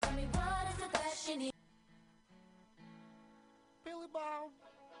Billy Bob,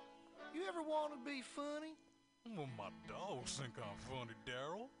 you ever want to be funny? Well, my dogs think I'm funny,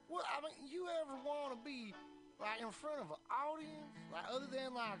 Daryl. Well, I mean, you ever want to be, like, in front of an audience? Like, other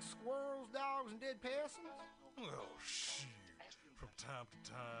than, like, squirrels, dogs, and dead peasants? Well, shoot. From time to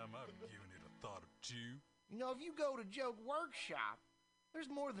time, I've given it a thought or two. You know, if you go to Joke Workshop, there's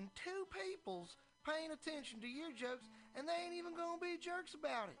more than 2 peoples paying attention to your jokes, and they ain't even gonna be jerks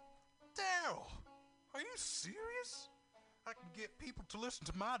about it. Daryl, are you serious? I can get people to listen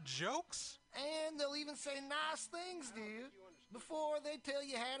to my jokes? And they'll even say nice things, dude, before they tell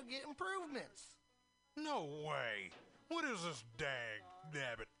you how to get improvements. No way. What is this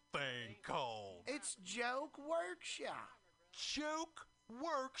dag-nabbit thing called? It's Joke Workshop. Joke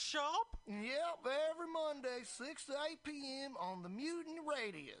Workshop? Yep, every Monday, 6 to 8 p.m. on the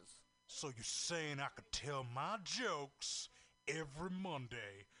MutinyRadio. So you're saying I could tell my jokes every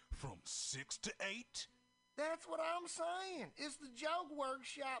Monday from 6 to 8? That's what I'm saying. It's the Joke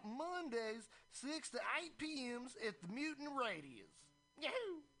Workshop Mondays, 6 to 8 p.m. at the MutinyRadio.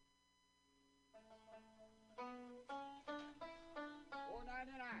 Yahoo! $4.99.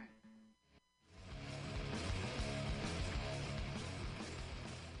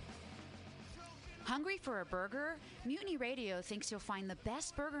 Hungry for a burger? Mutiny Radio thinks you'll find the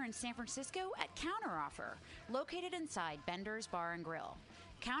best burger in San Francisco at Counteroffer, located inside Bender's Bar and Grill.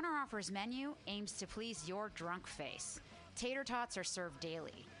 Counteroffer's menu aims to please your drunk face. Tater tots are served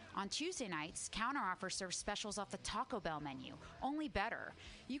daily. On Tuesday nights, Counteroffer serves specials off the Taco Bell menu, only better.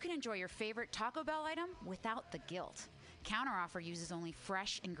 You can enjoy your favorite Taco Bell item without the guilt. Counteroffer uses only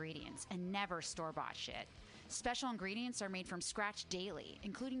fresh ingredients and never store-bought shit. Special ingredients are made from scratch daily,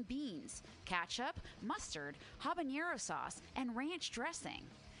 including beans, ketchup, mustard, habanero sauce, and ranch dressing.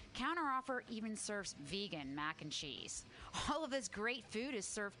 Counteroffer even serves vegan mac and cheese. All of this great food is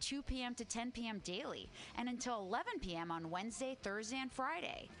served 2 p.m. to 10 p.m. daily and until 11 p.m. on Wednesday, Thursday, and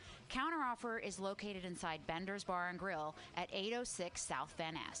Friday. Counteroffer is located inside Bender's Bar and Grill at 806 South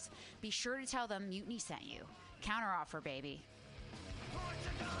Van Ness. Be sure to tell them Mutiny sent you. Counteroffer, baby.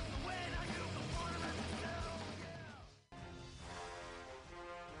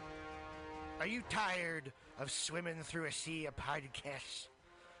 Are you tired of swimming through a sea of podcasts?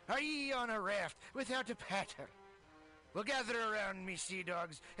 Are ye on a raft without a paddle? Well, gather around me, sea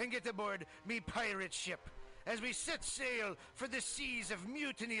dogs, and get aboard me pirate ship as we set sail for the seas of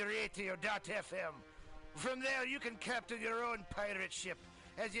MutinyRadio.fm. From there, you can captain your own pirate ship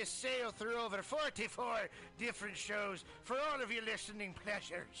as you sail through over 44 different shows for all of your listening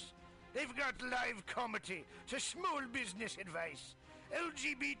pleasures. They've got live comedy to small business advice,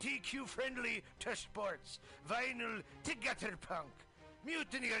 LGBTQ friendly to sports, vinyl to gutter punk.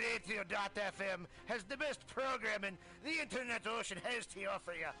 MutinyRadio.fm has the best programming the internet ocean has to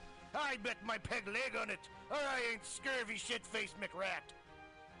offer you. I bet my peg leg on it, or I ain't scurvy shit-faced McRat.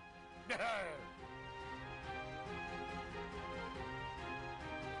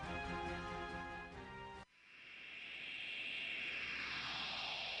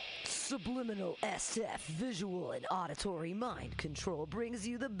 Subliminal SF visual and auditory mind control brings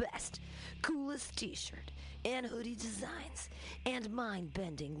you the best, coolest t-shirt and hoodie designs and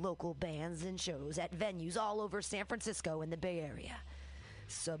mind-bending local bands and shows at venues all over San Francisco and the Bay Area.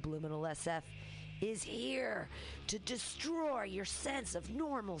 Subliminal SF is here to destroy your sense of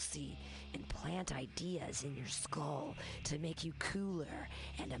normalcy and plant ideas in your skull to make you cooler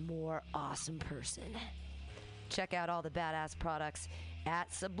and a more awesome person. Check out all the badass products at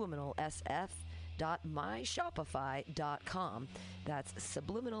subliminalsf.myshopify.com. That's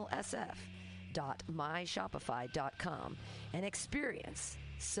subliminalsf.myshopify.com and experience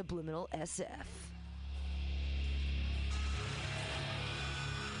Subliminal SF.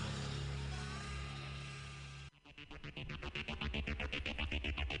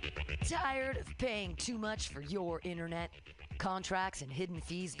 Tired of paying too much for your internet? Contracts and hidden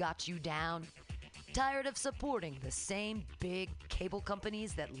fees got you down? Tired of supporting the same big cable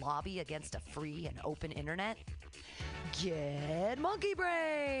companies that lobby against a free and open internet? Get Monkey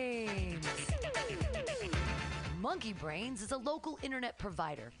Brains! Monkey Brains is a local internet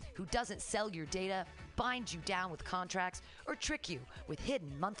provider who doesn't sell your data, bind you down with contracts, or trick you with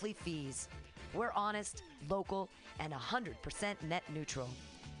hidden monthly fees. We're honest, local, and 100% net neutral.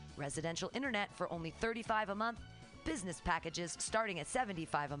 Residential internet for only $35 a month, business packages starting at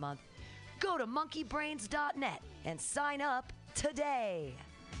 $75 a month. Go to monkeybrains.net and sign up today.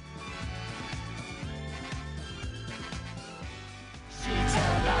 She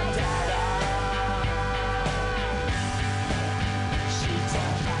told my dada. She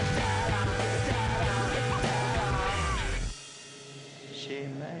told my dada. She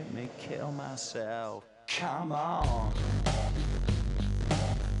made make me kill myself. Come on.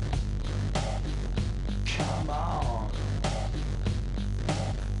 Come on.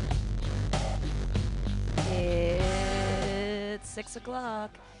 It's 6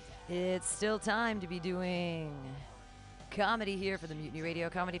 o'clock. It's still time to be doing comedy here for the Mutiny Radio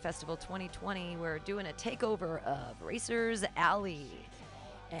Comedy Festival 2020. We're doing a takeover of Racers Alley.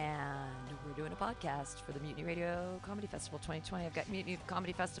 And we're doing a podcast for the Mutiny Radio Comedy Festival 2020. I've got Mutiny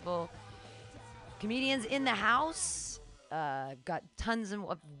Comedy Festival comedians in the house. Got tons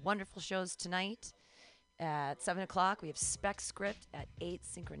of wonderful shows tonight. At 7 o'clock, we have Spec Script. At 8,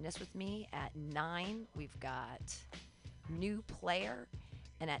 Synchronous with Me. At 9, we've got New Player.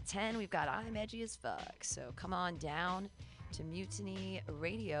 And at 10, we've got I'm Edgy as Fuck. So come on down to Mutiny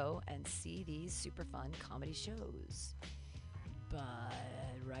Radio and see these super fun comedy shows. But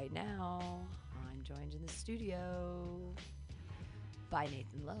right now, I'm joined in the studio by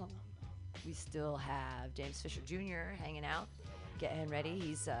Nathan Lowe. We still have James Fisher Jr. hanging out, getting ready.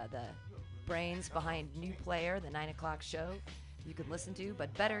 He's the brains behind New Player, the 9 o'clock show you can listen to.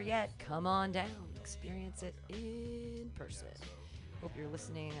 But better yet, come on down, experience it in person. Hope you're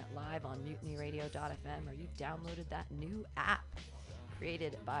listening live on MutinyRadio.fm or you've downloaded that new app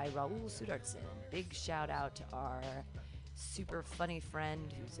created by Raul Sudartson. Big shout out to our super funny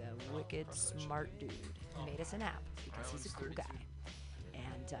friend who's a wicked smart dude who made us an app because he's a cool guy.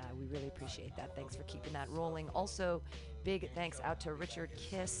 And we really appreciate that. Thanks for keeping that rolling. Also, big thanks out to Richard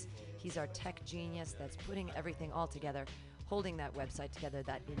Kiss. He's our tech genius that's putting everything all together, holding that website together,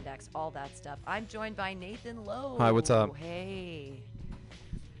 that index, all that stuff. I'm joined by Nathan Lowe. Hi, what's up? Hey.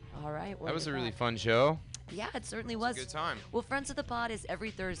 All right. That was a really fun show. Yeah, it certainly was. A good time. Well, Friends of the Pod is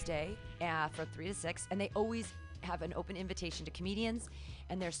every Thursday from 3 to 6, and they always have an open invitation to comedians,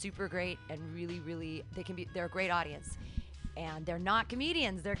 and they're super great and really they're a great audience. And they're not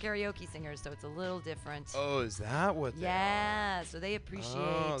comedians, they're karaoke singers, so it's a little different. Oh, is that what they are? So they appreciate.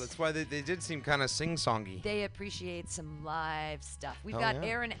 Oh, that's why they did seem kind of sing-songy. They appreciate some live stuff. We've got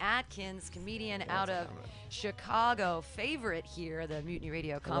Aaron Atkins, comedian out of Chicago, favorite here, the Mutiny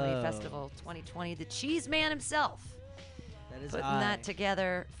Radio Comedy Festival 2020, the Cheese Man himself. That is putting that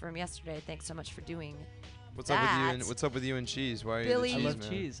together from yesterday. Thanks so much for doing What's that. up with you and cheese? Why are Billy, you the cheese I love man?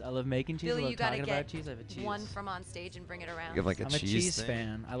 cheese. I love making cheese. Billy, I love you gotta talking get about cheese. I have a cheese. one from on stage and bring it around. You have like I'm a cheese thing?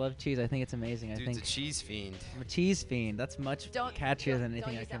 fan. I love cheese. I think it's amazing. Dude's a cheese fiend. I'm a cheese fiend. That's much catchier than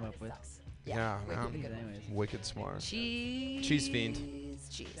anything I came up with. Yeah, wicked smart. Cheese fiend.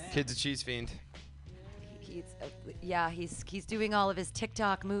 Cheese. Kid's a cheese fiend. He's doing all of his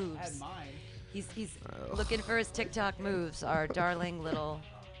TikTok moves. I had mine. He's looking for his TikTok moves. Our darling little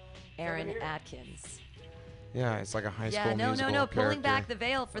Aaron Atkins. Yeah, it's like a high school musical No. Pulling character. back the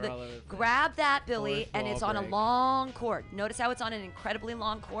veil for the. Grab that, Billy, and it's on a long cord. Notice how it's on an incredibly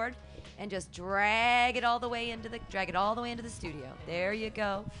long cord, and just drag it all the way into the studio. There you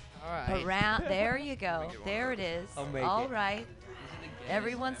go. All right. Around. There you go. There it is. I'll make all it. right.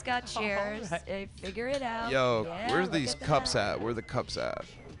 Everyone's got chairs. They figure it out. Yo, Yeah, where's look these at cups that. at? Where are the cups at?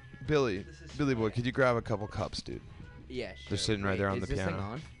 Billy boy, could you grab a couple cups, dude? Yeah, sure. They're sitting right there on Is the this piano. thing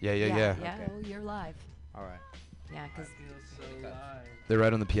on? Yeah. Yeah. Okay. Oh, you're live. All right. Yeah, because They're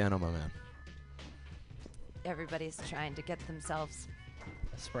right on the piano, my man. everybody's trying to get themselves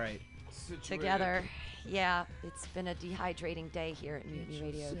Sprite. together. Yeah, it's been a dehydrating day here at Mutiny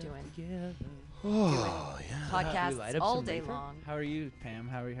Radio doing Oh, yeah. You podcasts light up all some day reefer? long. How are you, Pam?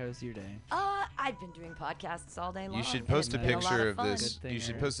 How's your day? I've been doing podcasts all day long. You should and post a it's been lot picture of of fun. this. Good thing, You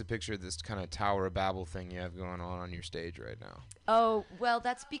should Eric. post a picture of this kind of Tower of Babel thing you have going on your stage right now. Oh, well,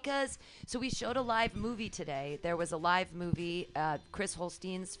 that's because, so we showed a live movie today. There was a live movie, Chris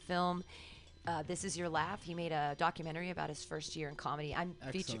Holstein's film, This Is Your Laugh. He made a documentary about his first year in comedy. I'm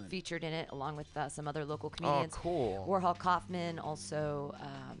Excellent. featured in it along with some other local comedians. Oh, cool. Warhol Kaufman, also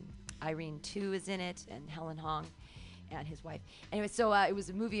Irene Tu is in it, and Helen Hong and his wife. Anyway, so it was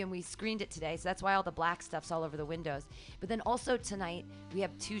a movie and we screened it today, so that's why all the black stuff's all over the windows. But then also tonight, we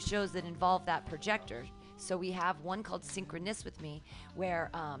have 2 shows that involve that projector. So we have one called Synchronous with Me,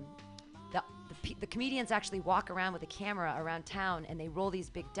 where the comedians actually walk around with a camera around town and they roll these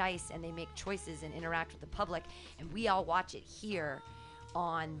big dice and they make choices and interact with the public, and we all watch it here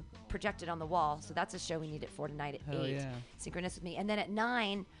projected on the wall. So that's a show we need it for tonight at Hell 8. yeah. Synchronous with Me. And then at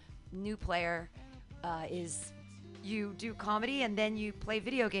 9, New Player is you do comedy and then you play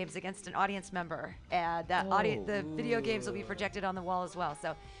video games against an audience member, and the video games will be projected on the wall as well.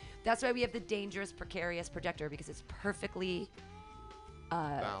 So that's why we have the dangerous, precarious projector, because it's perfectly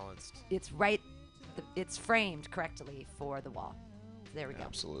Balanced. it's right. It's framed correctly for the wall. So there we go.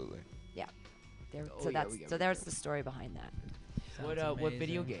 Absolutely. Yeah. There, Oh, so yeah, that's we got so it. there's the story behind that. What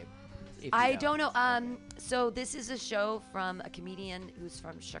video game? I don't know. So this is a show from a comedian who's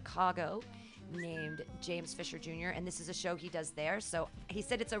from Chicago named James Fisher Jr. And this is a show he does there. So he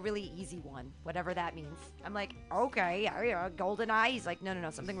said it's a really easy one, whatever that means. I'm like, okay, GoldenEye. He's like, no,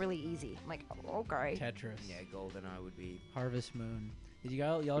 something really easy. I'm like, okay. Tetris. Yeah, GoldenEye would be. Harvest Moon. Did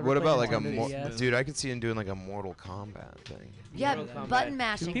y'all What about like dude? I could see him doing like a Mortal Kombat thing. Yeah, button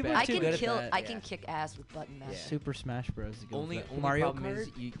mashing. People are I too can good at kill. that. I can kick ass with button mashing. Super Smash Bros. Is good Only for that. Mario problem Kart? is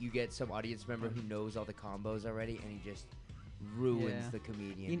you get some audience member who knows all the combos already, and he just ruins the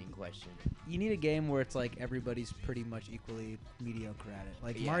comedian in question. You need a game where it's like everybody's pretty much equally mediocre at it.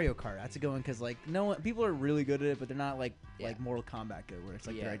 Like Mario Kart, that's a good one because like no one, people are really good at it, but they're not like Mortal Kombat good, where it's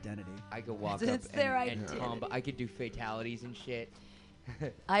like their identity. I could walk up and combo. I could do fatalities and shit.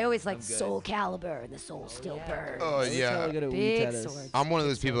 I always like Soul Calibur and the Soul Still Burns. Oh yeah, big swords. I'm one of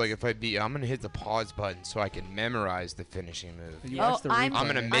those people like if I beat, I'm gonna hit the pause button so I can memorize the finishing move. I'm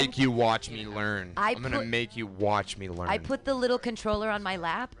gonna make you watch me learn. I'm gonna make you watch me learn. I put the little controller on my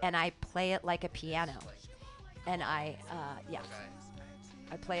lap and I play it like a piano, and I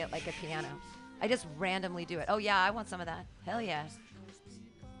play it like a piano. I just randomly do it. Oh yeah, I want some of that. Hell yeah.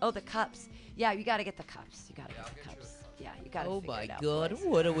 Oh, the cups. Yeah, you gotta get the cups. You gotta get the cups. Yeah, you gotta figure it out. Oh my God,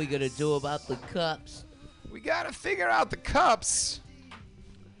 what are we gonna do about the cups? We gotta figure out the cups.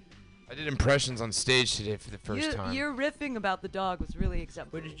 I did impressions on stage today for the first time. Your riffing about the dog was really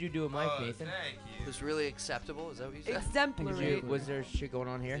exemplary. What did you do with Mike, Nathan? Thank you. It was really acceptable. Is that what you said? Exemplary. Was there shit going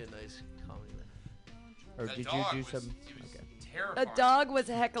on here? Yeah, nice comedy there. Or did you do some? A dog was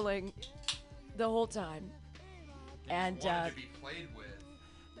heckling the whole time, and to be played with.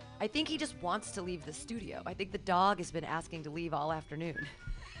 I think he just wants to leave the studio. I think the dog has been asking to leave all afternoon.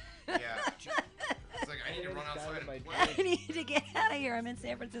 Yeah. It's like I need to run outside and play. I need to get out of here. I'm in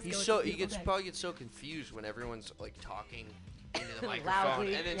San Francisco. He gets probably gets so confused when everyone's like talking into the microphone,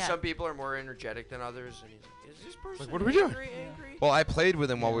 Loudly, and then some people are more energetic than others. And he's like, "Is this person Like, what are we doing?" angry? Well, I played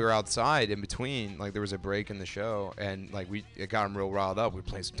with him while we were outside in between. Like there was a break in the show, and like it got him real riled up. We were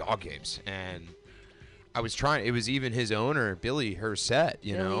playing some dog games, and I was trying. It was even his owner, Billy, her set,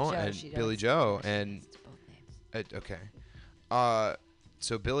 you know, and Billy Joe, and okay.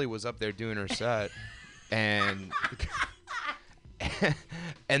 So Billy was up there doing her set, and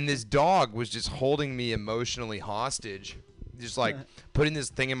and this dog was just holding me emotionally hostage, just like putting this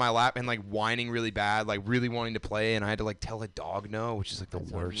thing in my lap and like whining really bad, like really wanting to play, and I had to like tell a dog no, which is like the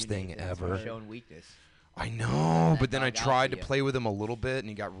worst thing ever. Showing weakness. I know, but then I tried to play with him a little bit, and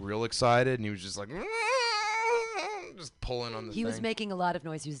he got real excited, and he was just like, just pulling on the thing. He was making a lot of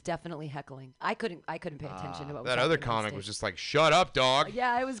noise. He was definitely heckling. I couldn't pay attention to what was that other happening on comic stage. was just like, "Shut up, dog."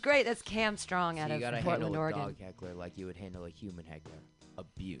 Yeah, it was great. That's Cam Strong out of Portland, Oregon. You gotta handle a dog heckler like you would handle a human heckler.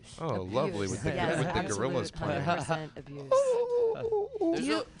 Abuse. Oh, lovely with the gorillas playing. 100%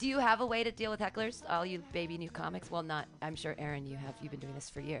 abuse. Do you have a way to deal with hecklers, all you baby new comics? Well, not. I'm sure, Aaron, you've been doing this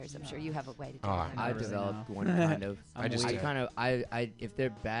for years. I'm sure you have a way to deal with I hecklers. developed one kind of. I if they're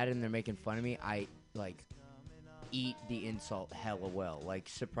bad and they're making fun of me, I like eat the insult hella well, like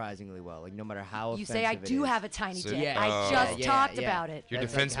surprisingly well, like no matter how you offensive say I do have a tiny dick. Yeah. I just talked about it. Your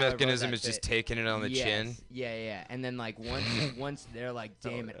That's defense like how I wrote mechanism that is just bit. taking it on the chin. Yeah. And then like once they're like,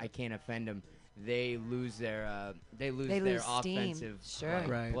 damn it, I can't offend them. They lose their steam. offensive Sure.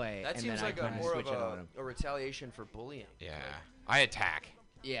 play. That and seems then like I a kinda more switch of it on 'em. a retaliation for bullying. Yeah, I attack.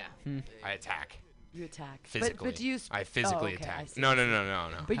 Yeah. I attack. You attack Physically. But do you I physically okay, attack. I see. No.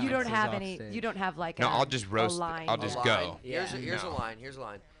 But you don't have any. You don't have like No, a. I'll just roast. A line. I'll just A go. line. Here's a line. Here's a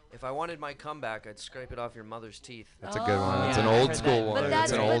line. If I wanted my comeback, I'd scrape it off your mother's teeth. That's a good one. It's Yeah, an I old heard school that. one. But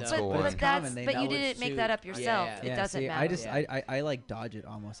That's that's an old school but one. that's That but you would didn't make suit- that up yourself. yeah. It Yeah, doesn't see, matter. I like dodge it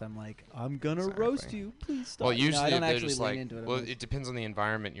almost. I'm like, I'm gonna roast you. Please stop. Well, usually I don't if they're actually just lean like, into it. well, it depends on the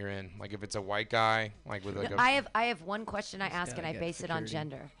environment you're in. Like if it's a white guy, like with like a. I have one question I ask, and gotta I get base it on security.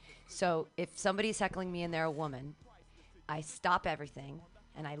 gender. So if somebody's heckling me and they're a woman, I stop everything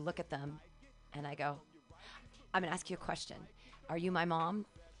and I look at them, and I go, I'm gonna ask you a question. Are you my mom?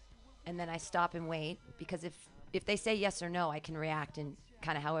 And then I stop and wait, because if they say yes or no, I can react in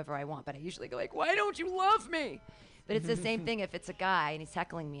kind of however I want. But I usually go like, why don't you love me? But it's the same thing if it's a guy and he's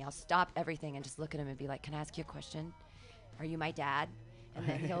heckling me. I'll stop everything and just look at him and be like, can I ask you a question? Are you my dad? And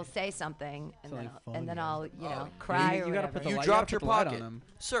then he'll say something, and then I'll cry or you gotta whatever. put the You light- dropped you your gotta put the light pocket, on 'em.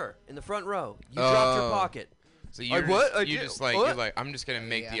 sir, in the front row. You dropped your pocket. So you're what? you're like, I'm just gonna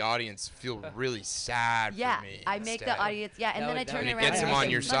make the audience feel really sad Yeah, for me. I make the instead. audience. Yeah, and then I turn And it around gets and him I on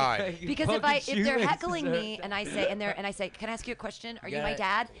say, your side. Because if they're heckling me and I say, and I say, can I ask you a question? Are you my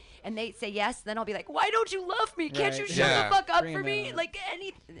dad? and they say yes, then I'll be like, why don't you love me? Can't you shut Yeah. the fuck up Bring for 'em me? in. Like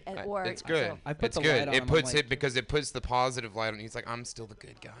anything. Or It's good. I put It's the good. light on It him, puts I'm like- it because it puts the positive light on. He's like, I'm still the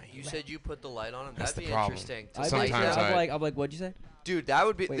good guy. You said you put the light on him. That's That'd the be problem. interesting. I'm Sometimes like, what'd you say? Dude, that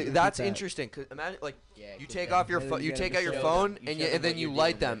would be Wait, repeat that's that. interesting. 'Cause imagine like Yeah, you 'cause take then- off your then phone, you you gotta take just out your show phone, them- and you show them then what you you're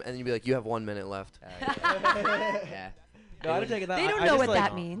light dealing them, with. and then you be like, you have 1 minute left. Yeah. No, I don't take it that. They don't I know just, what like,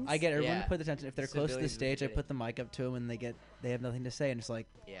 that means. I get everyone Yeah. to put attention. If they're close to the Civilians stage, I get it. put the mic up to them, and they have nothing to say, and it's like,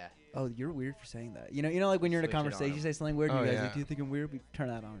 Yeah. oh, you're weird for saying that. You know, like when you're in a Switch it on conversation, you them. say something weird, and Oh, you guys yeah. like, do you think I'm weird? We turn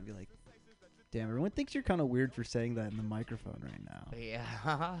that on and be like, damn, everyone thinks you're kind of weird for saying that in the microphone right now. Yeah.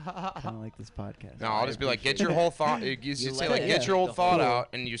 Kind of like this podcast. No, I'll just be like, get your whole thought. You say let like, it- get yeah. your whole The thought whole- out,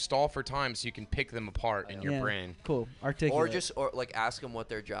 and you stall for time so you can pick them apart in your Yeah. brain. Cool. Articulate. Or like ask them what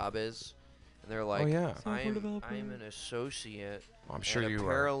their job is, and they're like, yeah. I'm an associate. I'm sure at a you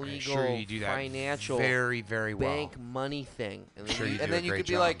are. I'm paralegal sure you do that financial very, very well. bank money thing, and then Sure you you, do and a then you great could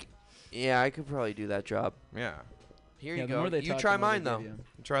be job. like, yeah, I could probably do that job. Yeah. Here Yeah, you the go. more they You talk, try the more they mine though. give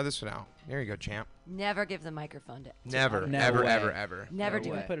you. Try this one out. There you go, champ. Never give the microphone to Never, audience. No ever, way. ever, ever. Never No do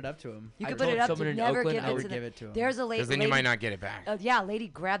way. it. Put it up to him. You I could put it told up someone to in never Oakland give I it would to them. give it to 'em. There's a Because lady. then you might not get it back. Yeah, a lady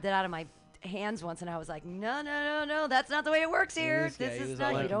grabbed it out of my hands once, and I was like, no, that's not the way it works here. was- yeah, This he is was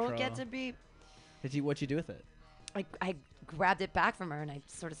not. all You in don't get control. to be. What'd you do with it? I grabbed it back from her, and I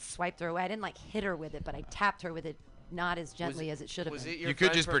sort of swiped her away. I didn't like hit her with it, but I tapped her with it, not as gently as it should have Was been. it your You could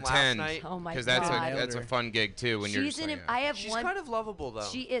friend just from last pretend, night? Oh my because God. that's a fun gig too. When you're She's just in. like, I have She's one. kind of lovable though.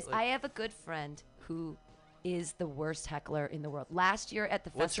 She is. Like, I have a good friend who is the worst heckler in the world. Last year at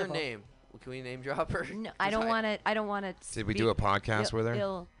the what's her festival. name? Can we name drop her? No, I don't want to. I don't want to. Did we do a podcast with her?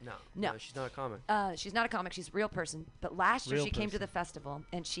 No, No. she's not a comic. She's not a comic. She's a real person. But last year Real she came to person. the festival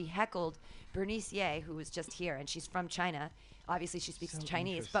and she heckled Bernice Ye, who was just here, and she's from China. Obviously, she speaks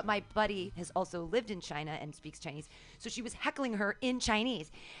Chinese. But my buddy has also lived in China and speaks Chinese. So she was heckling her in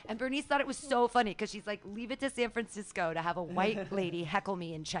Chinese. And Bernice thought it was so funny because she's like, leave it to San Francisco to have a white lady heckle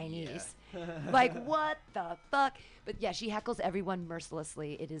me in Chinese. Like, what the fuck? But yeah, she heckles everyone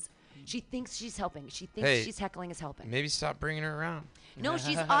mercilessly. It is. She thinks she's helping. She thinks Hey, she's heckling is helping. maybe stop bringing her around. No,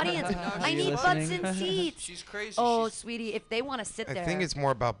 she's audience. I She's need butts listening. and seats. She's crazy. Oh, She's, sweetie, if they want to sit I there. think it's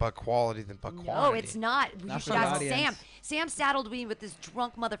more about butt quality than butt quantity. No, it's not. You Not should for the ask audience. Sam. Sam saddled me with this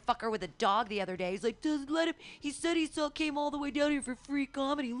drunk motherfucker with a dog the other day. He's like, "Just let him." He said he still came all the way down here for free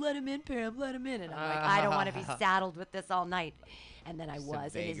comedy. Let him in, Pam. Let him in. And I'm like, I don't want to be saddled with this all night. And then I Just a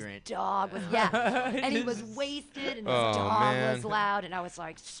was, and his vagrant. dog was, yeah, and he was wasted, and his Oh, dog man. was loud, and I was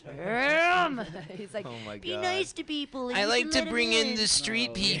like, Sam. He's like, Oh my be God. nice to people. and I you like can to let 'em bring in the in." street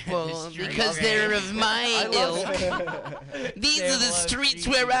Oh, people yeah, the street because okay. they're of my ilk. These Sam are the loves streets street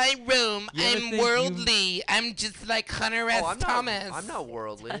where I roam. You ever I'm think you- worldly. I'm just like Hunter S. oh, I'm Thomas. not. I'm not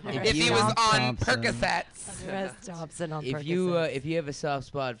worldly. If he you- was Tom on Thompson. Percocets. Wes Thompson on If you Percocets. if you have a soft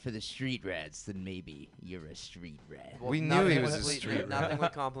spot for the street rats, then maybe you're a street rat. Well, We knew nothing he would was a please- street rat. Nothing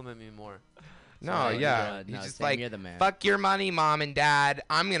would compliment me more. No, Oh, yeah. God, He's no, just Sam, like, you're the man. fuck your money, mom and dad.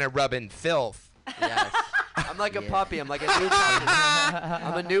 I'm gonna rub in filth. Yes. I'm like a Yeah. puppy. I'm like a new puppy.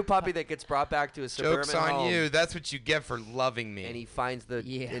 I'm a new puppy that gets brought back to a suburban Joke's on home. you. That's what you get for loving me. And he finds the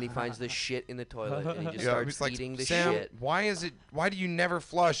Yeah. and he finds the shit in the toilet and he just Yeah, starts he's like, eating the Sam, shit. why do you never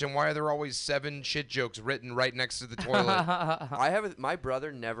flush, and why are there always 7 shit jokes written right next to the toilet? My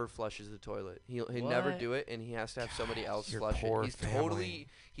brother never flushes the toilet. He'll never What? do it, and he has to have somebody else your flush poor it.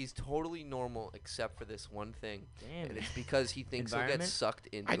 He's totally normal except for this one thing, Damn. and it's because he thinks he'll get Environment? sucked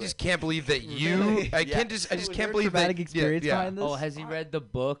into I it. just can't believe that you. I Yeah. just can't believe that. Traumatic experience yeah. behind this. Oh, has he read the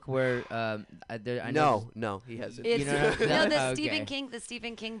book where I know No, he hasn't. It's know, no, the okay.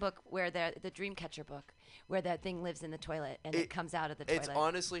 Stephen King book where the Dreamcatcher book where that thing lives in the toilet and it comes out of the toilet. It's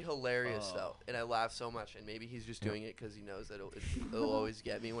honestly hilarious though, and I laugh so much. And maybe he's just doing it because he knows that it'll always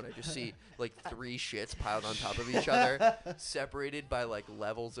get me when I just see like 3 shits piled on top of each other, separated by like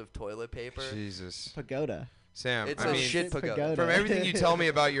levels of toilet paper. Jesus, Pagoda. Sam. It's I a mean, shit pagoda. from everything you tell me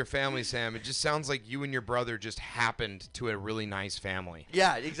about your family, Sam, it just sounds like you and your brother just happened to a really nice family.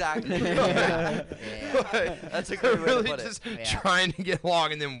 Yeah, exactly. Yeah. That's a good way to really put it. just Yeah. trying to get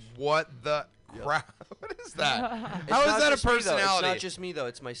along, and then what the crap? What is that? It's How is not that a just me, though. personality? It's not just me though.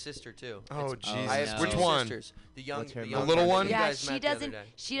 It's my sister too. Oh, It's- Jesus. I have no. Which 2 one? sisters. The young, What's her the name? young The little one one? that you yeah, guys she met the other doesn't. day.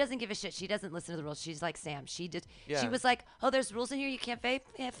 She doesn't give a shit. She doesn't listen to the rules. She's like Sam. She Yeah. was like, "Oh, there's rules in here. You can't vape.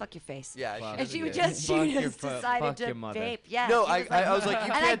 Yeah, fuck your face." Yeah, Fuck. And she doesn't would get it. just Fuck your decided fuck to your mother. vape. Yeah. No, she I was like, you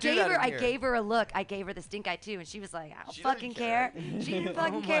and can't I do gave that her, in I here. gave her a look. I gave her the stink eye too, and she was like, "I don't She doesn't fucking care. care." She didn't Oh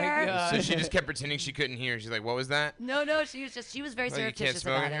fucking my care. God. So she just kept pretending she couldn't hear. She's like, "What was that?" No, she was very Well, you can't surreptitious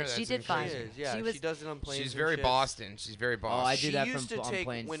smoke in about here? it. She That's did fine. She is, yeah. She was. She does it on planes. She's and very shit. Boston. She's very I Boston. do that She used from to on take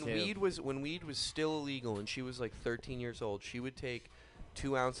planes when too. weed was still illegal and she was like 13 years old. She would take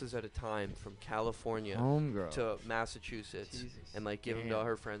 2 ounces at a time from California Homegirl. to Massachusetts and like give them to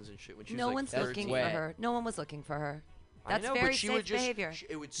her friends and shit when she was No like one's 13. looking for her. No one was looking for her. I That's know, very but she safe would just, behavior.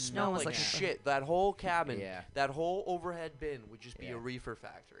 It would No smell one was like looking for her. shit. That whole cabin, that whole overhead bin would just be a reefer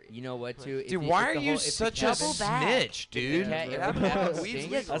factory. You know what, too? Dude, why are you such a snitch, dude?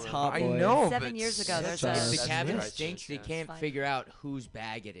 That's hot, boy. I know. 7 years ago, there's If the a cabin stinks, they can't figure out whose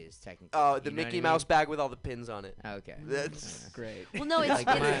bag it is, technically. Oh, the You know Mickey what I mean? Mouse bag with all the pins on it. Okay. That's great. Well, no,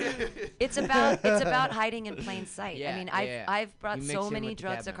 it's about hiding in plain sight. Yeah, I mean, yeah. I've brought You mix so in many with the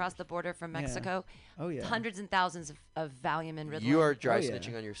drugs cab across the border from Yeah. Mexico. Oh, yeah. Hundreds and thousands of Valium and Ritalin. You are dry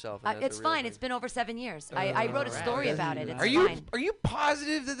snitching on yourself. and that's It's a real fine. thing. It's been over 7 years. I wrote a story about it. It's Are you fine. are you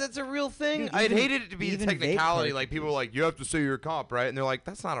positive that that's a real thing? Dude, I'd even- hate it to be a even vape technicality. Like cartridges. people are like, you have to say you're a cop, right? And they're like,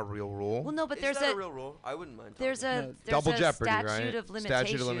 that's not a real rule. Well, no, but Is there's that a real rule? I wouldn't mind. There's talking. a Double there's a jeopardy, statute right? of Statute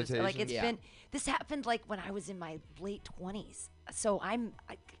limitations. of Like limitations. it's been this happened like when I was in my late 20s. So I'm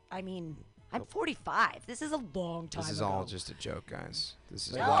 45. This is a long time This is ago. all just a joke, guys. This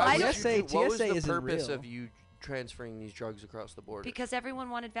is No, all I just- don't- What was TSA the isn't purpose real. of you transferring these drugs across the border? Because everyone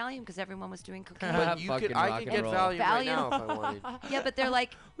wanted Valium because everyone was doing cocaine. But you could, I could get Valium right now if I wanted. Yeah, but they were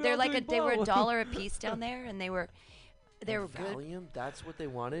doing they were both. $1 a piece down there, and they were good. Valium? That's what they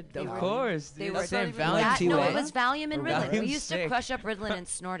wanted? They Of were- course. They dude. were Same that- Valium. No, it 2A? was Valium and Or Ritalin. We Valium's used to sick. crush up Ritalin and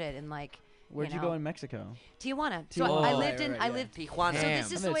snort it, and like. Where'd you go in Mexico? Tijuana. So Tijuana. I Oh, lived right, in. right, I yeah. lived. Tijuana. So this Damn.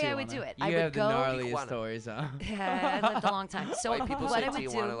 is I'm the in way I would Tijuana. do it. You I would have the go. gnarliest Tijuana. stories, huh? Yeah, I lived a long time. So White people what say I would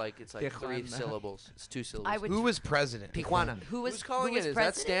Tijuana do, like it's like 3 Tijuana. syllables. It's 2 syllables. I would. Who was president? Tijuana. Who's calling in? Is that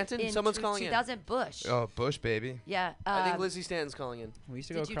president Stanton? in Someone's calling in. 2000 Bush. Oh, Bush, baby. Yeah. I think Lizzie Stanton's calling in. We used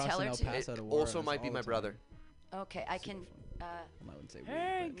to Did go you across tell in her El to? Paso It to war. also might be my brother. Okay, I can. I wouldn't say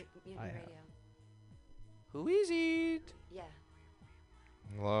Mutiny weird, I have. Radio. Who is it? Yeah.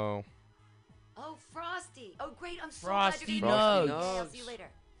 Hello. Oh, Frosty. Oh, great. I'm so Frosty glad you're gonna Nugs. Okay, I'll see you later.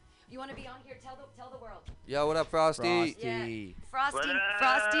 You want to be on here? Tell the world. Yo, what up, Frosty? Frosty.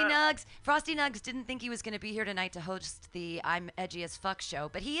 Frosty Nugs. Frosty Nugs didn't think he was going to be here tonight to host the I'm Edgy as Fuck show,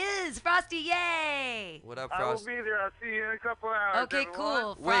 but he is. Frosty, yay! What up, I will Frosty? be there. I'll see you in a couple hours. Okay, everyone.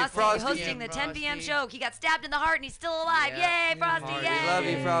 cool. Wait, Frosty. hosting the Yeah, 10 p.m. Frosty. show. He got stabbed in the heart and he's still alive. Yeah. Yay, Frosty, Party. yay! We love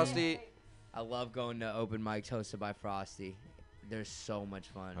you, Frosty. I love going to open mics hosted by Frosty. They're so much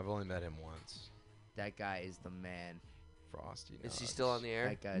fun. I've only met him once. That guy is the man. Frosty. Is he Nugs. still on the air?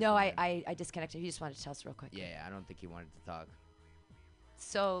 That guy's No, the I, man. I disconnected. He just wanted to tell us real quick. Yeah, I don't think he wanted to talk.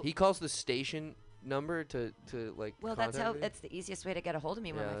 So, He calls the station number to like. well, that's how. contact me? That's the easiest way to get a hold of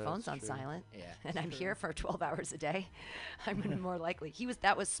me when Yeah, my phone's on that's true. silent. Yeah. And I'm here for 12 hours a day. I'm more likely.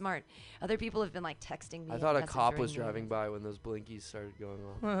 That was smart. Other people have been like texting me. I and thought a cop messaging was me. driving by when those blinkies started going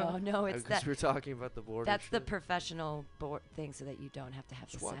off. Oh no, it's Because that. we're talking about the border. That's the shit. professional thing, so that you don't have to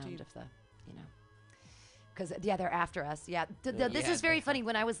have the SWAT sound team. of the, you know. Because yeah, they're after us. Yeah, Yeah. this Yeah, is very funny.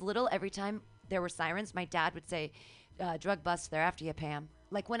 When I was little, every time there were sirens, my dad would say, "Drug bust, they're after you, Pam."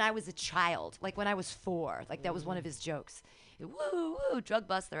 Like when I was a child, like when I was 4, like that was one of his jokes. Woo woo, drug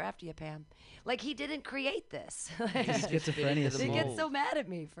bust, they're after you, Pam. Like he didn't create this. Schizophrenia. They get so mad at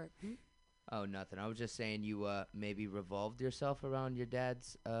me for. Oh, nothing. I was just saying you maybe revolved yourself around your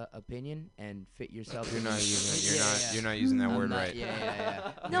dad's opinion and fit yourself. You're not using. Yeah. You're not using that I'm word not- right.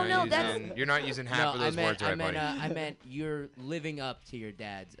 Yeah. No, You're not that's- using- You're not using half No, of those words right, buddy. I meant you're living up to your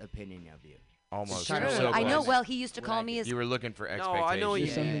dad's opinion of you. Almost. True. You're so I know. close. Well, he used to What call I me did. his. You were looking for No, expectations. I know what you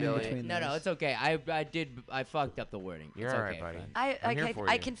There's something mean, in Billy. between No, those. it's okay. I fucked up the wording. You're it's all right, okay, buddy. bud. I'm here for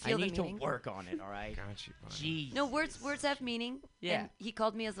I you. can I feel the need to meaning. work on it. All right. Got you, buddy. Jeez. No, words have meaning. Yeah. And he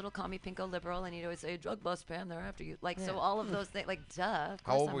called me his little call me pinko liberal, and he'd always say, "Drug bust, Pam, they're after you." Like so, Yeah. all of those things. Like, duh. Of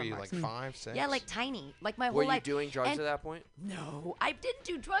How course old I'm were a you? Like Marxist. 5, 6? Yeah, like tiny. Like my Were whole you life. doing drugs And at that point? No, I didn't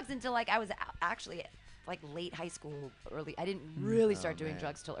do drugs until like I was actually like late high school, early. I didn't really start doing man.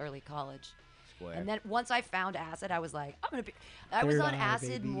 drugs till early college. Swear. And then once I found acid, I was like, I'm gonna be. I was Third on eye, acid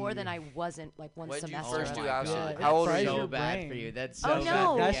baby. more than I wasn't like one When did you semester. first of do my acid? life. How old are fries you? so your bad brain. for you. That's Oh, so no. bad.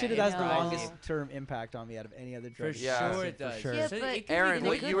 That Yeah, shit it has the no. longest term impact on me out of any other drug. For Yeah. sure it For does. sure. Yeah, So but it could Aaron, be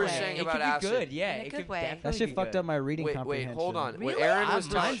what good you were way. saying It about could be acid. good. Yeah, In a it good could way. definitely That shit be fucked good. up my reading Wait, comprehension. hold on. What Really? Aaron I'm was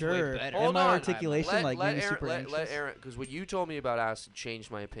much talking. Sure. better. And Hold my on. articulation like made me super let anxious. Aaron, because what you told me about acid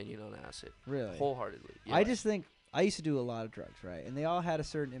changed my opinion on acid. Really? Wholeheartedly. I Yeah. just think I used to do a lot of drugs, right? And they all had a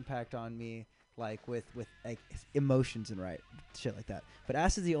certain impact on me, like with like emotions and right shit like that. But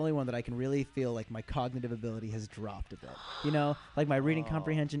acid's the only one that I can really feel like my cognitive ability has dropped a bit. You know, like my reading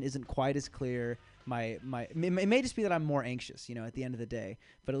comprehension isn't quite as clear. It may just be that I'm more anxious, you know, at the end of the day.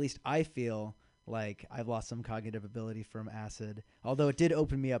 But at least I feel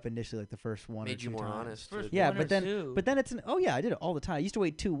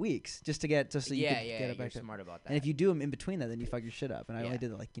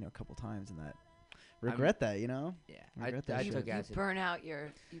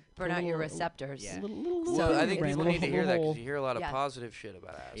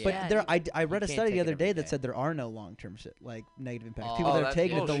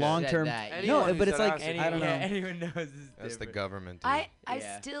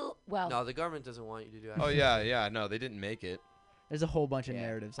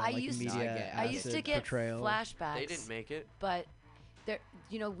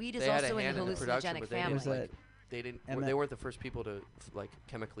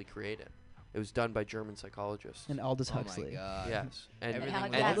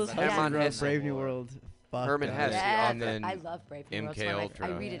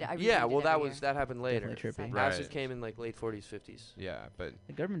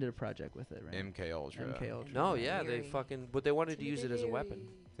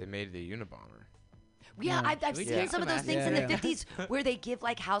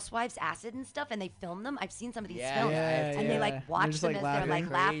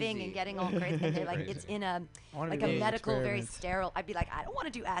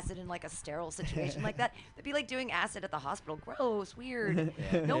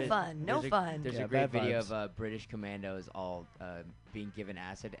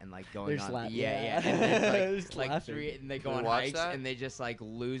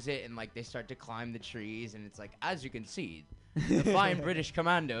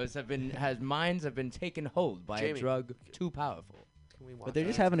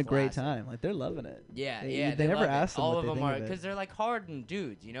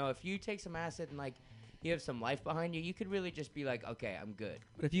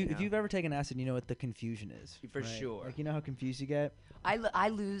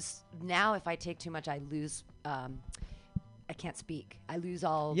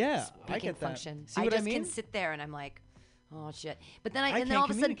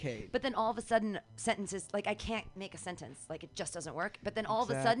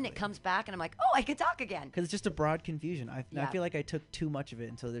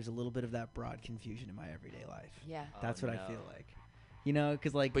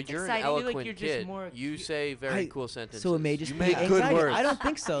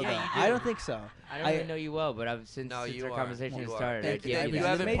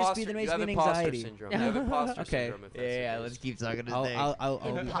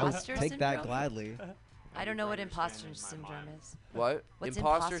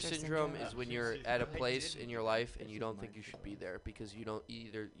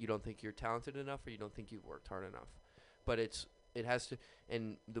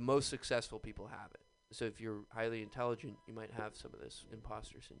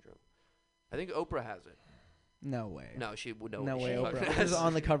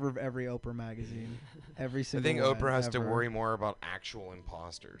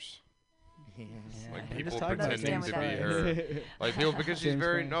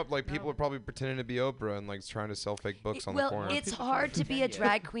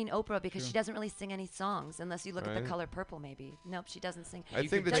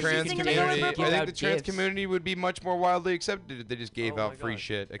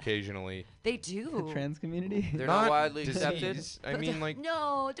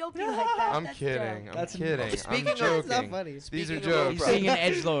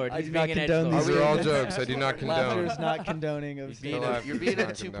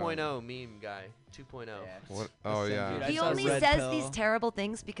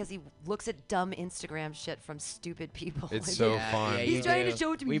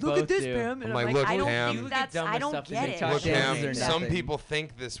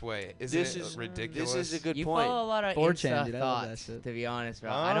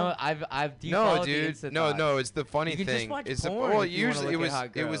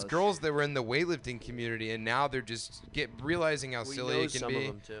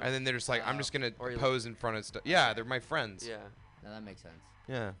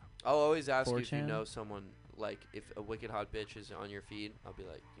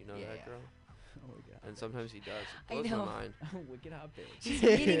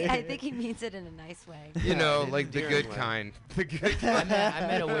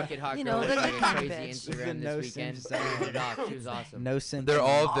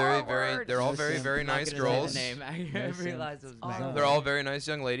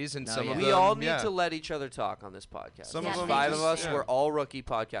all need yeah. to let each other talk on this podcast. Some There's of them 5 just- of us. yeah. We're all rookie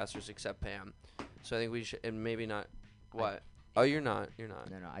podcasters except Pam. So I think we should, and maybe not. What? Oh, you're not. You're not.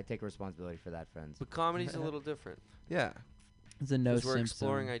 No, I take responsibility for that, friends. But comedy's a little different. Yeah. It's a no 'Cause we're simp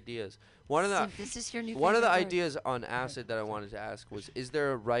exploring zone. ideas. One of the This is your new one of the favorite word. ideas on acid that I wanted to ask was, is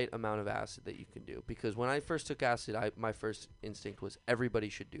there a right amount of acid that you can do? Because when I first took acid, my first instinct was everybody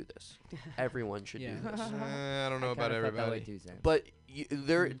should do this. Everyone should do this. I don't know about kinda felt that way everybody. too, Sam. But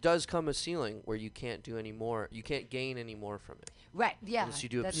there does come a ceiling where you can't do any more. You can't gain any more from it. Right. Yeah. Unless you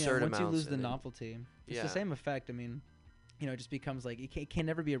do that's- absurd once you amounts. lose the and then- novelty, it's Yeah. the same effect. I mean, it just becomes like it can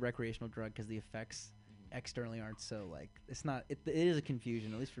never be a recreational drug because the effects externally aren't so like it's not. It is a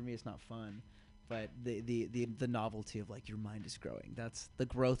confusion. At least for me, it's not fun. But the novelty of like your mind is growing. That's the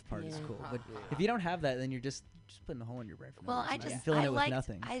growth part is cool. But if you don't have that, then you're just putting a hole in your brain. For no Well, reason. And filling it with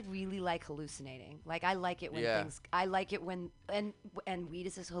nothing. I really like hallucinating. Like I like it when Yeah. things. I like it when and weed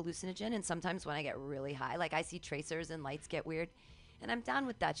is a hallucinogen. And sometimes when I get really high, like I see tracers and lights get weird, and I'm down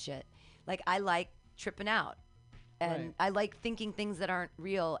with that shit. Like I like tripping out, and Right. I like thinking things that aren't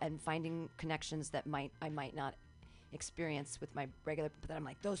real and finding connections that I might not experience with my regular. But then I'm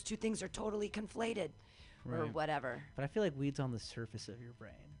like, those two things are totally conflated, or Right. whatever. But I feel like weed's on the surface of your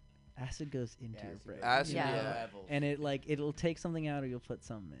brain. Acid goes into your brain. Acid, you know? yeah. And it'll take something out or you'll put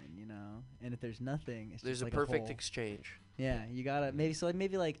something in, And if there's nothing, it's There's just a like perfect hole. exchange. Yeah, you gotta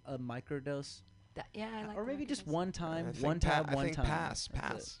maybe like a microdose, Yeah, I like. or maybe just one time, I think one tab, I one think time. pass.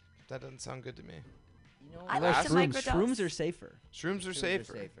 That's it. That doesn't sound good to me. You know I what? like to shrooms. microdose. Shrooms are safer. Shrooms are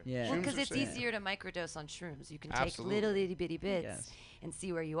safer. Yeah. Well, Shrooms because are it's safer. easier to microdose on shrooms. You can Absolutely. take little itty bitty bits Yes. and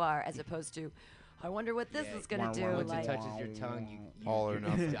see where you are, as opposed to, I wonder what this is gonna do. Once Like it touches your tongue, you All or you're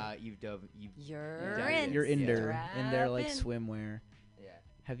nothing. you're done. in. You're in there, in their like Strap in. swimwear. Yeah.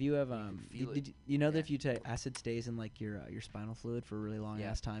 Have you ever feel did you know that if you take acid stays in like your spinal fluid for a really long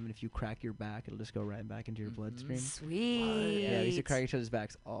ass time, and if you crack your back, it'll just go right back into your bloodstream. Sweet. Yeah, we used to crack each other's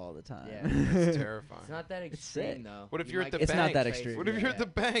backs all the time. Yeah. That's terrifying. It's not that It's extreme sick. though. What if You you're might at the get It's not bank? that extreme. What if you're at the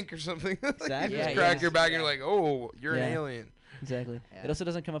bank or something? Exactly. You just Yeah, crack yeah. your back and Yeah. you're like, oh, you're an Yeah. alien. Exactly. Yeah. It also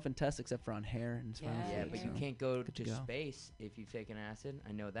doesn't come up in tests except for on hair and spinal Yeah, Yeah, fluid. but you so can't go good to to go. space if you've taken acid.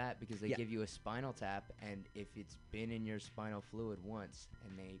 I know that because they Yeah. give you a spinal tap, and if it's been in your spinal fluid once,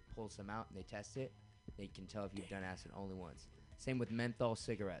 and they pull some out and they test it, they can tell if you've done acid only once. Same with menthol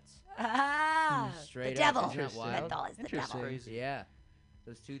cigarettes. Ah, Straight the up, devil. isn't that wild? Menthol is the Interesting. devil. Crazy. Yeah,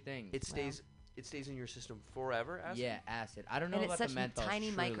 those two things. It stays in your system forever. Acid? Yeah, acid. I don't know And it's about the such menthol.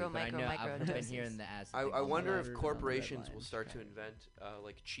 tiny micro I've been doses. hearing the acid. I thing all my wonder life. if corporations will start to invent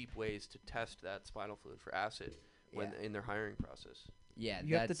like cheap ways to test that spinal fluid for acid when in their hiring process. Yeah,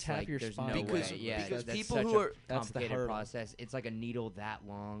 You have to that's tap like, your there's spinal no Because- way. Yeah, because that's people such who a are- That's the complicated hurdle. process. It's like a needle that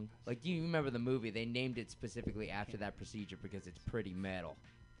long. Like, do you remember the movie? They named it specifically after that procedure because it's pretty metal.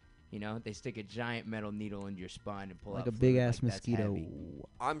 You know, they stick a giant metal needle into your spine and pull like out a fluid, big ass like, that's mosquito. heavy.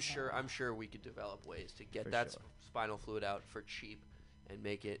 I'm sure we could develop ways to get For that sure. spinal fluid out for cheap and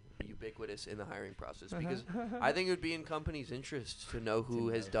make it ubiquitous in the hiring process. Because I think it would be in companies' interest to know who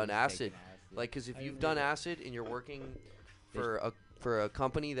has done acid. Like, because if you've done acid and you're working for a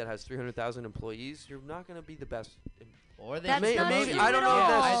company that has 300,000 employees, you're not going to be the best. Or they That's may- not maybe- true I don't at know if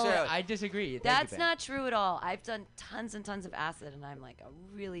all. necessarily. I disagree. It That's depends. not true at all. I've done tons and tons of acid, and I'm like a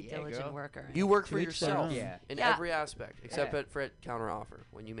really Yeah, diligent girl. worker. You work To for each their yourself own. Yeah. in Yeah. every aspect, except Yeah. for at counteroffer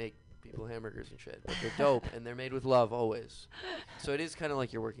when you make people hamburgers and shit. But they're dope and they're made with love always. So it is kind of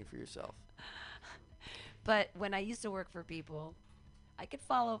like you're working for yourself. But when I used to work for people, I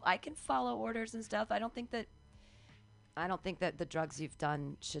can follow orders and stuff. I don't think that the drugs you've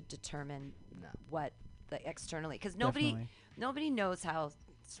done should determine what the externally, because Definitely. nobody knows how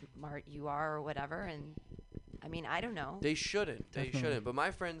smart you are or whatever. And I mean, I don't know. They shouldn't. They Definitely. shouldn't. But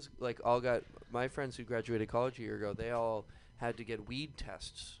my friends, my friends who graduated college a year ago, they all had to get weed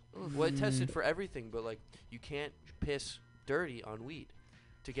tests. Well, it tested for everything, but like you can't piss dirty on weed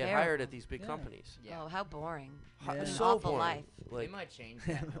to get hired Terrible. at these big companies. Oh, how boring. Ho- What an So awful boring. life. They Like, might change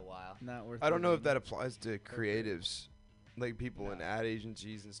that in a while. Not worth. I don't know if living. that applies to creatives, like people in ad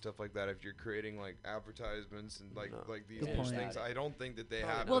agencies and stuff like that. If you're creating like advertisements and like these Good point. things, I don't think that they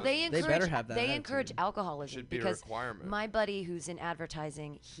have. Well, those. they encourage better have that encourage attitude. alcoholism Should be a because requirement. my buddy who's in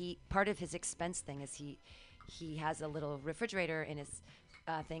advertising, part of his expense thing is he has a little refrigerator in his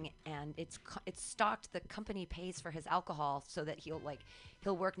thing, and it's stocked. The company pays for his alcohol so that he'll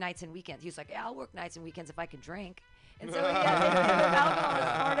work nights and weekends. He's like, yeah, I'll work nights and weekends if I can drink. And so he has alcohol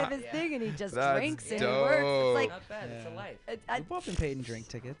as part of his thing, and he just That's drinks and he works. It's like Not bad. It's a life. We've all been paid in drink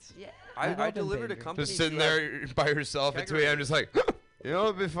tickets. Yeah. We've all I been delivered paid a in company. Just sitting there by yourself at 2 a.m. just like, you know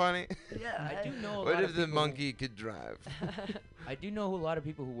what'd be funny? Yeah. I do know a What lot if of the people- monkey could drive? I do know a lot of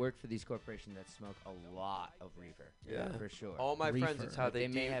people who work for these corporations that smoke a lot of reefer. Yeah. For sure. All my friends, Reefer. it's how they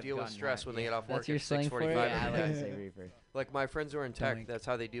may have deal with gotten stress that, when they get off That's work your at slang for it? 6:45 Yeah, I every like day. to say reefer. Like my friends who are in tech, Doink. that's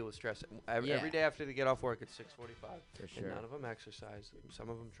how they deal with stress. Every Yeah. day after they get off work at 6:45. For sure. And none of them exercise. Some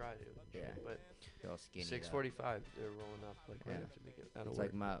of them try to. Yeah. But They're all skinny. 6:45, they're rolling up like right Yeah. after they get out of It's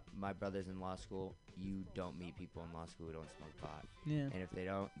work. like my brothers in law school. You don't meet people in law school who don't smoke pot. Yeah. And if they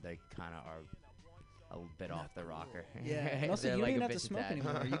don't, they kind of are a bit off the rocker. Yeah. And also, They're you like don't a even have to bit smoke attached.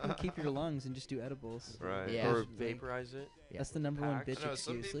 anymore. You can keep your lungs and just do edibles. Right. Yeah. Or Or vaporize it. Yeah. That's the number one Packs. bitch I know,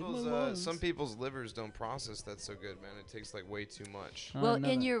 some excuse. Leave people's my lungs. some people's livers don't process that so good, man. It takes like way too much. Oh, Well, no,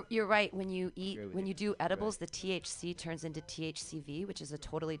 and no. you're right. When you eat, Agree with when you. you do edibles, the THC turns into THCV, which is a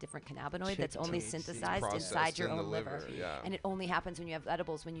totally different cannabinoid that's only THC. synthesized Processed inside your in the own liver. liver, yeah. And it only happens when you have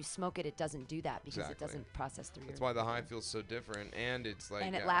edibles. When you smoke it, it doesn't do that because Exactly. it doesn't process through That's your why the high feels so different, and it's like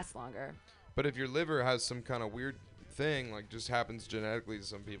and it lasts longer. But if your liver has some kind of weird thing, like just happens genetically to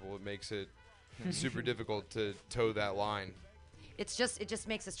some people, it makes it super difficult to toe that line. It just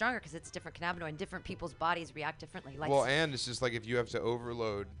makes it stronger because it's a different cannabinoid. And different people's bodies react differently. Like Well, and it's just like if you have to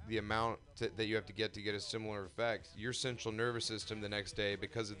overload the amount that you have to get a similar effect, your central nervous system the next day,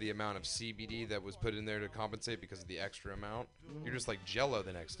 because of the amount of CBD that was put in there to compensate because of the extra amount, you're just like jello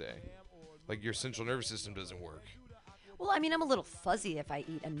the next day. Like your central nervous system doesn't work. well, I mean, I'm a little fuzzy if I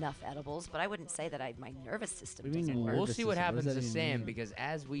eat enough edibles, but I wouldn't say that my nervous system What do you mean doesn't work. We'll nervous see what system? What happens does to that even Sam mean? because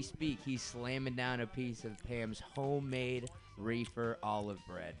as we speak, he's slamming down a piece of Pam's homemade reefer olive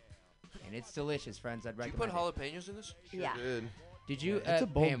bread, and it's delicious, friends. I'd Did you put recommend it. jalapenos in this? Yeah. Good. Did you, It's a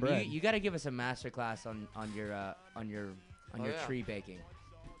bold Pam? bread. You got to give us a master class on your Oh, yeah. tree baking,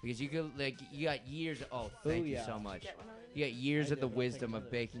 because you could you got years. Oh, thank you Booyah. so much. You got years of the wisdom of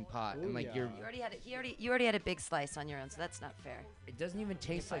baking pot, and like Booyah. you're. You already had a big slice on your own, so that's not fair. It doesn't even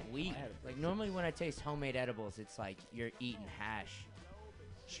taste like wheat. Like normally when I taste homemade edibles, it's like you're eating hash,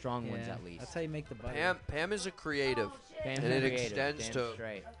 strong ones Yeah, at least. That's how you make the butter. Pam is a creative, Pam's and it creative, extends damn to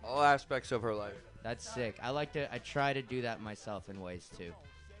straight. all aspects of her life. That's sick. I try to do that myself in ways too.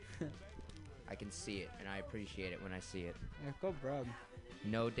 I can see it, and I appreciate it when I see it. Yeah, go, bro.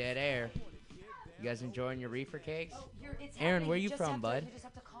 No dead air. You guys enjoying your reefer cakes? Aaron, where you from, bud? You just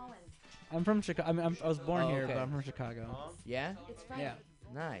have to call in. I'm from Chicago. I was born Oh, here, okay. but I'm from Chicago. Yeah. It's Friday. Yeah.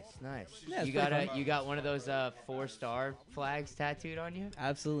 Nice, nice. Yeah, it's you pretty got fun. you got one of those 4-star flags tattooed on you?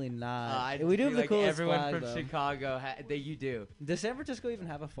 Absolutely not. I we do feel have the like coolest everyone flag, from though. Chicago that you do. Does San Francisco even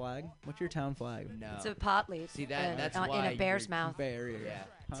have a flag? What's your town flag? No. It's a pot leaf. See, that's in why a bear's you're- mouth. Bay Area.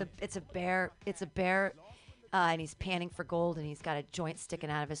 Yeah. It's a bear. It's a bear. And he's panning for gold, and he's got a joint sticking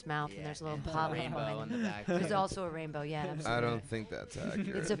out of his mouth, and there's a little pot leaf rainbow behind on him. the back. There's too. also a rainbow. Yeah, absolutely. I don't think that's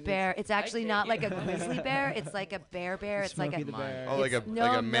accurate. It's a bear. It's actually not like a grizzly bear. It's like a bear. It's like Smokey a the Bear. Oh, like a it's- no,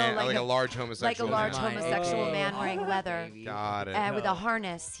 like a no, man, like like a a- large like a homosexual. large man. homosexual Oh. man wearing leather. Got it. And with a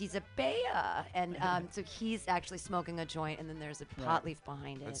harness, he's a bear, and so he's actually smoking a joint, and then there's a pot leaf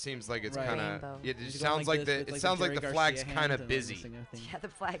behind it. It seems like it's Right. kind Rainbow. of. It He's just going sounds like this the. with, It like, sounds the like the Jerry flag's Garcia kind hand of and, like, busy. missing a thing. Yeah, the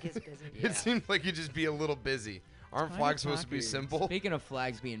flag is busy. Yeah. It seems like you just be a little busy. Aren't Kinda flags supposed to be cocky. simple? Speaking of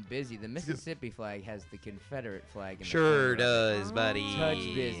flags being busy, the Mississippi flag has the Confederate flag. In the Sure corner of it. does, buddy. Touch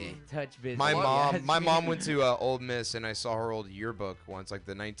busy. Touch busy. My Yes. mom went to Ole Miss, and I saw her old yearbook once, like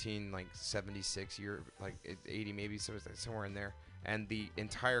the 1976 year, like 80 maybe, so it was like somewhere in there. And the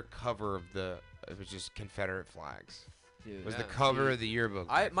entire cover of it was just Confederate flags. Dude, It was Yeah. the cover of the yearbook.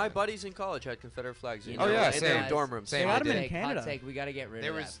 My buddies in college had Confederate flags. You in know Oh, yeah, in same. their dorm rooms. Same, They I got 'em in did. Hot Canada. take, we got to get rid There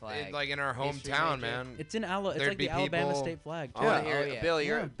of was that flag. like in our History hometown, major. man. It's in It's There'd like be the Alabama people- state flag. I too. wanna hear Oh, it. yeah. Billy,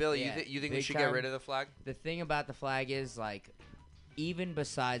 Yeah. Billy, Yeah. you think we Big should get time. rid of the flag? The thing about the flag is, like, even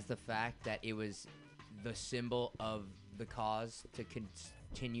besides the fact that it was the symbol of the cause to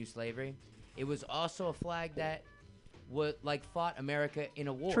continue slavery, it was also a flag that would fought America in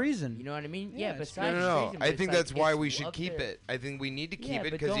a war. Treason. You know what I mean? Yeah, Yeah. it's Besides No. treason, but I it's think like, that's why it's we should up keep there. it. I think we need to keep Yeah, it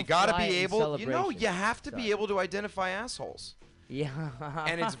but because you don't gotta fly be it in able. You celebration. have to Sorry. be able to identify assholes. Yeah.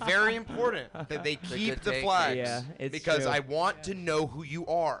 And it's very important that they a keep good the take. flags. Yeah, it's because true. I want to know who you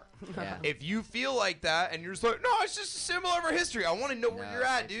are. Yeah. If you feel like that and you're just like, no, it's just a symbol of our history. I want to know where No, you're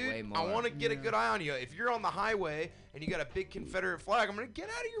at, it's way dude. more. I want to get a good eye on you. If you're on the highway and you got a big Confederate flag, I'm gonna get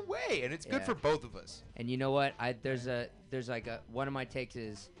out of your way, and it's good Yeah. for both of us. And you know what? There's one of my takes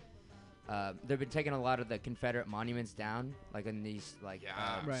is they've been taking a lot of the Confederate monuments down, like in these Right.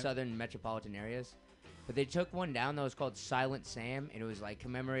 southern metropolitan areas. But they took one down that was called Silent Sam, and it was like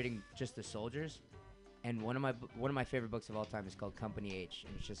commemorating just the soldiers. And one of my favorite books of all time is called Company H,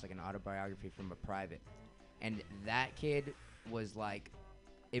 and it's just like an autobiography from a private. And that kid was like,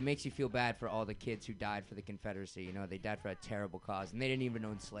 it makes you feel bad for all the kids who died for the Confederacy. You know, they died for a terrible cause, and they didn't even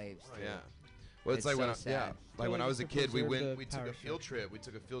own slaves. Oh, too. yeah. Well, it's like so when I, sad. yeah, like when I was a kid, we preserve the we took power a field trip. We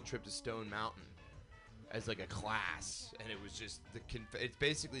took a field trip to Stone Mountain as like a class, and it was just it's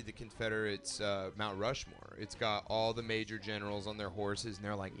basically the Confederates Mount Rushmore. It's got all the major generals on their horses, and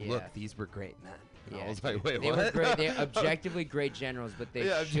they're like, "Look, these were great men." And I was like, "Wait, they what?" were great. They're objectively great generals, but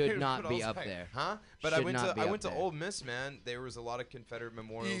they should not but I be was up like, there. huh? But Should not be I up went to there. Ole Miss, man. There was a lot of Confederate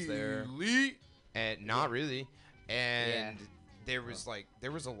memorials there, Elite. and not really, and there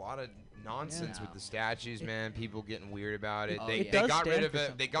was a lot of nonsense with the statues, man. People getting weird about it. Oh, They yeah. got rid of it.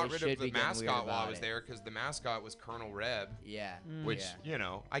 something. They got They rid should of the be getting weird mascot while I about was it. there because the mascot was Colonel Reb. Yeah. Which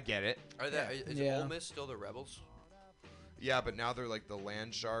Yeah. I get it. Is Ole Miss still the Rebels? Yeah, but now they're like the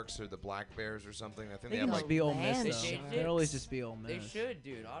Land Sharks or the Black Bears or something. I think They they can have just like be Ole Miss. They though. should. They'll always just be Ole Miss. They should,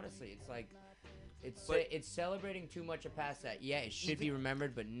 dude. Honestly, it's like. But- It's celebrating too much past that. Yeah, it should be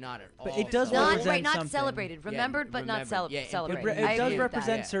remembered, but not at all. But it does Not represent right, not something. celebrated. Remembered, but not remembered. Yeah, it celebrated. It I does agree with that.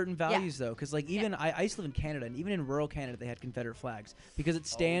 represent certain Yeah. values, though, because like even I used to live in Canada, and even in rural Canada, they had Confederate flags because it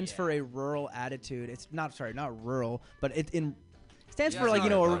stands for a rural attitude. It's not rural, but it stands Yeah, for like it's a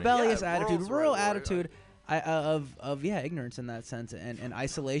not rebellious yeah, attitude, rural's the rural right word. attitude. Of ignorance in that sense, and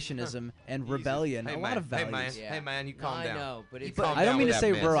isolationism and rebellion, Hey, a man, lot of values. Hey man, you calm I down. know, but it's I don't mean to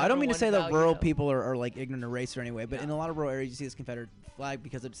say rural. I don't mean to Number say one that value, rural though. people are like ignorant of race or anyway. But in a lot of rural areas, you see this Confederate flag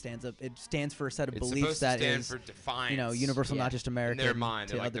because it stands up. It stands for a set of It's beliefs supposed to that stand is, for defiance. universal, not just American. In their mind,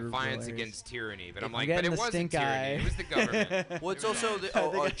 to they're like other defiance rural areas. against tyranny. But If I'm we're like, but getting it the wasn't stink tyranny. eye. It was the government. Well, it's also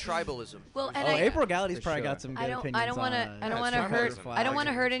tribalism. Well, and Oh, I, April Gallity's For probably sure. got some good I don't. opinions I don't want to. on, I don't yeah, want to hurt. tribalism. I don't want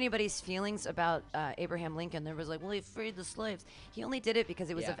to Flag. hurt anybody's feelings about Abraham Lincoln. There was like, well, he freed the slaves. He only did it because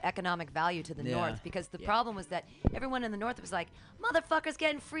it was Yeah. of economic value to the Yeah. North. Because the problem was that everyone in the North was like, motherfuckers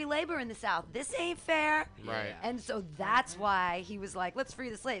getting free labor in the South. This ain't fair. Right. And so that's why he was like, let's free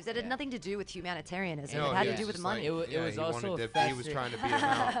the slaves. It had Yeah. nothing to do with humanitarianism. No, it had yeah, to do it's with just money. like, It was he also wanted a he was fester- trying to beat him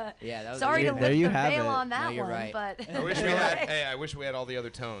out. Yeah, that was Sorry to There lift you the have veil it. on that No, you're one, right. but I wish we had. Hey, I wish we had all the other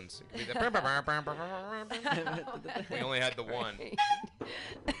tones. It could be the we only had the one.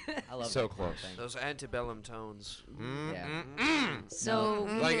 I love So that kind of close. thing. Those antebellum tones. So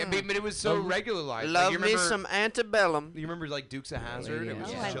Like, but it was so regularized. Love like, you me remember, some antebellum. You remember like Dukes of Hazzard? It was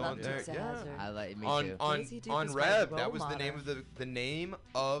Oh, just I chilling love there. Dukes of Yeah. Hazzard. I like me On too. Daisy Duke on was my Reb, role that was the name model. of the name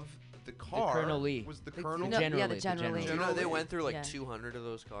of the car. Colonel Lee. Was the The- Colonel? no, yeah, General the Lee, the General General Lee. Lee. Do you know they went through like Yeah. 200 of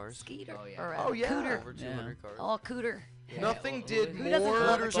those cars? Skeeter. Oh, yeah. Or, Oh, yeah. Cooter. Over 200 cars. Oh, Cooter. Nothing did Who doesn't more. love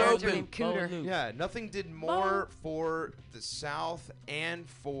a Borders character open. named Cooter? Yeah, nothing did more for the South and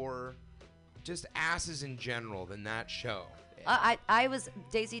for just asses in general than that show. I was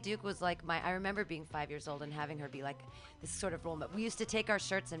Daisy Duke was like I remember being 5 years old and having her be like this sort of role. But we used to take our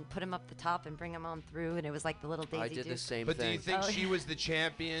shirts and put them up the top and bring them on through, and it was like the little Daisy I did Duke. the same But do thing. you think Oh, she yeah. was the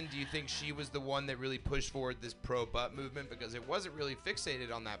champion? Do you think she was the one that really pushed forward this pro butt movement? Because it wasn't really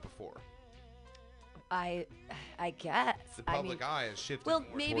fixated on that before. I guess. The I public mean, eye has shifted well,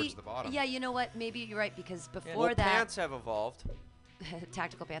 more maybe. towards the bottom. Yeah, you know what? Maybe you're right because before Well, that. pants have evolved.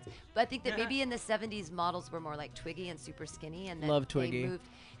 Tactical pants. But I think that maybe in the 70s models were more like Twiggy and super skinny, and then Love Twiggy.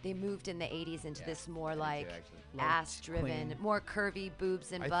 They moved in the 80s into this more like actually. ass-driven, Queen. more curvy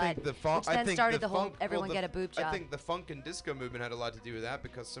boobs and I butt, think the funk. which then I think started the whole funk, everyone well, get a boob job. I think the funk and disco movement had a lot to do with that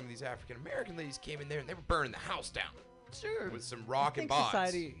because some of these African American ladies came in there and they were burning the house down. Sure. With some I rock and think bods.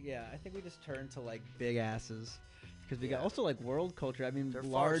 society, I think we just turned to like big asses because we got also like world culture. I mean, They're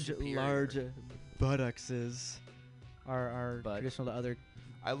far large superior. buttocks are Bud. traditional to other.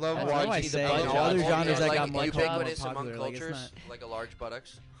 I love That's what I watching say. the You know, bud other shots. genres that like got more ubiquitous popular, among like, it's cultures, like a large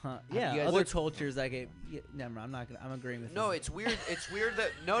buttocks. Yeah, you guys- other what's- cultures like never mind. I'm agreeing with. No, you. it's weird. It's weird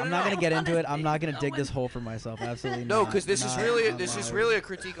that no, I'm no, not no. gonna get into it. I'm Honestly, not gonna no dig one- this hole for myself. Absolutely No, not. because this is Not really on this is my- really a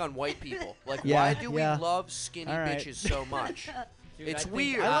critique on white people. Like, Yeah, why do we yeah. love skinny All right. bitches so much? Dude, It's I think-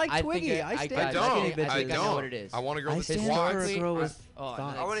 weird. I like think Twiggy. it- I stand got- I don't. think bitches. I know what it is. I want a girl I that stand squats. for a girl with Oh,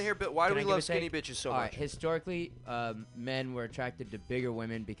 thoughts. I want to hear, but why do Can we I give love a take? skinny bitches so All right, much? historically, men were attracted to bigger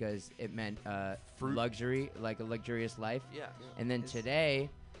women because it meant luxury, like a luxurious life. Yeah. And then today,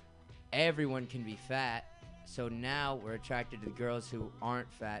 everyone can be fat. So now we're attracted to girls who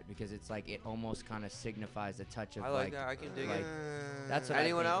aren't fat because it's like it almost kind of signifies a touch of I like that. I can dig like it. that's what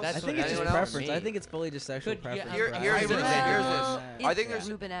Anyone I think. else? That's I think what it's just Anyone else? preference. I think it's fully just sexual Could- yeah, preference. Here- bro. here's I this, really here's think this. that. I think there's-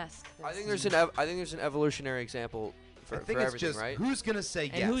 Rubenesque. I think there's an evolutionary example for I think for it's everything, just right? who's gonna say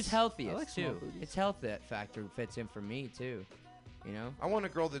And yes. who's healthiest I like small too? booties. It's health that factor fits in for me too. You know? I want a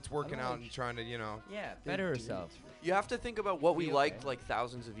girl that's working out and trying to, Yeah, better herself. You have to think about what we Be liked okay. like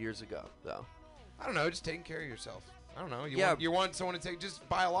thousands of years ago, though. I don't know, just taking care of yourself. I don't know. Yeah. You want someone to take just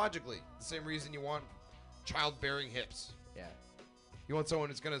biologically the same reason you want childbearing hips. Yeah. You want someone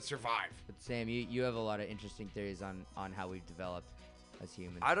who's gonna survive. But Sam, you have a lot of interesting theories on how we've developed. as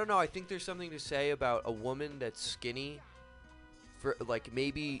humans. I don't know. I think there's something to say about a woman that's skinny. For like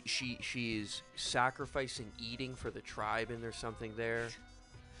maybe she is sacrificing eating for the tribe, and there's something there.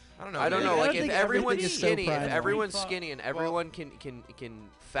 I don't know. I don't know. Like if everyone's is so skinny, if primal. everyone's skinny, and everyone can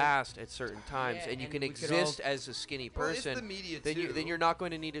fast at certain times, Yeah, and you and can we could exist as a skinny Well, it's person, the media then you're not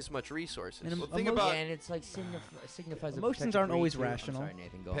going to need as much resources. And Well, think emo- about and it's like signifies a Emotions protected aren't breed, always too. I'm rational. sorry,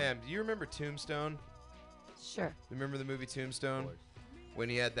 Nathan, go on. Pam, do you remember Tombstone? Sure. Remember the movie Tombstone? When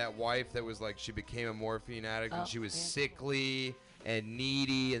he had that wife that was like, she became a morphine addict and Oh, she was yeah. sickly and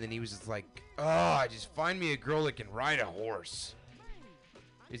needy, and then he was just like, oh, just find me a girl that can ride a horse.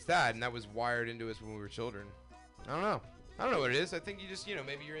 It's that, and that was wired into us when we were children. I don't know. I don't know what it is. I think you just,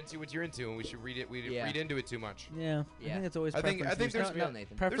 maybe you're into what you're into, and we should read it. We Yeah. read into it too much. Yeah, I Yeah. think it's always I think preference. there's real,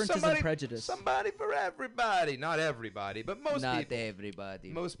 Nathan. preferences There's somebody, and prejudice. Somebody for everybody. Not everybody, but most Not people. everybody.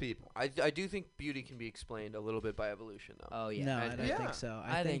 Most people. I do think beauty can be explained a little bit by evolution, though. Oh yeah. No, I And- don't Yeah. think so.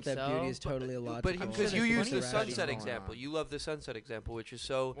 I I think think that so. beauty is totally illogical. But because you there's use plenty the of sunset rationale example, going on. you love the sunset example, which is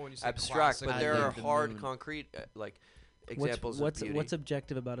so Well, when you say abstract. classic, But I there are love the hard, moon. concrete examples what's of beauty. what's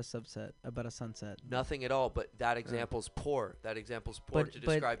objective about a sunset? Nothing at all. But that example's poor. That example's poor But- to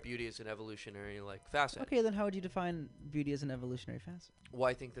but- describe beauty as an evolutionary facet. Okay, then how would you define beauty as an evolutionary facet? Well,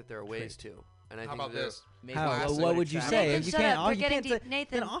 I think that there are ways to, and I How think about there- this? Maybe How? classic What would you attraction. say? Nathan, If you shut can't, up. oh, We're you getting can't say, deep.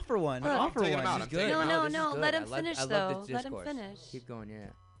 Nathan. then offer one. Look. Offer taking one. him out. This I'm is good. taking him No, out. This is no, good. let him I love- finish, I love though. this Let him discourse. finish. Keep going, yeah.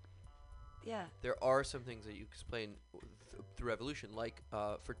 Yeah. there are some things that you explain through evolution, like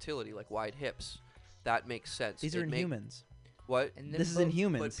fertility, like wide hips. That makes sense. These are It in make- humans. What? And This is in But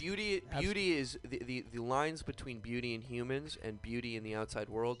humans. beauty is the lines between beauty in humans and beauty in the outside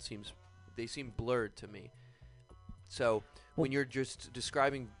world seem blurred to me. So when you're just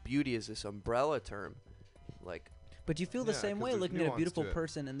describing beauty as this umbrella term, like But you feel the Yeah, same 'cause way there's looking at a nuance beautiful to it.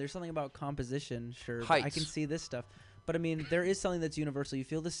 person, and there's something about composition. Sure, I Heights. can see this stuff. But I mean, there is something that's universal. You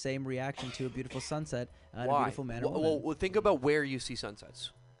feel the same reaction to a beautiful sunset and a why? beautiful man or Well, woman. think about where you see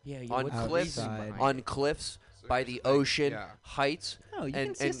sunsets. Yeah, you On what's the cliffs, reason Outside. behind on it? cliffs, So by here's the the thing, ocean, yeah. heights, No, you can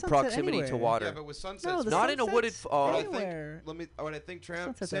and, see a and sunset proximity to anywhere. water. Yeah, but with sunsets, No, the Not in a wooded. sunsets what I anywhere. think, what I think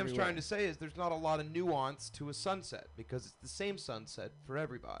Sam's Sunsets trying everywhere. to say is there's not a lot of nuance to a sunset because it's the same sunset for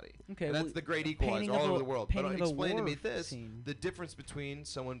everybody. Okay, And that's well, the great a equalizer painting all of over a- the world. But painting of a explain to me war this: scene. the difference between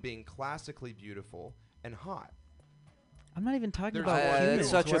someone being classically beautiful and hot. I'm not even talking There's- about That's humans.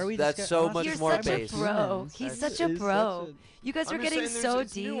 such Why a- are we that's discuss- so I'm not much You're more such base. a bro. He's That's- such a is bro. such You guys I'm were just getting saying so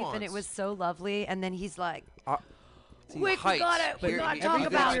it's deep, and it nuance. was so lovely, and then he's like, See, "Quick, we heights. gotta Here- talk everything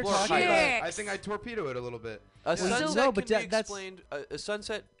about is more chicks." heights. I think I torpedo it a little bit. A sunset no, but can be that's- explained. A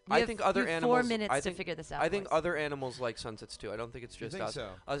sunset. You I have- think other you have animals. 4 minutes I to think, figure this out, I think boys. other animals like sunsets too. I don't think it's You just think us. so?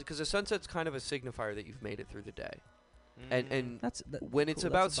 Because a sunset's kind of a signifier that you've made it through the day, and when it's cool,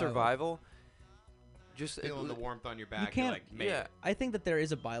 about that's a biology. survival, just Feeling the warmth on your You back. can't. You're like, made yeah. it. I think that there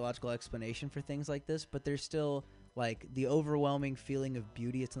is a biological explanation for things like this, but there's still like the overwhelming feeling of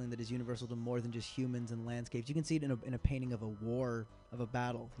beauty. It's something that is universal to more than just humans and landscapes. You can see it in a painting of a war, of a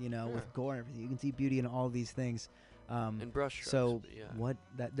battle, with gore and everything. You can see beauty in all these things. And brush So strokes, but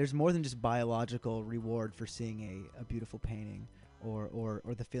yeah. there's more than just biological reward for seeing a beautiful painting or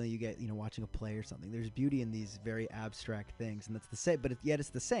the feeling you get watching a play or something. There's beauty in these very abstract things, and that's the same, but yet it's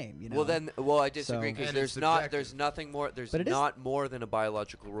the same. Well, I disagree So- because And there's it's not subjective. there's nothing more there's But it is- not more than a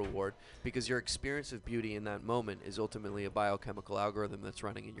biological reward because your experience of beauty in that moment is ultimately a biochemical algorithm that's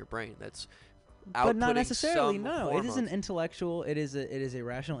running in your brain that's but not outputting necessarily. some No, it is an hormones. intellectual. It is a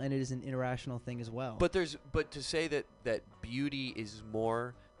rational, and it is an irrational thing as well. But to say that beauty is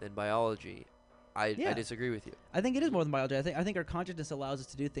more than biology, I Yeah. disagree with you. I think it is more than biology. I think our consciousness allows us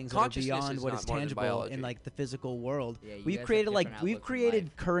to do things that are Consciousness beyond is what not is more than tangible biology. in like the physical world. Yeah, you we've guys have created different we've outlooks in created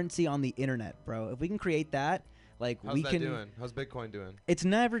life. currency on the internet, bro. If we can create that, How's we that can. doing? How's Bitcoin doing? It's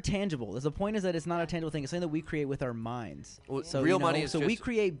never tangible. The point is that it's not a tangible thing. It's something that we create with our minds. Well, So real money is so we just-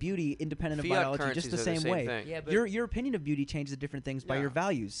 create beauty independent of Fiat biology, just currencies the are the same same way. thing. Yeah, but Your opinion of beauty changes different things by Yeah. your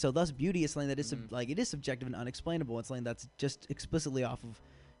values. So thus, beauty is something that is Mm-hmm. it is subjective and unexplainable. It's something that's just explicitly off of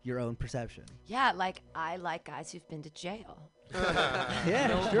your own perception. "Yeah, like I like guys who've been to jail." Yeah,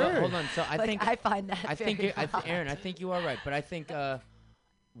 No, but sure. hold on. So I Like, think I find that I think very odd. Aaron, I think you are right, but I think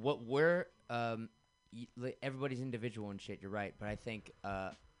what we're everybody's individual and shit. You're right, but I think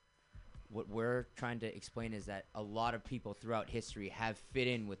what we're trying to explain is that a lot of people throughout history have fit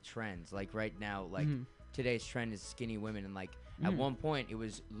in with trends. Like right now, like today's trend is skinny women, and like at one point it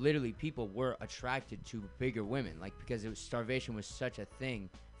was literally people were attracted to bigger women, like because starvation was such a thing,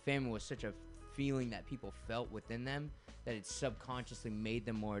 famine was such a feeling that people felt within them that it subconsciously made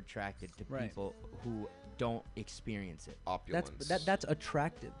them more attracted to Right. people who don't experience it. Opulence. That's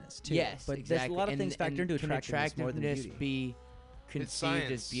attractiveness too. Yes, but exactly. there's a lot of things factor into can attractiveness more than attractiveness beauty. be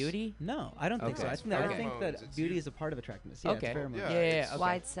conceived as science. beauty? No, I don't think so. Okay. I think that Pheromones, it's beauty you. is a part of attractiveness. Yeah, Okay. it's pheromones. Yeah. Okay.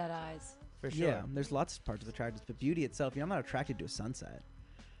 Wide set eyes. For sure. Yeah, there's lots of parts of attractiveness, but beauty itself, I'm not attracted to a sunset.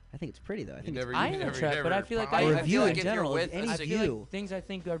 I think it's pretty though. I think never- it's I you am never- attracted, but never I feel like pop- I or I a feel view like in if you're general, with any a I sig- feel view. like things I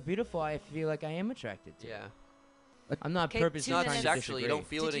think are beautiful, I feel like I am attracted to. Yeah. I'm not Okay, purposely Not Two trying minutes. to sexually. You disagree. don't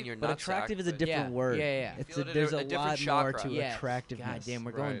feel it in your But nutsack. attractive is a but- different Yeah, word. yeah. It's Feel it in there's a a different lot chakra. more to Yes. attractiveness. God damn,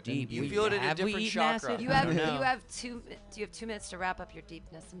 we're going Right. deep. You We- feel it in a have we different eaten chakra. acid? You I have don't know. you have 2 do you have 2 minutes to wrap up your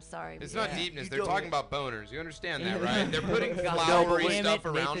deepness? I'm sorry. It's we- not Yeah. deepness. You They're don't- talking about boners. You understand that, Yeah. right? They're putting God flowery damn stuff it,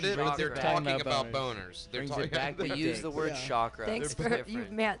 around Nathan it, brings but they're it back. talking Talking about about boners. They're Brings talking it back They to use dick. the word Yeah. chakra. Thanks They're for different. you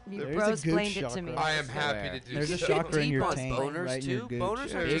There's a bros good blamed it to chakra. me. I am Swear. happy to do There's a so. chakra in Deep your on tank, boners right in your too. gooch.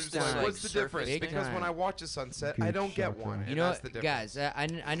 Boners are Big just this, time. like, What's the difference? Big Because time. when I watch a sunset, Good I don't get chakra. one. You and know that's what, the difference. guys?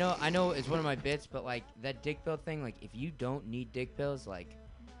 I know it's one of my bits, but like that dick pill thing. Like, if you don't need dick pills, like,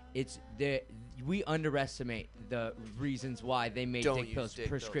 it's the we underestimate the reasons why they made Don't dick use pills dick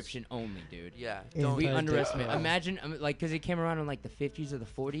pills. prescription only, dude. Yeah. Yeah. Don't We Anti-dick underestimate. pill. Imagine, like, because it came around in like the 50s or the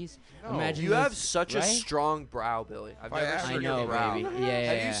 40s. No. Imagine You those- have such a right? strong brow, Billy. I've never I seen I your know, brow. baby.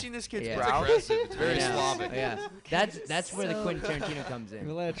 Yeah. Have you seen this kid's Yeah. It's brow? aggressive. It's very Yeah. Slavic. Yeah, that's where the So- Quentin Tarantino comes in.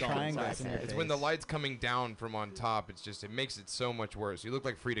 We let It's all triangles inside in your there. It's when the face. light's coming down from on top. It makes it so much worse. You look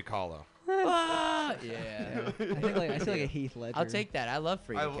like Frida Kahlo. Ah! Yeah. Yeah. I feel like a Heath Ledger. I'll take that. I love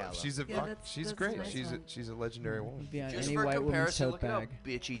Frida Kahlo. She's a Yeah, that's- she's that's a great. nice she's one. she's a legendary woman. Would be on Just any for white woman's comparison, tote look at how bag.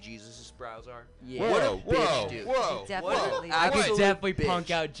 bitchy Jesus' brows are. Yeah. What a Whoa, bitch, whoa, dude. whoa, Definitely. whoa. I could Absolute definitely bitch.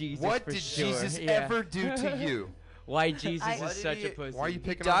 punk out Jesus. What for did sure. Jesus Yeah. ever do to you? Why Jesus I- is Why did such he- a pussy? Why are you He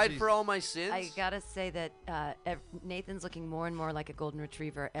picking on died Jesus? for all my sins. I gotta say that Nathan's looking more and more like a golden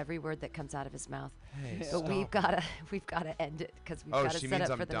retriever every word that comes out of his mouth. Hey, But we've gotta end it because we've Oh, gotta she set means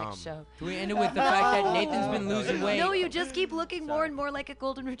up I'm for the next dumb. show. Can we end it with the fact that Nathan's been losing weight? No, you just keep looking more and more like a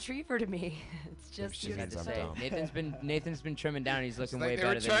golden retriever to me. It's just she you means have to I'm say. dumb. Nathan's been trimming down. He's looking It's like way they were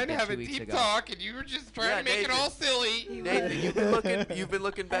better than trying he to did have 2 a weeks deep ago. talk, and you were just trying to make it Nathan. all silly. Nathan, you've been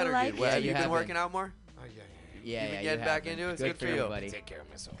looking better, like dude. it. What, Yeah, have you you been have working been. out more? Oh, yeah. Yeah, been yeah, getting you back have into been. it? Good for you. buddy. Take care of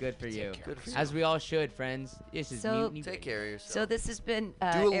myself. Good for you. Good for you. As we all should, friends. This is So- Mutiny Take Radio. care of yourself. So this has been Do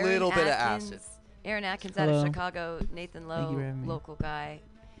a Aaron little bit of Atkins, acid. Aaron Atkins out Hello. of Chicago, Nathan you Lowe, for having me. local guy,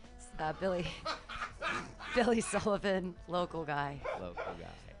 Billy Sullivan, local guy, Local guy.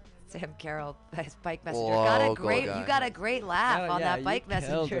 Sam Carroll, his bike messenger. Local You guy. got a great laugh Oh, on yeah, that you bike killed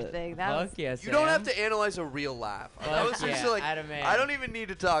messenger it. thing. That Fuck was yeah, You don't have Sam. to analyze a real laugh. I Fuck was just yeah, like, atta man. I don't even need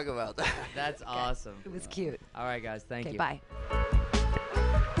to talk about that. That's awesome. it was cute. All right, guys. Thank Okay, you. bye.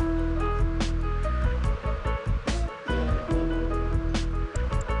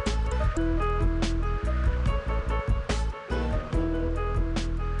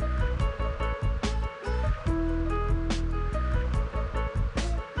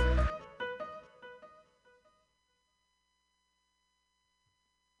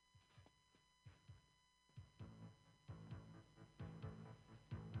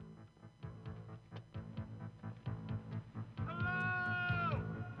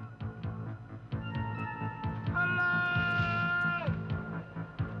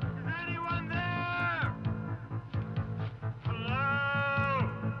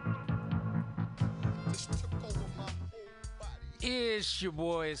 It's your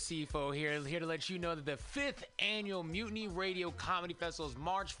boy CFO here to let you know that the 5th annual Mutiny Radio Comedy Festival is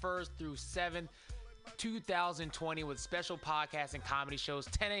March 1st through 7th, 2020, with special podcasts and comedy shows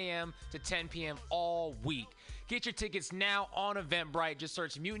 10 a.m. to 10 p.m. all week. Get your tickets now on Eventbrite. Just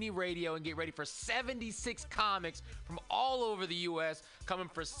search Mutiny Radio and get ready for 76 comics from all over the U.S. coming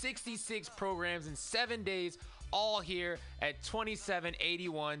for 66 programs in 7 days, all here at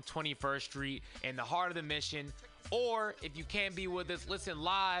 2781 21st Street in the heart of the Mission. Or if you can't be with us, listen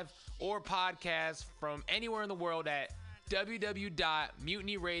live or podcast from anywhere in the world at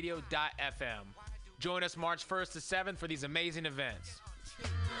www.mutinyradio.fm. Join us March 1st to 7th for these amazing events.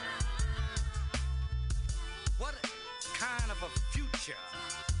 What kind of a future?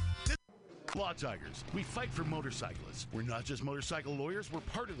 Law Tigers. We fight for motorcyclists. We're not just motorcycle lawyers, we're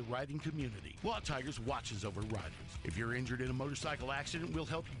part of the riding community. Law Tigers watches over riders. If you're injured in a motorcycle accident, we'll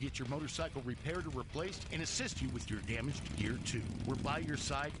help you get your motorcycle repaired or replaced and assist you with your damaged gear too. We're by your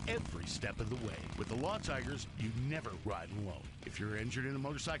side every step of the way. With the Law Tigers, you never ride alone. If you're injured in a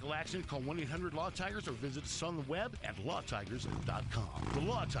motorcycle accident, call 1-800-LAW-TIGERS or visit us on the web at lawtigers.com. The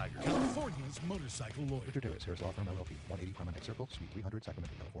Law Tigers, California's motorcycle lawyer. Richard Harris, Harris Law Firm LLP, 180 Promenade Circle, Suite 300,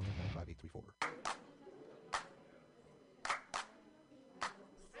 Sacramento, California, 95834.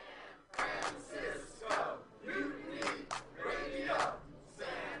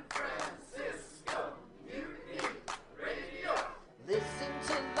 Listen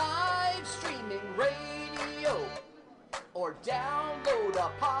to live streaming radio or download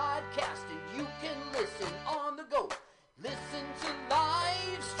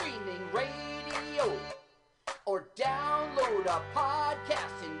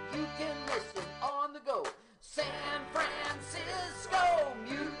podcast, and you can listen on the go. San Francisco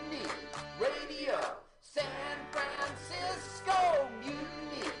Mutiny Radio. San Francisco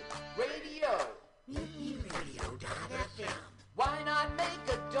Mutiny Radio. MutinyRadio.fm. Why not make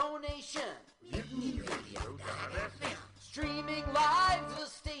a donation? MutinyRadio.fm. Streaming live the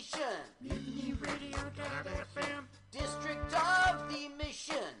station. MutinyRadio.fm. District of the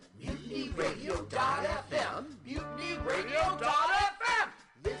Mission. MutinyRadio.fm. MutinyRadio.fm.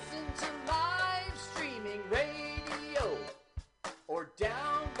 Listen to live streaming radio or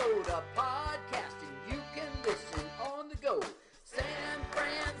download a podcast and you can listen on the go. San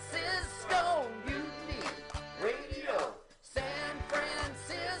Francisco Mutiny Radio. San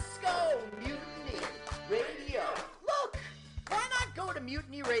Francisco Mutiny Radio. Look, why not go to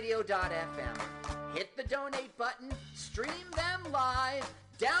MutinyRadio.fm? Hit the donate button, stream them live,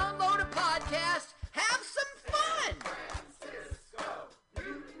 download a podcast, have some fun! San Francisco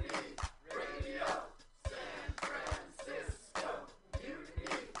Mutiny Radio. San Francisco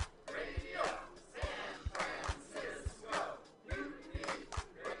Mutiny Radio. San Francisco Mutiny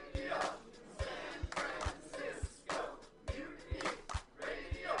Radio. San Francisco Mutiny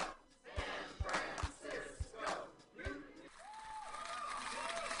Radio. San Francisco Mutiny.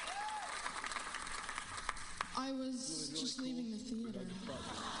 I was just leaving the theater.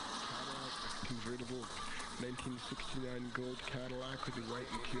 Convertible 1969 gold Cadillac with the white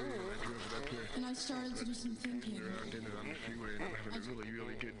interior, and I drove it up here. And I started to do some thinking. Around in it on the freeway, and I'm having a really,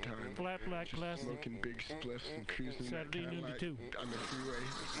 really good time. Flat black glasses. Smoking big spliffs and cruising Saturday noon to 2 on the freeway.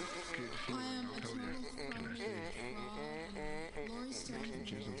 It's good feeling, I'll tell you. Can I say? Lori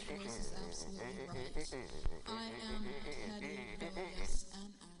Stone's voice is absolutely right. I am petty, rebellious,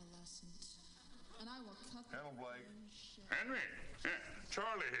 and adolescent. And I will cut the Henry, yeah,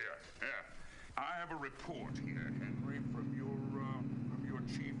 Charlie here. Yeah, I have a report here, Henry, from your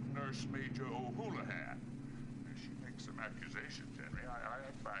chief nurse, Major O'Houlihan. She makes some accusations, Henry. I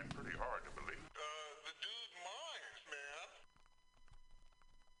find pretty hard to believe. The dude mine, man.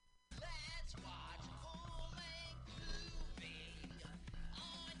 Let's watch a full-length movie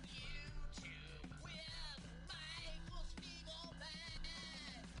on YouTube with Michael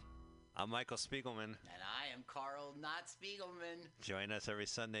Spiegelman. I'm Michael Spiegelman. And I am Carl Not Spiegelman. Join us every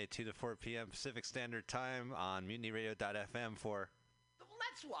Sunday, 2 to 4 p.m. Pacific Standard Time on MutinyRadio.fm for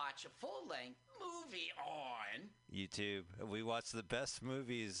Let's watch a full-length movie on YouTube. We watch the best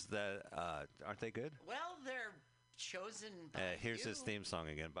movies that, aren't they good? Well, they're chosen by Here's you. his theme song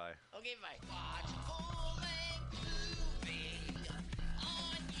again. Bye. Okay, bye. Watch a full-length movie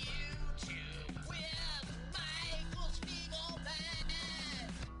on YouTube with Michael Spiegelman.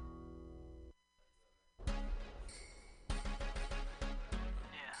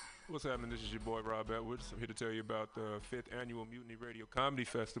 What's happening? This is your boy Rob Edwards. I'm here to tell you about the 5th Annual Mutiny Radio Comedy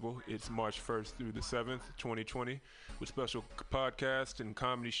Festival. It's March 1st through the 7th, 2020, with special podcasts and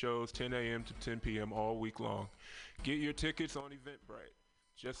comedy shows 10 a.m. to 10 p.m. all week long. Get your tickets on Eventbrite.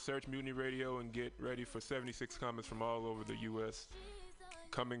 Just search Mutiny Radio and get ready for 76 comics from all over the U.S.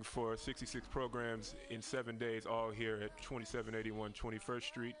 coming for 66 programs in 7 days, all here at 2781 21st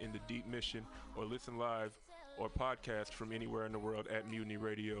Street in the Deep Mission, or listen live or podcast from anywhere in the world at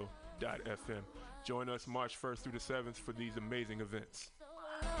MutinyRadio.fm. Join us March 1st through the 7th for these amazing events.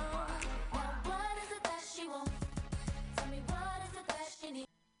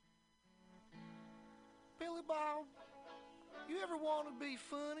 Billy Bob, you ever want to be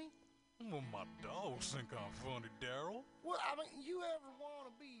funny? Well, my dogs think I'm funny, Daryl. Well, I mean, you ever want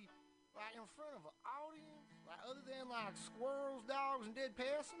to be like in front of an audience, like other than like squirrels, dogs, and dead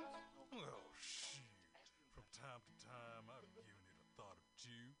peasants? Well, shit. From time to time, I've given it a thought or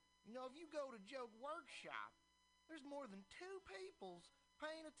two. You know, if you go to Joke Workshop, there's more than 2 peoples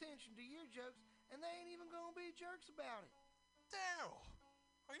paying attention to your jokes, and they ain't even gonna be jerks about it. Daryl,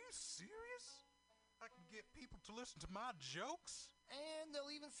 are you serious? I can get people to listen to my jokes? And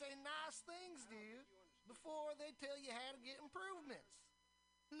they'll even say nice things, dude, before they tell you how to get improvements.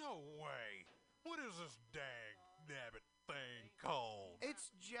 No way. What is this dag-nabbit thing called?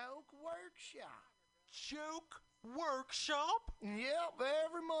 It's Joke Workshop. Joke Workshop? Yep,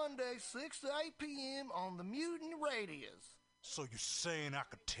 every Monday, 6 to 8 p.m. on the Mutiny Radios. So you're saying I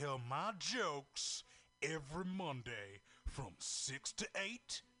could tell my jokes every Monday from 6 to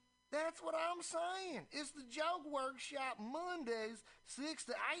 8? That's what I'm saying. It's the Joke Workshop Mondays, 6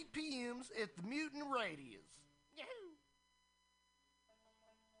 to 8 p.m. at the Mutiny Radios. Yahoo!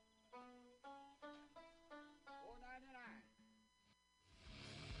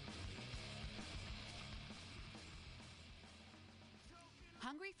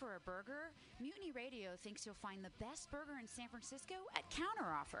 Hungry for a burger? Mutiny Radio thinks you'll find the best burger in San Francisco at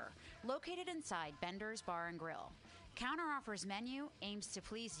Counteroffer, located inside Bender's Bar and Grill. Counteroffer's menu aims to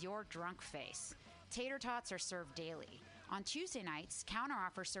please your drunk face. Tater tots are served daily. On Tuesday nights,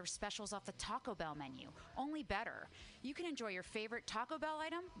 Counteroffer serves specials off the Taco Bell menu, only better. You can enjoy your favorite Taco Bell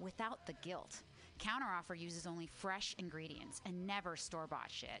item without the guilt. Counteroffer uses only fresh ingredients and never store-bought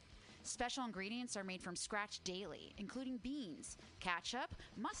shit. Special ingredients are made from scratch daily, including beans, ketchup,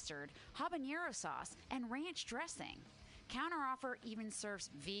 mustard, habanero sauce, and ranch dressing. Counteroffer even serves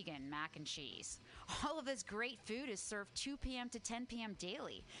vegan mac and cheese. All of this great food is served 2 p.m. to 10 p.m.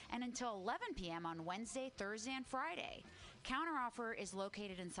 daily and until 11 p.m. on Wednesday, Thursday, and Friday. Counteroffer is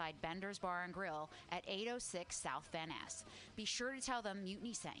located inside Bender's Bar and Grill at 806 South Van Ness. Be sure to tell them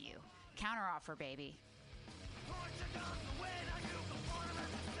Mutiny sent you. Counteroffer, baby.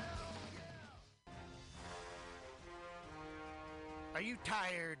 Are you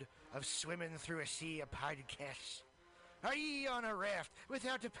tired of swimming through a sea of podcasts? Are ye on a raft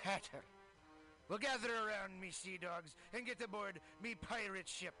without a paddle? Well, gather around me, sea dogs, and get aboard me pirate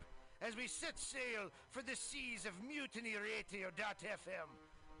ship as we set sail for the seas of MutinyRadio.fm.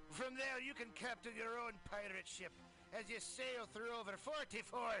 From there, you can captain your own pirate ship as you sail through over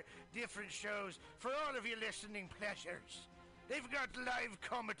 44 different shows for all of your listening pleasures. They've got live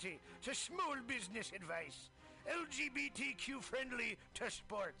comedy to small business advice, LGBTQ friendly to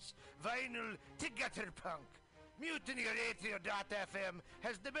sports, vinyl to gutter punk. MutinyRadio.fm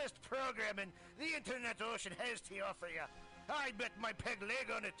has the best programming the internet ocean has to offer you. I bet my peg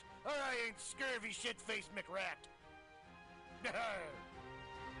leg on it, or I ain't scurvy shit-faced McRat.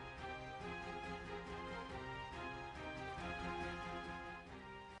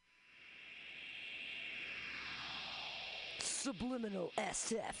 Subliminal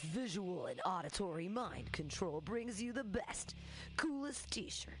SF visual and auditory mind control brings you the best, coolest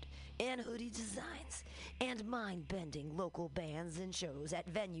t-shirt and hoodie designs and mind-bending local bands and shows at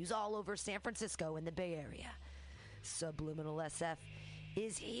venues all over San Francisco and the Bay Area. Subliminal SF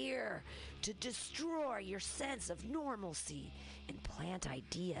is here to destroy your sense of normalcy and plant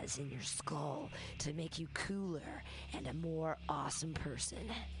ideas in your skull to make you cooler and a more awesome person.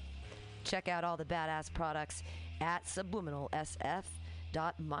 Check out all the badass products at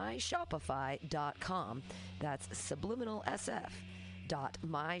subliminalsf.myshopify.com. That's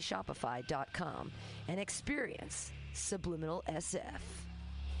subliminalsf.myshopify.com and experience Subliminal SF.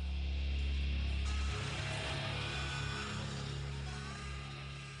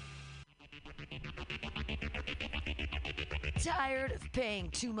 Tired of paying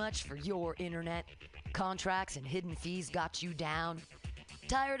too much for your internet? Contracts and hidden fees got you down?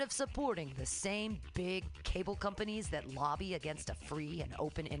 Tired of supporting the same big cable companies that lobby against a free and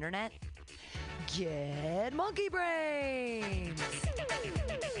open internet? Get Monkey Brains!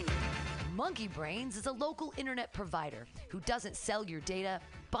 Monkey Brains is a local internet provider who doesn't sell your data,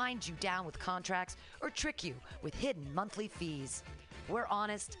 bind you down with contracts, or trick you with hidden monthly fees. We're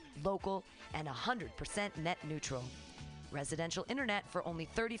honest, local, and 100% net neutral. Residential internet for only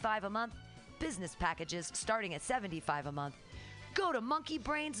 $35 a month, business packages starting at $75 a month. Go to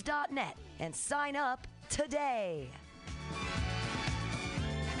monkeybrains.net and sign up today.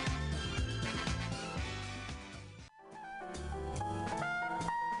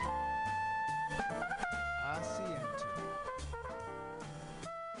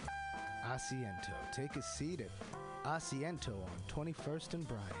 Asiento. Take a seat at Asiento on 21st and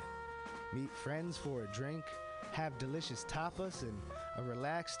Bryant. Meet friends for a drink, have delicious tapas, and a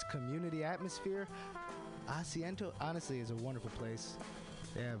relaxed community atmosphere. Asiento, honestly, is a wonderful place.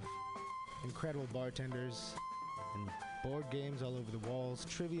 They have incredible bartenders and board games all over the walls,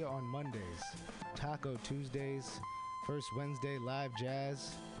 trivia on Mondays, Taco Tuesdays, First Wednesday live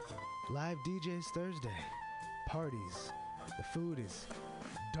jazz, live DJs Thursday, parties. The food is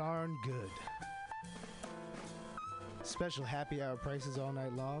darn good. Special happy hour prices all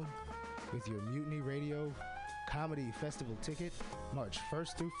night long with your Mutiny Radio Comedy Festival ticket, March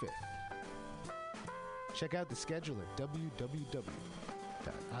 1st through 5th. Check out the schedule at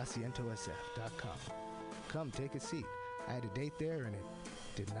www.asientosf.com. Come take a seat. I had a date there and it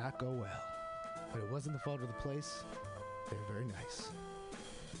did not go well. But it wasn't the fault of the place. They're very nice.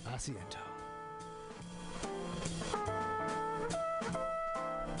 Asiento.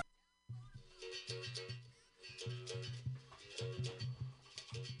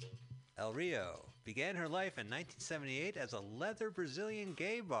 El Rio began her life in 1978 as a leather Brazilian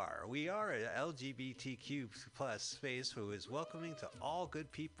gay bar. We are an LGBTQ plus space who is welcoming to all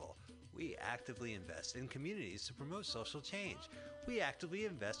good people. We actively invest in communities to promote social change. We actively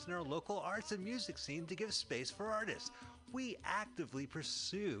invest in our local arts and music scene to give space for artists. We actively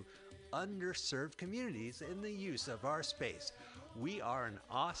pursue underserved communities in the use of our space. We are an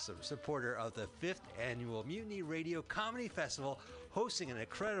awesome supporter of the 5th Annual Mutiny Radio Comedy Festival, hosting an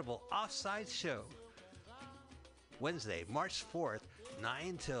incredible offsite show. Wednesday, March 4th,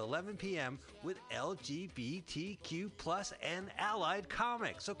 9 to 11 p.m. with LGBTQ plus and allied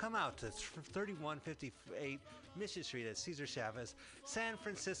comics. So come out to 3158 Mission Street at Cesar Chavez, San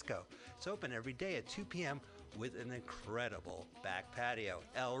Francisco. It's open every day at 2 p.m. with an incredible back patio.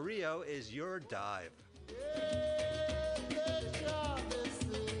 El Rio is your dive.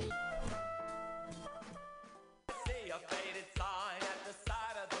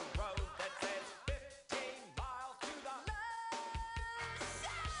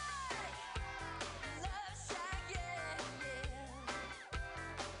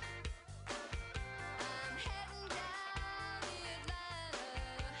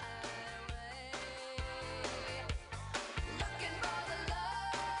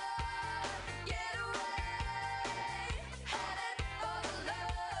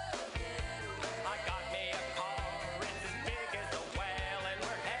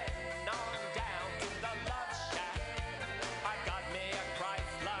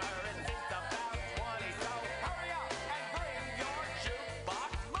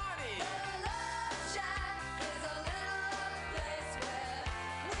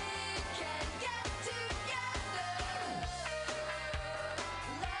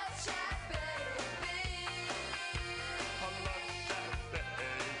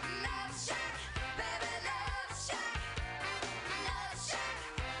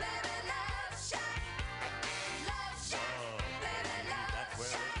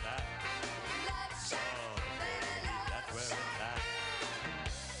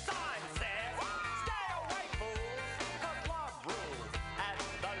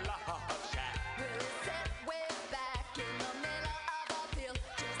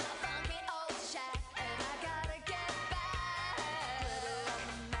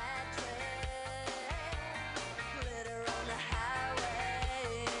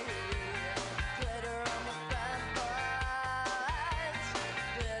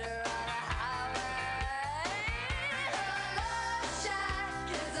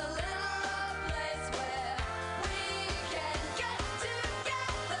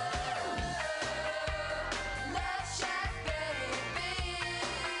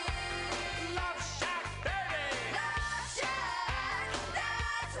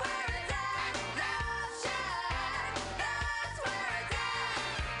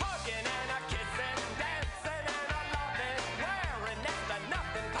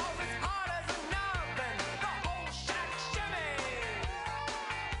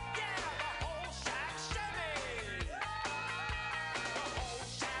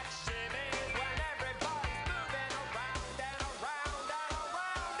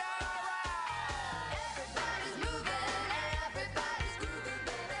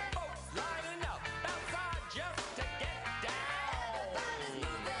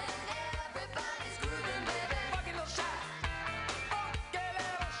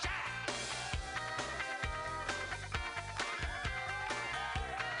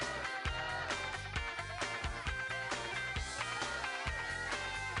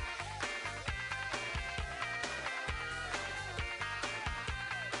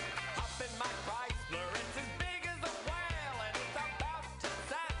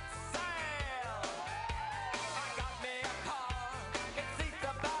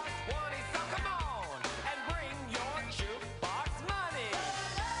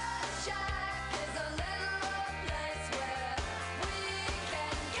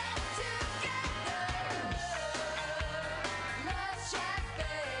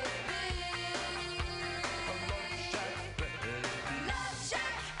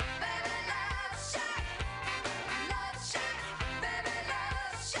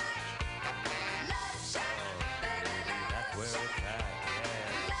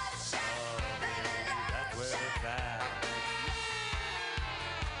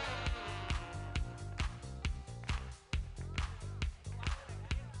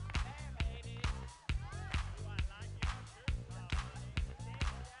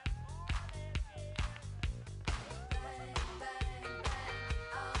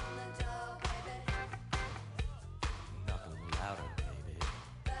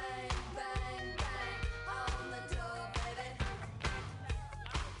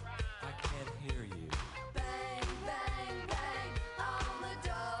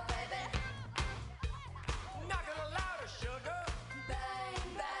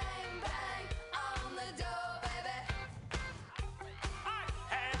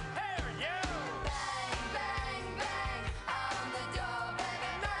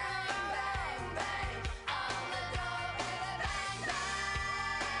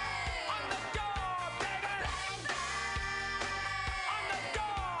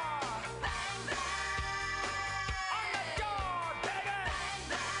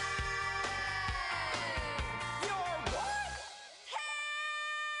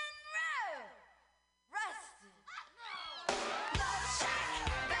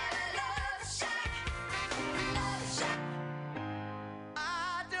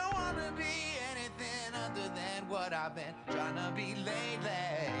 what I've been trying to be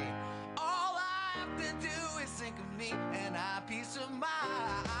lately. All I have to do is think of me and have peace of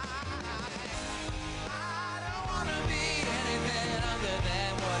mind. I don't wanna be anything other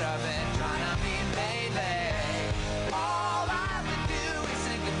than what I've been trying to be lately. All I have to do is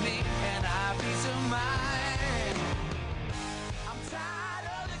think of me and have peace of mind. I'm tired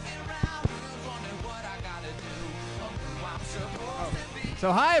of looking around, wondering what I gotta do, or who I'm supposed to be.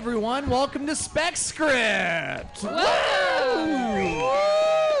 So hi everyone, welcome to Spec Script. Welcome.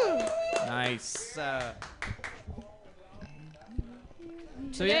 Woo! Nice.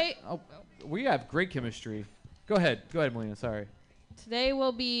 Today- we have great chemistry. Go ahead, Melina. Sorry. Today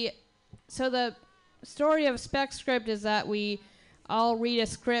will be, so the story of Spec Script is that we all read a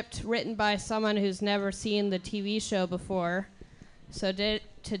script written by someone who's never seen the TV show before. So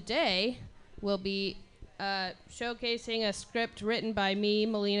today we'll be showcasing a script written by me,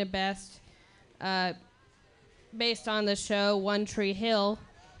 Melina Best, based on the show One Tree Hill,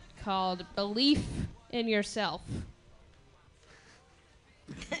 called Belief in Yourself.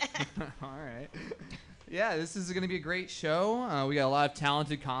 All right. Yeah, this is going to be a great show. We got a lot of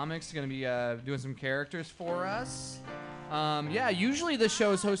talented comics going to be doing some characters for us. Yeah, usually this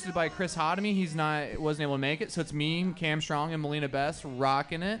show is hosted by Chris Hodemy. Wasn't able to make it, so it's me, Cam Strong, and Melina Best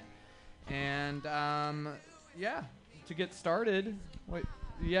rocking it. And yeah, to get started, what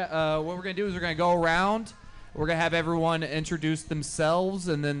we're going to do is we're going to go around. We're going to have everyone introduce themselves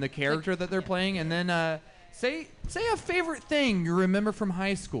and then the character that they're playing, and then say a favorite thing you remember from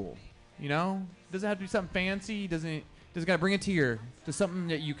high school. You know, doesn't have to be something fancy. Doesn't gotta bring it to something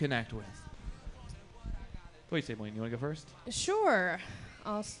that you connect with. What do you say, Melina? You want to go first? Sure.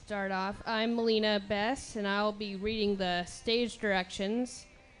 I'll start off. I'm Melina Best, and I'll be reading the stage directions.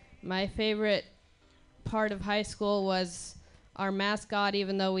 My favorite part of high school was our mascot.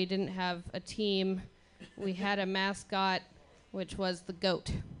 Even though we didn't have a team, we had a mascot, which was the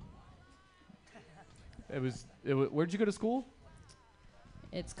goat. Where'd you go to school?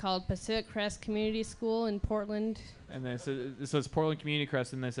 It's called Pacific Crest Community School in Portland. And they said, so it's Portland Community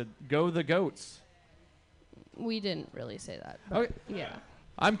Crest, and they said, "Go the goats." We didn't really say that. Okay. Yeah.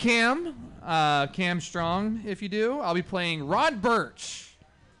 I'm Cam, Cam Strong, if you do. I'll be playing Rod Birch.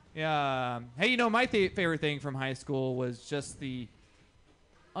 Yeah. Hey, you know, my favorite thing from high school was just the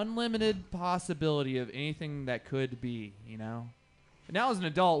unlimited possibility of anything that could be, you know? And now as an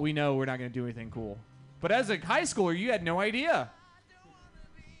adult, we know we're not going to do anything cool. But as a high schooler, you had no idea.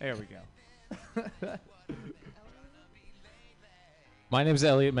 There we go. My name's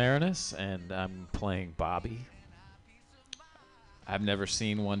Elliot Marinus, and I'm playing Bobby. I've never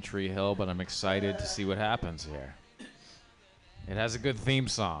seen One Tree Hill, but I'm excited to see what happens here. It has a good theme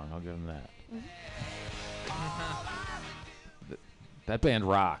song, I'll give them that. That band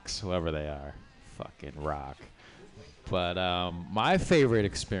rocks, whoever they are. Fucking rock. But my favorite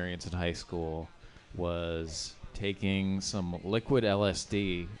experience in high school was taking some liquid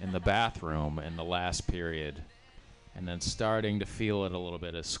LSD in the bathroom in the last period and then starting to feel it a little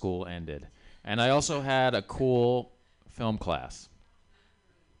bit as school ended. And I also had a cool film class.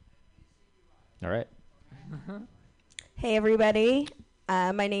 All right. Hey, everybody.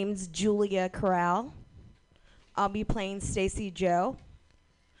 My name's Julia Corral. I'll be playing Stacy Joe.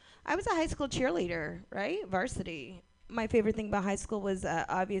 I was a high school cheerleader, right? Varsity. My favorite thing about high school was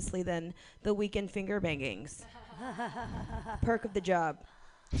obviously then the weekend finger bangings. Perk of the job.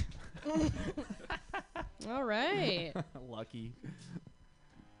 All right. Lucky.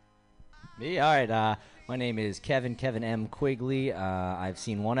 Me? All right. My name is Kevin M. Quigley. I've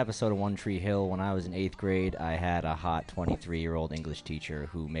seen one episode of One Tree Hill. When I was in 8th grade, I had a hot 23-year-old English teacher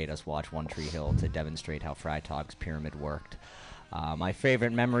who made us watch One Tree Hill to demonstrate how Freitag's pyramid worked. My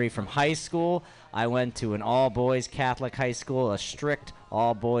favorite memory from high school, I went to an all-boys Catholic high school, a strict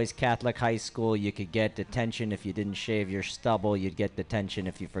all-boys Catholic high school. You could get detention if you didn't shave your stubble. You'd get detention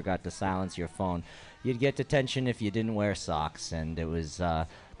if you forgot to silence your phone. You'd get detention if you didn't wear socks. And it was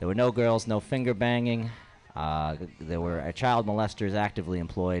there were no girls, no finger banging. There were child molesters actively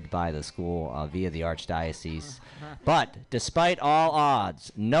employed by the school via the archdiocese. But despite all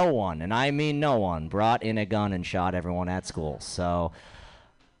odds, no one, and I mean no one, brought in a gun and shot everyone at school. So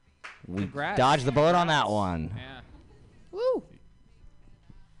we dodged the bullet on that one. Yeah. Woo!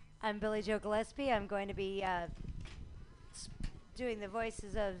 I'm Billy Joe Gillespie. I'm going to be doing the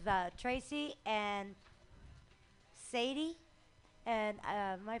voices of Tracy and Sadie. And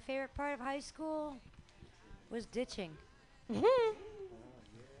my favorite part of high school was ditching.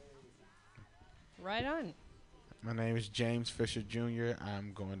 Right on. My name is James Fisher Jr.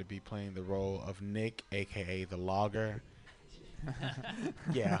 I'm going to be playing the role of Nick, a.k.a. the Logger.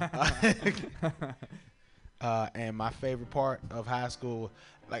 Yeah. And my favorite part of high school,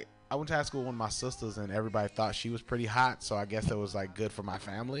 like I went to high school with my sisters, and everybody thought she was pretty hot. So I guess it was like good for my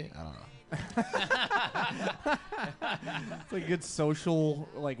family. I don't know. It's like good social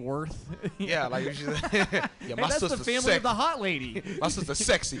like worth. Yeah, like yeah, Hey, my that's the sister's family sexy. of the hot lady. My sister's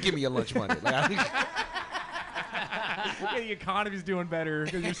sexy. Give me your lunch money. Like, Yeah, the economy's doing better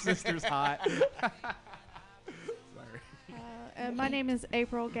because your sister's hot. My name is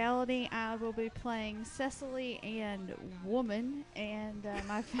April Gallaty. I will be playing Cecily and Woman. And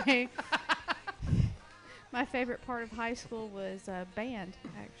my favorite part of high school was band,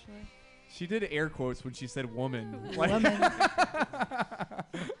 actually. She did air quotes when she said woman. Woman.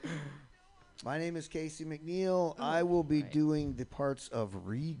 My name is Casey McNeil. I will be doing the parts of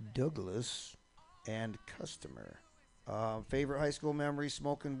Reed Douglas and Customer. Favorite high school memory,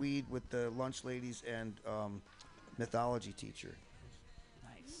 smoking weed with the lunch ladies and mythology teacher.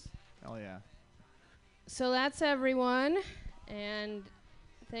 Nice. Hell yeah. So that's everyone. And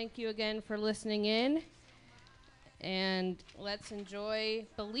thank you again for listening in. And let's enjoy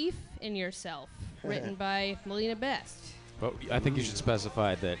Belief in Yourself, written by Melina Best. But I think you should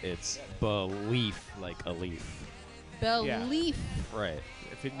specify that it's belief, like a leaf. Belief. Right.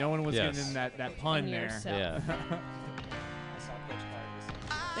 If no one was getting in that pun in there. yourself. Yeah.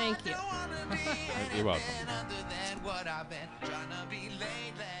 Thank you. You're welcome.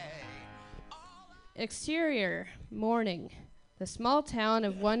 Exterior, morning. The small town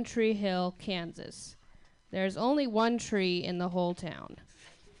of One Tree Hill, Kansas. There's only one tree in the whole town.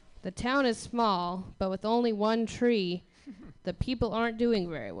 The town is small, but with only one tree, the people aren't doing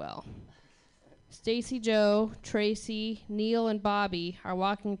very well. Stacy Joe, Tracy, Neil, and Bobby are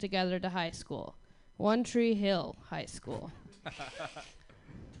walking together to high school. One Tree Hill High School.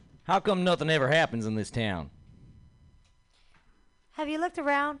 How come nothing ever happens in this town? Have you looked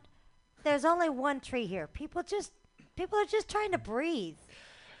around? There's only one tree here. People are just trying to breathe.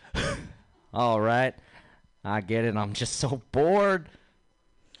 All right. I get it. I'm just so bored.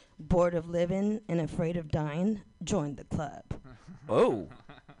 Bored of living and afraid of dying? Join the club. Oh,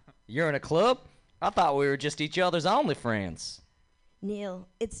 you're in a club? I thought we were just each other's only friends. Neil,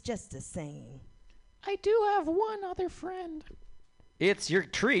 it's just a saying. I do have one other friend. It's your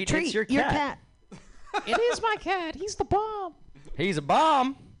treat. It's your cat. Your cat. It is my cat. He's the bomb. He's a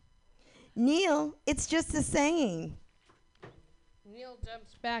bomb. Neil, it's just a saying. Neil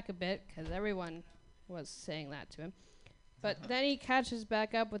jumps back a bit because everyone was saying that to him. But then he catches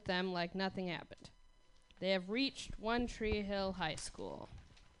back up with them like nothing happened. They have reached One Tree Hill High School.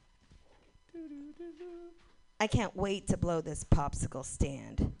 I can't wait to blow this popsicle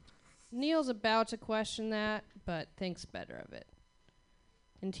stand. Neil's about to question that, but thinks better of it.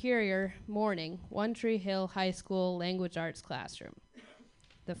 Interior, morning, One Tree Hill High School Language Arts Classroom.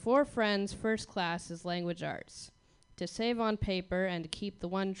 The four friends' first class is language arts. To save on paper and to keep the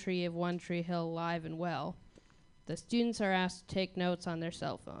one tree of One Tree Hill alive and well, the students are asked to take notes on their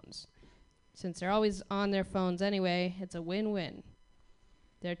cell phones. Since they're always on their phones anyway, it's a win-win.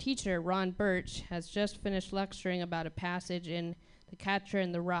 Their teacher, Ron Birch, has just finished lecturing about a passage in The Catcher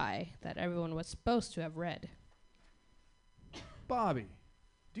in the Rye that everyone was supposed to have read. Bobby,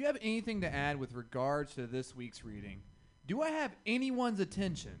 do you have anything to add with regards to this week's reading? Do I have anyone's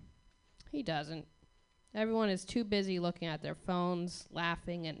attention? He doesn't. Everyone is too busy looking at their phones,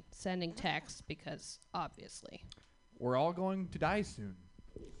 laughing, and sending texts because, obviously. We're all going to die soon.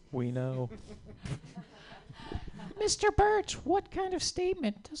 We know. Mr. Birch, what kind of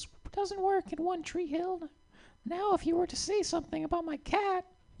statement doesn't work in One Tree Hill? Now, if you were to say something about my cat,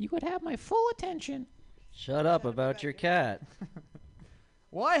 you would have my full attention. Shut up about your cat.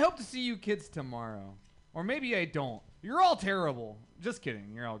 Well, I hope to see you kids tomorrow. Or maybe I don't. You're all terrible. Just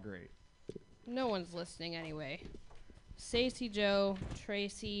kidding. You're all great. No one's listening anyway. Stacy Joe,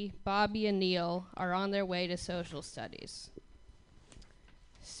 Tracy, Bobby, and Neil are on their way to social studies.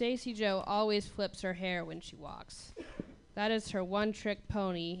 Stacy Joe always flips her hair when she walks. That is her one-trick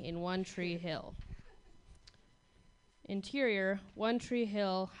pony in One Tree Hill. Interior, One Tree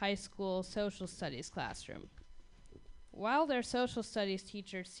Hill High School Social Studies classroom. While their social studies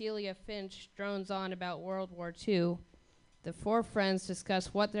teacher, Celia Finch, drones on about World War II, the four friends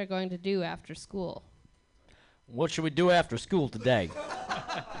discuss what they're going to do after school. What should we do after school today?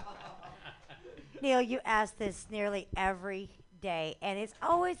 Neil, you ask this nearly every day, and it's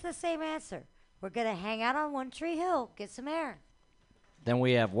always the same answer. We're going to hang out on One Tree Hill, get some air. Then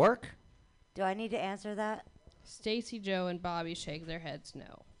we have work? Do I need to answer that? Stacy Joe and Bobby shake their heads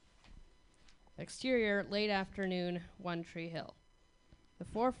no. Exterior, late afternoon, One Tree Hill. The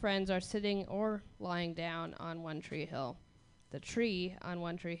four friends are sitting or lying down on One Tree Hill. The tree on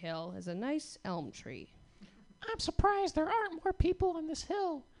One Tree Hill is a nice elm tree. I'm surprised there aren't more people on this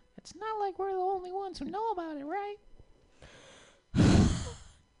hill. It's not like we're the only ones who know about it, right?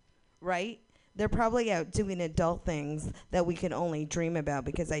 Right? They're probably out doing adult things that we can only dream about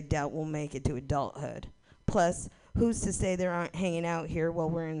because I doubt we'll make it to adulthood. Plus, who's to say they aren't hanging out here while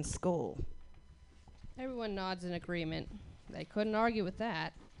we're in school? Everyone nods in agreement. They couldn't argue with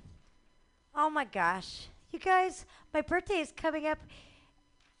that. Oh my gosh. You guys, my birthday is coming up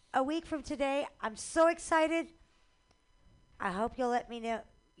a week from today. I'm so excited. I hope you'll let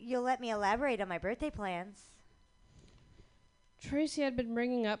me elaborate on my birthday plans. Tracy had been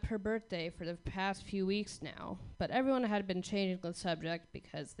bringing up her birthday for the past few weeks now, but everyone had been changing the subject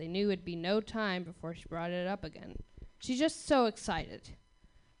because they knew it'd be no time before she brought it up again. She's just so excited.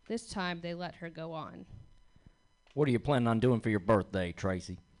 This time they let her go on. What are you planning on doing for your birthday,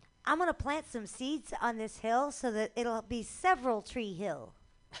 Tracy? I'm going to plant some seeds on this hill so that it'll be several tree hill.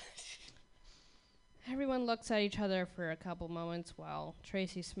 Everyone looks at each other for a couple moments while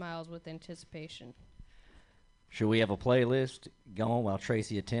Tracy smiles with anticipation. Should we have a playlist going while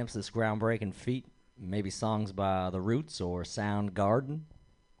Tracy attempts this groundbreaking feat? Maybe songs by The Roots or Soundgarden?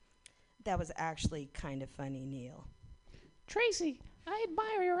 That was actually kind of funny, Neil. Tracy, I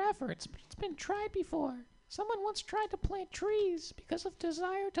admire your efforts, but it's been tried before. Someone once tried to plant trees because of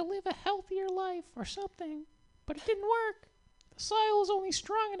desire to live a healthier life or something, but it didn't work. The soil is only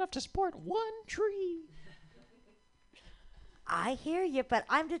strong enough to support one tree. I hear you, but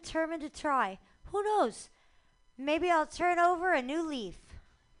I'm determined to try. Who knows? Maybe I'll turn over a new leaf.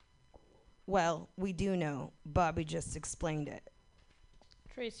 Well, we do know. Bobby just explained it.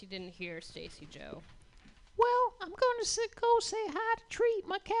 Tracy didn't hear Stacy Joe. Well, I'm going to go say hi to Treat,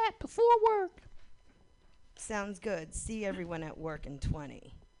 my cat, before work. Sounds good. See everyone at work in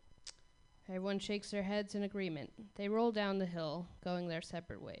 20. Everyone shakes their heads in agreement. They roll down the hill, going their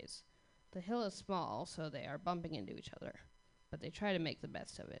separate ways. The hill is small, so they are bumping into each other, but they try to make the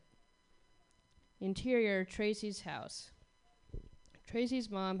best of it. Interior, Tracy's house. Tracy's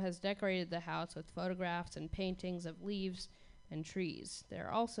mom has decorated the house with photographs and paintings of leaves and trees. There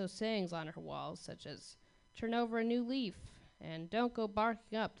are also sayings on her walls, such as, "Turn over a new leaf," and "Don't go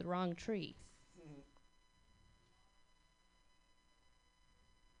barking up the wrong tree."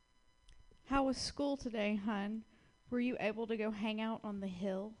 How was school today, hun? Were you able to go hang out on the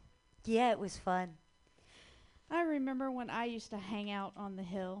hill? Yeah, it was fun. I remember when I used to hang out on the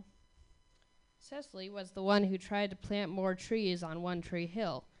hill. Cecily was the one who tried to plant more trees on One Tree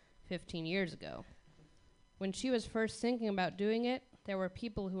Hill 15 years ago. When she was first thinking about doing it, there were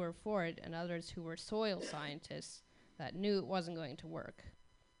people who were for it and others who were soil scientists that knew it wasn't going to work.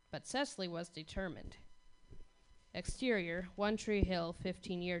 But Cecily was determined. Exterior, One Tree Hill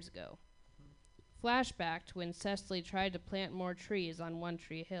 15 years ago. Flashback to when Cecily tried to plant more trees on One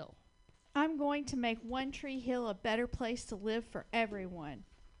Tree Hill. I'm going to make One Tree Hill a better place to live for everyone.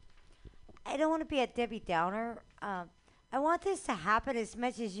 I don't want to be a Debbie Downer. I want this to happen as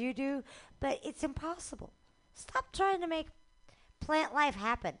much as you do, but it's impossible. Stop trying to make plant life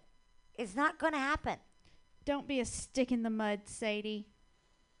happen. It's not going to happen. Don't be a stick in the mud, Sadie.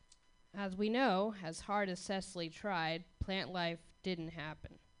 As we know, as hard as Cecily tried, plant life didn't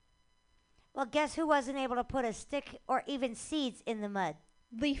happen. Well, guess who wasn't able to put a stick or even seeds in the mud?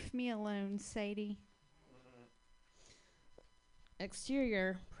 Leave me alone, Sadie.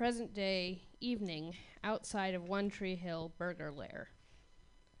 Exterior, present day, evening, outside of One Tree Hill Burger Lair.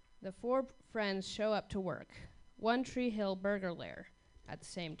 The four friends show up to work, One Tree Hill Burger Lair, at the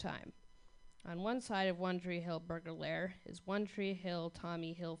same time. On one side of One Tree Hill Burger Lair is One Tree Hill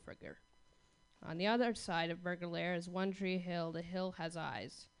Tommy Hilfiger. On the other side of Burger Lair is One Tree Hill The Hill Has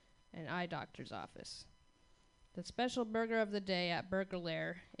Eyes, an eye doctor's office. The special burger of the day at Burger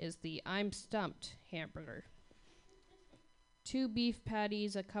Lair is the I'm Stumped hamburger. 2 beef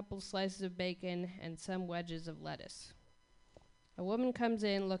patties, a couple slices of bacon, and some wedges of lettuce. A woman comes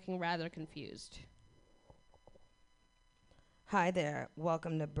in looking rather confused. Hi there.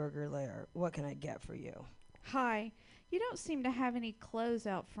 Welcome to Burger Lair. What can I get for you? Hi. You don't seem to have any clothes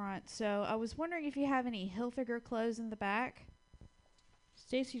out front, so I was wondering if you have any Hilfiger clothes in the back.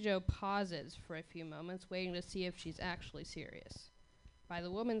 Stacy Joe pauses for a few moments, waiting to see if she's actually serious. By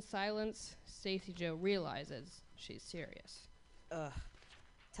the woman's silence, Stacy Joe realizes she's serious. Ugh.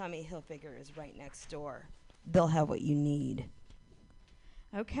 Tommy Hilfiger is right next door. They'll have what you need.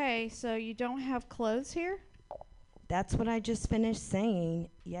 Okay, so you don't have clothes here? That's what I just finished saying.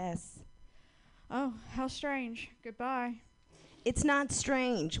 Yes. Oh, how strange. Goodbye. It's not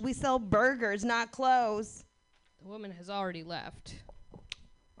strange. We sell burgers, not clothes. The woman has already left.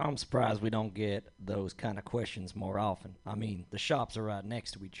 I'm surprised we don't get those kind of questions more often. I mean, the shops are right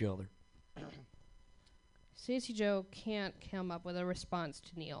next to each other. Stacy Joe can't come up with a response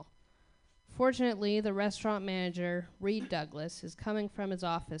to Neil. Fortunately, the restaurant manager, Reed Douglas, is coming from his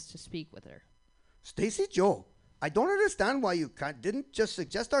office to speak with her. Stacy Joe, I don't understand why you didn't just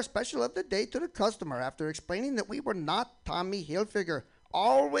suggest our special of the day to the customer after explaining that we were not Tommy Hilfiger.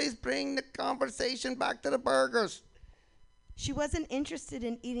 Always bring the conversation back to the burgers. She wasn't interested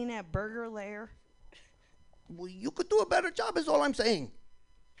in eating at Burger Lair. Well, you could do a better job is all I'm saying.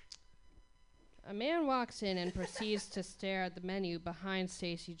 A man walks in and proceeds to stare at the menu behind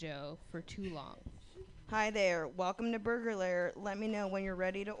Stacy Joe for too long. Hi there. Welcome to Burger Lair. Let me know when you're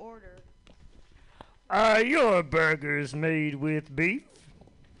ready to order. Are your burgers made with beef?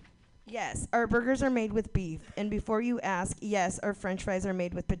 Yes, our burgers are made with beef. And before you ask, yes, our french fries are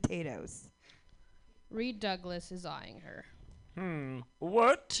made with potatoes. Reed Douglas is eyeing her.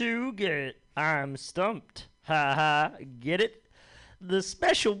 What to get? I'm stumped. Ha ha, get it? The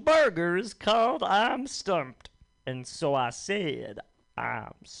special burger is called I'm Stumped. And so I said,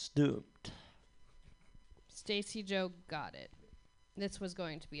 I'm stumped. Stacy Joe got it. This was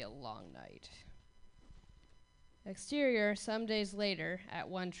going to be a long night. Exterior, some days later, at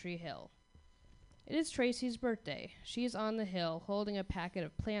One Tree Hill. It is Tracy's birthday. She is on the hill holding a packet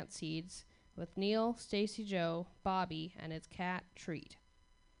of plant seeds with Neil, Stacy Joe, Bobby, and his cat, Treat.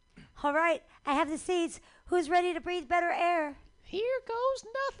 All right, I have the seeds. Who's ready to breathe better air? Here goes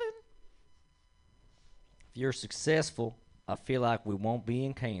nothing. If you're successful, I feel like we won't be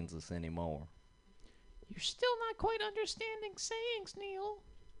in Kansas anymore. You're still not quite understanding sayings, Neil.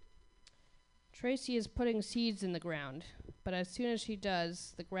 Tracy is putting seeds in the ground, but as soon as she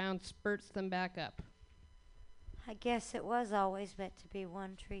does, the ground spurts them back up. I guess it was always meant to be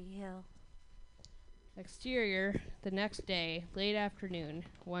One Tree Hill. Exterior, the next day, late afternoon,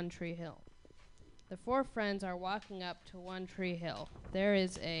 One Tree Hill. The four friends are walking up to One Tree Hill. There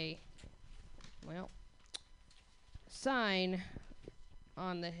is a, sign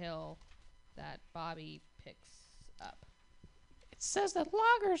on the hill that Bobby picks up. It says that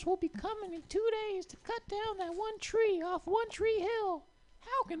loggers will be coming in 2 days to cut down that one tree off One Tree Hill.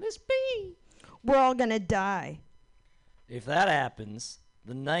 How can this be? We're all gonna die. If that happens,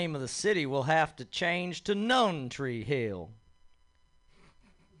 the name of the city will have to change to None Tree Hill.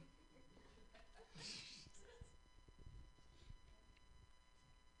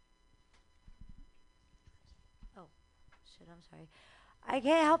 Oh, shit, I'm sorry. I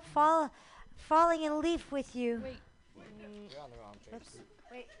can't help falling in leaf with you. Wait. You're on the wrong page.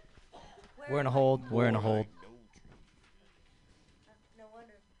 Wait. We're in a hold. We're in a hold. No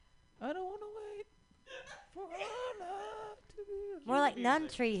wonder. I don't want to wait for our love to be. More like None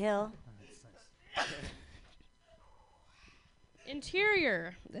Tree Hill.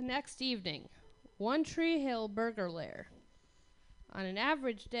 Interior, the next evening, One Tree Hill Burger Lair. On an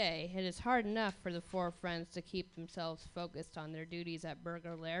average day, it is hard enough for the four friends to keep themselves focused on their duties at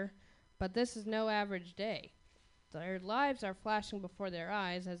Burger Lair, but this is no average day. Their lives are flashing before their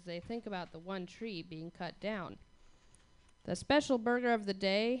eyes as they think about the one tree being cut down. The special burger of the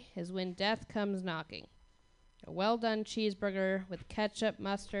day is when death comes knocking. A well-done cheeseburger with ketchup,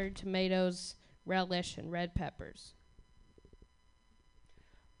 mustard, tomatoes, relish, and red peppers.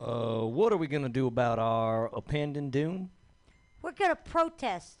 What are we gonna do about our impending doom? We're going to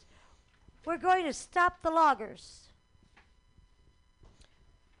protest. We're going to stop the loggers.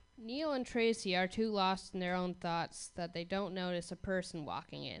 Neil and Tracy are too lost in their own thoughts that they don't notice a person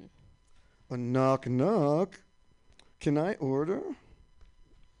walking in. A knock knock. Can I order?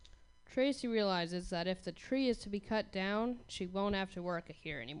 Tracy realizes that if the tree is to be cut down, she won't have to work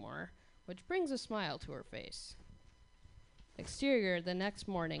here anymore, which brings a smile to her face. Exterior, the next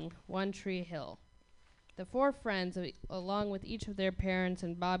morning, One Tree Hill. The four friends, along with each of their parents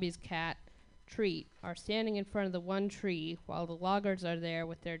and Bobby's cat, Treat, are standing in front of the one tree while the loggers are there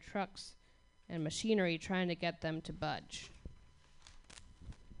with their trucks and machinery trying to get them to budge.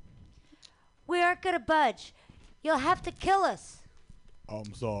 We aren't going to budge. You'll have to kill us.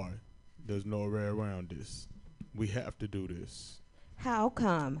 I'm sorry. There's no way around this. We have to do this. How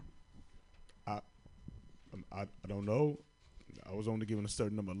come? I don't know. I was only given a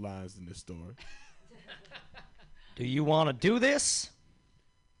certain number of lines in this story. Do you want to do this?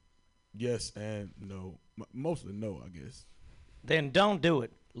 Yes and no. Mostly no, I guess. Then don't do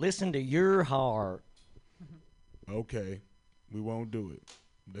it. Listen to your heart. Okay. We won't do it.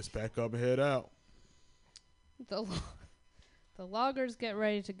 Let's pack up and head out. The loggers get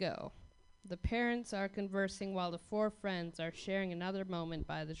ready to go. The parents are conversing while the four friends are sharing another moment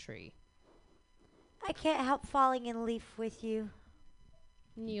by the tree. I can't help falling in leaf with you.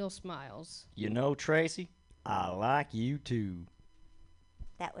 Neil smiles. You know, Tracy, I like you too.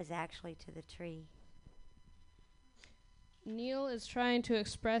 That was actually to the tree. Neil is trying to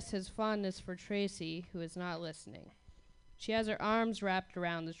express his fondness for Tracy, who is not listening. She has her arms wrapped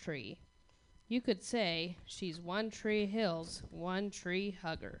around the tree. You could say she's One Tree Hill's one tree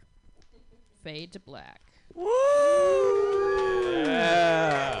hugger. Fade to black. Woo!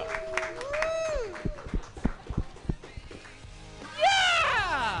 Yeah!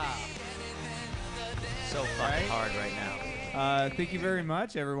 Yeah! So fucking hard right now. Thank you very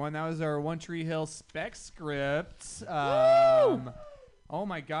much, everyone. That was our One Tree Hill spec script. Oh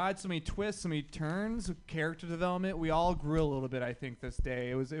my God, so many twists, so many turns, character development. We all grew a little bit, I think, this day.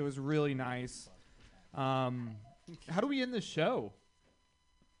 It was really nice. How do we end the show?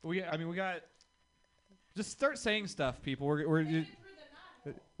 We got. Just start saying stuff, people.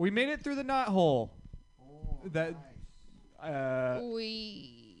 We made it through the knot hole.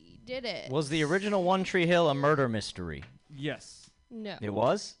 We did it. Was the original One Tree Hill a murder mystery? Yes. No. It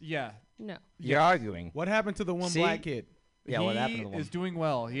was? Yeah. No. You're arguing. What happened to the one black kid? Yeah, what happened to the He one? is doing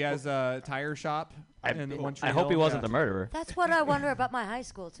well. He has a tire shop. in One Tree I hope he Hill. wasn't the murderer. That's what I wonder about my high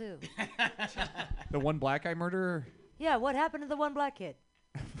school, too. The one black guy murderer? Yeah, what happened to the one black kid?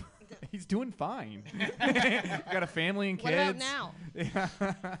 He's doing fine. Got a family and What kids. about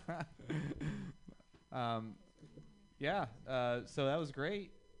now? Yeah. So that was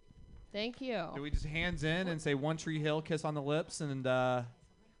great. Thank you. Do we just hands in and say One Tree Hill, kiss on the lips, and Well,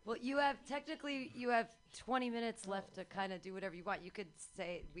 you have 20 minutes left to kind of do whatever you want. You could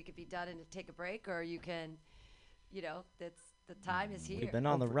say we could be done and take a break, or you can, that's the time is here. We've been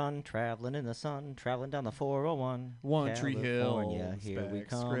on the run, traveling in the sun, traveling down the 401. One Tree Hill. California, here we spec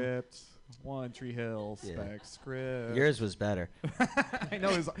come. Script. One Tree Hill. Spec script. Yours was better. I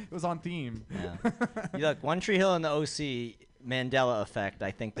know it was on theme. Yeah. Look, One Tree Hill and the OC, Mandela Effect.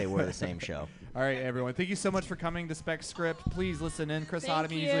 I think they were the same show. All right, everyone. Thank you so much for coming to Spec Script. Please listen in. Chris Thank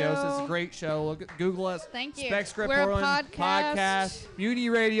Ottomy usually hosts. It's a you. great show. Google us. Thank you. Spec Script We're a Portland podcast. Mutiny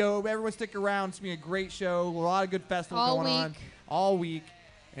Radio. Everyone stick around. It's going to be a great show. A lot of good festivals All going on week. all week.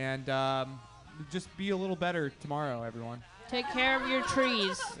 And just be a little better tomorrow, everyone. Take care of your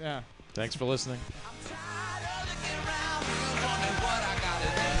trees. Yeah. Thanks for listening.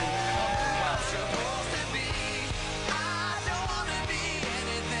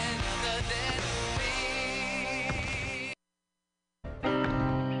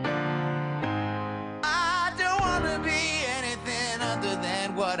 I don't wanna be anything other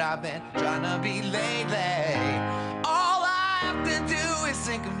than what I've been trying to be lately. All I have to do is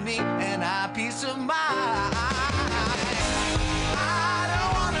think of me and have peace of mind. I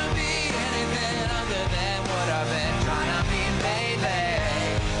don't wanna be anything other than what I've been trying to be lately.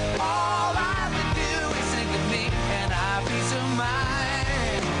 All I have to do is think of me and have peace of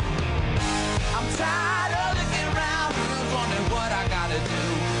mind. I'm tired of looking around, wondering what I gotta do,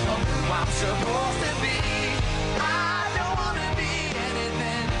 or who I'm supposed to be. I don't wanna be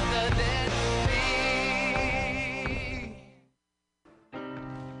anything other than me.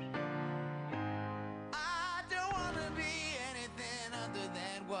 I don't wanna be anything other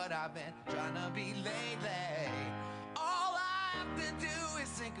than what I've been trying to be lately. All I have to do is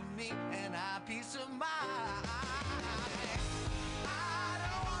think of me and have peace of mind. I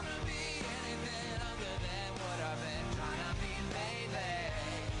don't wanna be anything other than what I've been trying to be lately.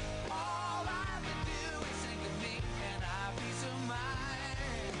 All I have to do is think of me and have peace of mind.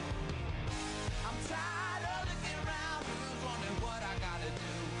 I'm tired of looking around, wondering what I gotta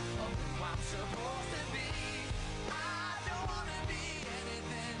do, or who I'm supposed to be. I don't wanna be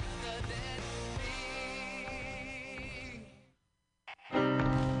anything other than me.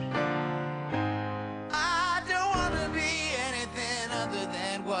 I don't wanna be anything other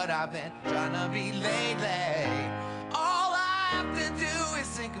than what I've been trying to be lately. All I have to do is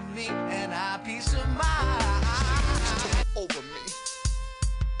think of me and have peace of mind. Over me.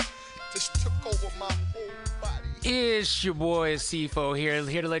 Just took over my whole body. It's your boy CFO here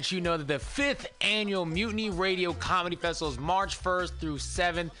to let you know that the 5th annual Mutiny Radio Comedy Festival is March 1st through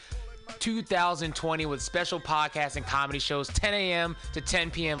 7th, 2020, with special podcasts and comedy shows 10 a.m. to 10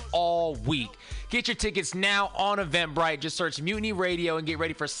 p.m. all week. Get your tickets now on Eventbrite. Just search Mutiny Radio and get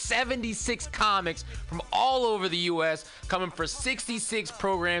ready for 76 comics from all over the U.S. coming for 66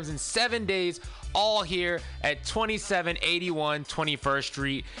 programs in 7 days, all here at 2781 21st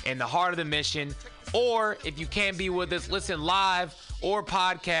Street in the heart of the Mission. Or if you can't be with us, listen live or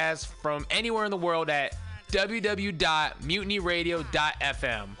podcast from anywhere in the world at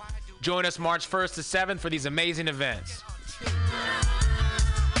www.mutinyradio.fm. Join us March 1st to 7th for these amazing events.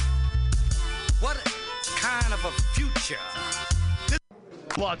 What kind of a future?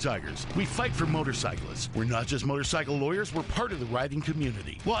 Law Tigers, we fight for motorcyclists. We're not just motorcycle lawyers, we're part of the riding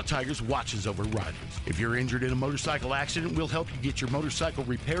community. Law Tigers watches over riders. If you're injured in a motorcycle accident, we'll help you get your motorcycle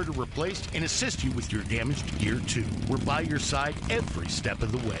repaired or replaced and assist you with your damaged gear too. We're by your side every step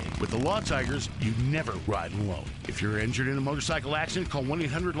of the way. With the Law Tigers, you never ride alone. If you're injured in a motorcycle accident, call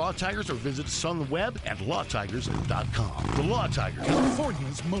 1-800-LAW-TIGERS or visit us on the web at lawtigers.com. The Law Tigers,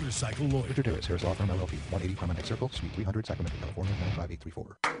 California's motorcycle lawyer. Richard Harris, Harris Law Firm, LLP, 180 Promenade Circle, Suite 300, Sacramento, California, 95834.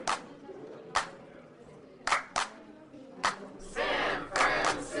 San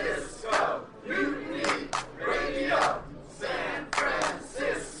Francisco Mutiny Radio. San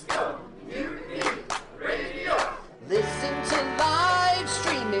Francisco Mutiny Radio. Listen to live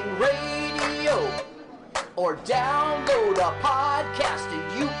streaming radio or download a podcast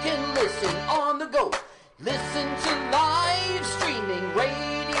and you can listen on the go. Listen to live streaming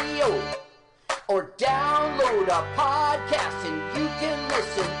radio or download a podcast and you can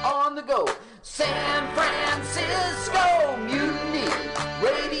listen on the go. San Francisco Mutiny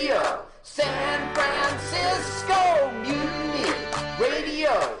Radio. San Francisco Mutiny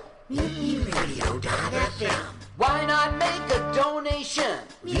Radio. MutinyRadio.fm. Why not make a donation?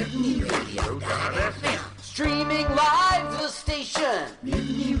 MutinyRadio.fm. Streaming live the station.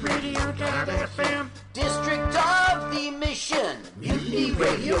 MutinyRadio.fm. District of the Mission.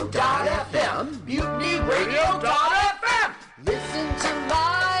 MutinyRadio.fm. MutinyRadio.fm. Listen to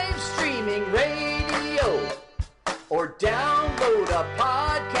live streaming radio or download a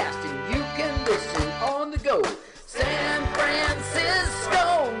podcast and you can listen on the go. San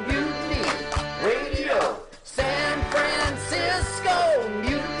Francisco Mutiny Radio. San Francisco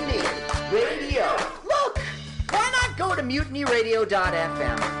Mutiny Radio. Look, why not go to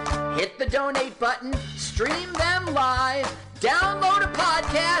MutinyRadio.fm? Hit the donate button, stream them live, download a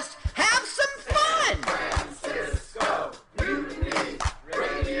podcast, have some fun! Francisco Mutiny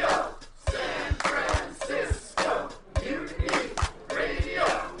Radio. San Francisco Mutiny Radio.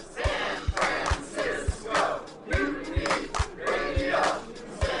 San Francisco Mutiny Radio.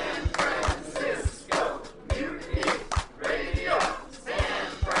 San Francisco Mutiny Radio. San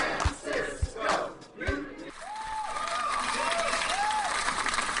Francisco Mutiny.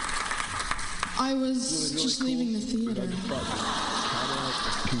 I was just leaving the theater.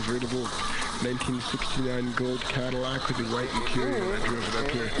 Convertible 1969 gold Cadillac with the white interior, and I drove it up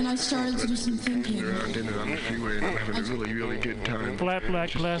here. And I started to do some thinking. Around in it on the freeway, and I'm having a really, really good time. Flat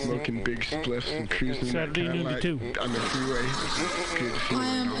black glasses. Smoking big spliffs and cruising Saturday noon to 2 on the freeway. Good to see I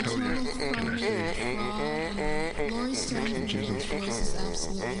am a you. total fraud. Lori Stone's voice is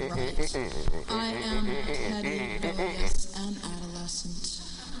absolutely right. I am petty, rebellious, and adolescent.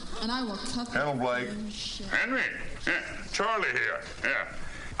 And I will cut the Hello, Blake. Henry. Yeah, Charlie here. Yeah.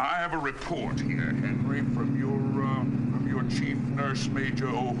 I have a report here, Henry, from your chief nurse, Major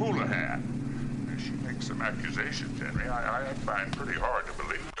O'Houlihan. She makes some accusations, Henry, I find pretty hard to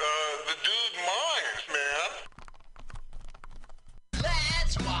believe. The dude minds, man.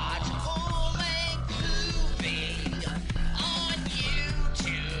 Let's watch a full-length movie on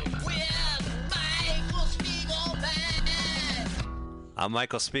YouTube with Michael Spiegelman. I'm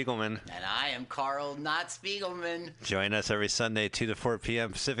Michael Spiegelman. And I am Carl Not Spiegelman. Join us every Sunday, 2 to 4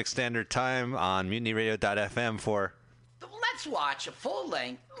 p.m. Pacific Standard Time on MutinyRadio.fm for Let's watch a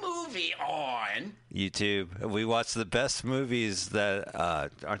full-length movie on YouTube. We watch the best movies that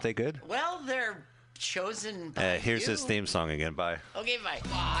aren't they good? Well, they're chosen by Here's you. his theme song again. Bye. Okay, bye.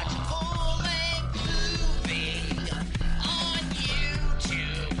 Watch a full-length movie on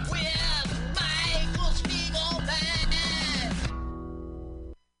YouTube with Michael Spiegelman.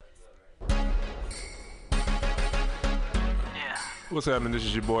 What's happening? This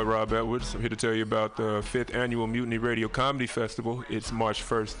is your boy Rob Edwards. I'm here to tell you about the 5th Annual Mutiny Radio Comedy Festival. It's March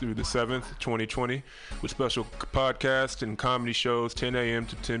 1st through the 7th, 2020, with special podcasts and comedy shows 10 a.m.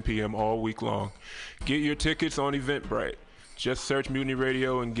 to 10 p.m. all week long. Get your tickets on Eventbrite. Just search Mutiny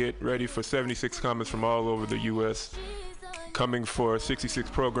Radio and get ready for 76 comics from all over the U.S. coming for 66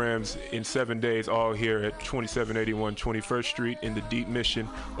 programs in 7 days, all here at 2781 21st Street in the Deep Mission,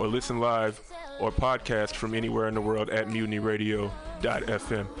 or listen live or podcast from anywhere in the world at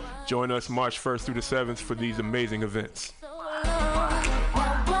MutinyRadio.fm. Join us March 1st through the 7th for these amazing events. What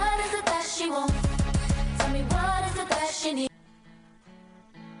is it that she wants? Tell me what is it that she needs?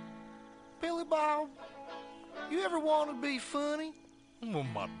 Billy Bob, you ever want to be funny? Well,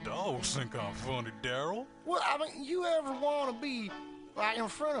 my dogs think I'm funny, Daryl. Well, I mean, you ever want to be, like, in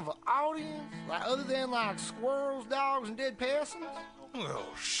front of an audience? Like, other than, like, squirrels, dogs, and dead peasants? Oh,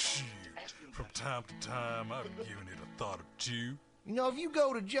 shit. From time to time, I've given it a thought or two. You know, if you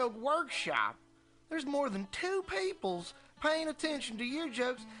go to Joke Workshop, there's more than 2 peoples paying attention to your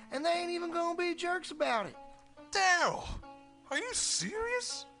jokes, and they ain't even gonna be jerks about it. Daryl, are you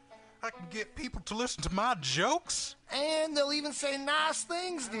serious? I can get people to listen to my jokes? And they'll even say nice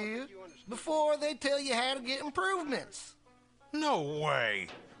things to you before they tell you how to get improvements. No way.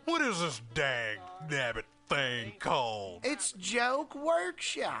 What is this dag-nabbit thing called? It's Joke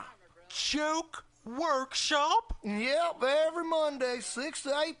Workshop. Joke Workshop? Yep, every Monday, 6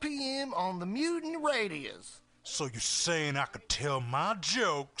 to 8 p.m. on the Mutiny Radios. So you're saying I could tell my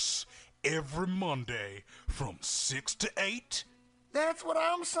jokes every Monday from 6 to 8? That's what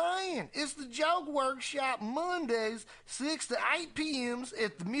I'm saying. It's the Joke Workshop Mondays, 6 to 8 p.m.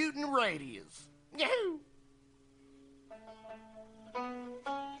 at the Mutiny Radios. Yahoo!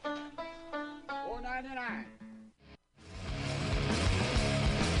 $4.99.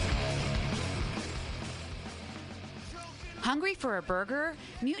 Hungry for a burger?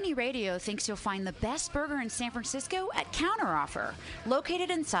 Mutiny Radio thinks you'll find the best burger in San Francisco at Counteroffer,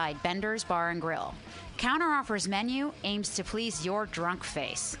 located inside Bender's Bar and Grill. Counteroffer's menu aims to please your drunk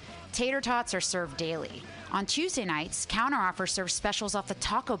face. Tater tots are served daily. On Tuesday nights, Counteroffer serves specials off the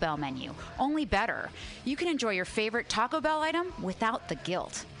Taco Bell menu, only better. You can enjoy your favorite Taco Bell item without the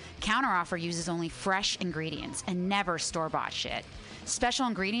guilt. Counteroffer uses only fresh ingredients and never store-bought shit. Special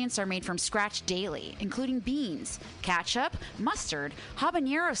ingredients are made from scratch daily, including beans, ketchup, mustard,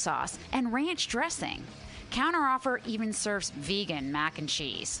 habanero sauce, and ranch dressing. Counteroffer even serves vegan mac and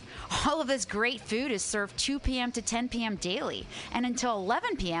cheese. All of this great food is served 2 p.m. to 10 p.m. daily and until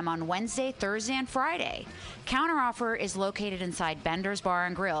 11 p.m. on Wednesday, Thursday, and Friday. Counteroffer is located inside Bender's Bar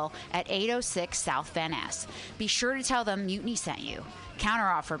and Grill at 806 South Van Ness. Be sure to tell them Mutiny sent you.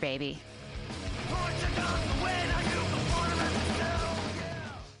 Counteroffer, baby.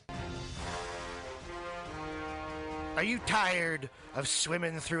 Are you tired of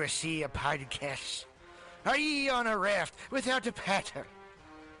swimming through a sea of podcasts? Are ye on a raft without a paddle?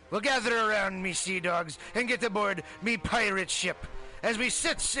 Well, gather around me, sea dogs, and get aboard me pirate ship as we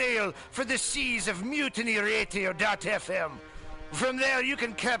set sail for the seas of MutinyRadio.fm. From there, you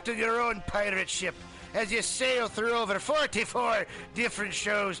can captain your own pirate ship as you sail through over 44 different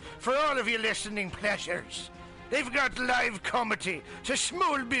shows for all of your listening pleasures. They've got live comedy to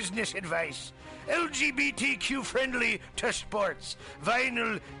small business advice, LGBTQ friendly to sports,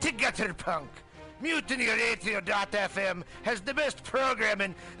 vinyl to gutter punk. MutinyRadio.fm has the best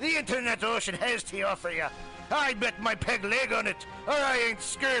programming the internet ocean has to offer you. I bet my peg leg on it, or I ain't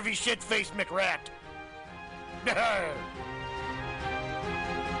scurvy shit-faced McRat.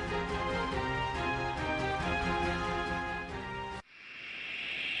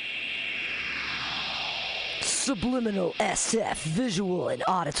 Subliminal SF visual and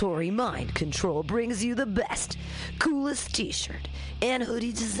auditory mind control brings you the best, coolest t-shirt and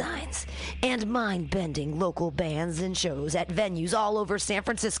hoodie designs and mind-bending local bands and shows at venues all over San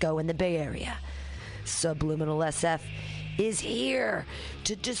Francisco and the Bay Area. Subliminal SF is here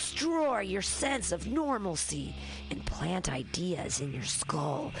to destroy your sense of normalcy and plant ideas in your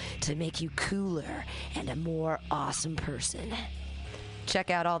skull to make you cooler and a more awesome person. Check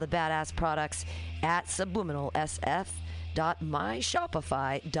out all the badass products at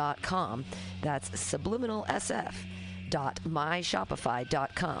subliminalsf.myshopify.com. That's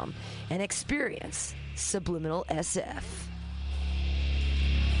subliminalsf.myshopify.com and experience Subliminal SF.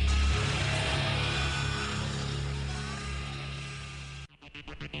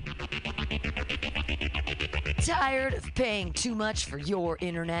 Tired of paying too much for your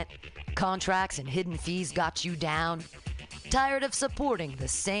internet? Contracts and hidden fees got you down? Tired of supporting the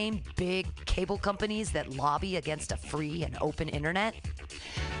same big cable companies that lobby against a free and open internet?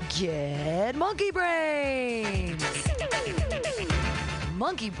 Get Monkey Brains!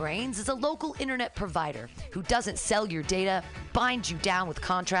 Monkey Brains is a local internet provider who doesn't sell your data, bind you down with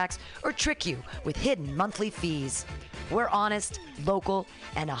contracts, or trick you with hidden monthly fees. We're honest, local,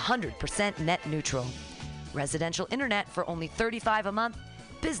 and 100% net neutral. Residential internet for only $35 a month,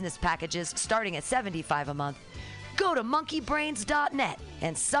 business packages starting at $75 a month. Go to monkeybrains.net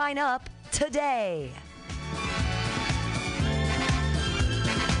and sign up today.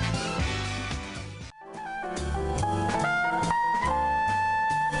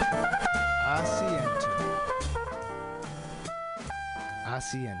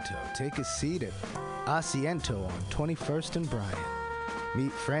 Asiento. Take a seat at Asiento on 21st and Bryant.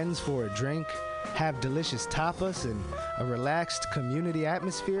 Meet friends for a drink, have delicious tapas, and a relaxed community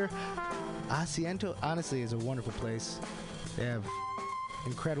atmosphere. Asiento, honestly, is a wonderful place. They have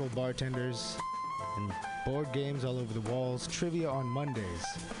incredible bartenders and board games all over the walls, trivia on Mondays,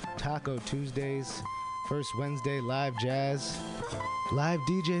 Taco Tuesdays, First Wednesday live jazz, live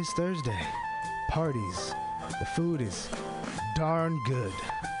DJs Thursday, parties The food is darn good.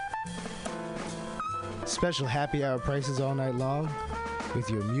 Special happy hour prices all night long with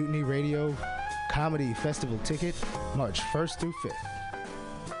your Mutiny Radio Comedy Festival ticket March 1st through 5th.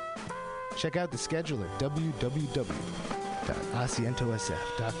 Check out the schedule at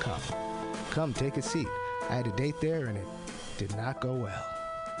www.asientosf.com. Come take a seat. I had a date there and it did not go well.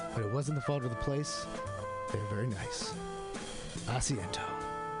 But it wasn't the fault of the place. They're very nice. Asiento.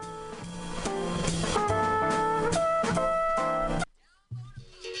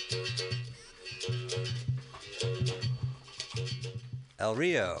 El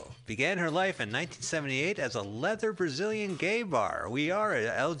Rio began her life in 1978 as a leather Brazilian gay bar. We are an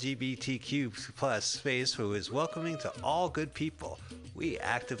LGBTQ plus space who is welcoming to all good people. We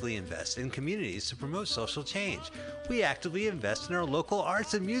actively invest in communities to promote social change. We actively invest in our local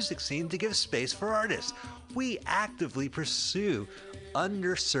arts and music scene to give space for artists. We actively pursue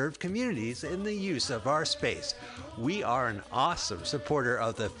underserved communities in the use of our space. We are an awesome supporter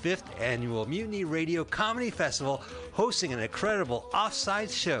of the 5th Annual Mutiny Radio Comedy Festival, hosting an incredible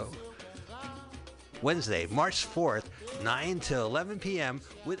off-site show. Wednesday, March 4th, 9 to 11 p.m.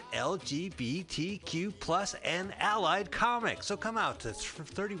 with LGBTQ plus and allied comics. So come out to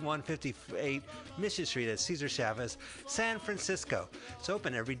 3158 Mission Street at Cesar Chavez, San Francisco. It's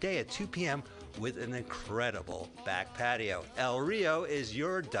open every day at 2 p.m. with an incredible back patio. El Rio is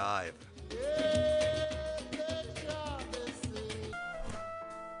your dive.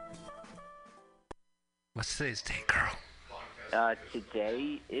 What's today's date, Carl?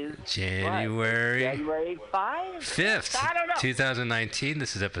 Today is January 5? 5th, I don't know. 2019.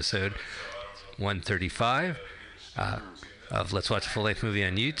 This is episode 135 of Let's Watch a Full Length Movie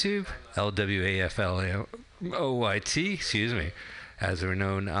on YouTube, LWAFLOYT, excuse me, as we're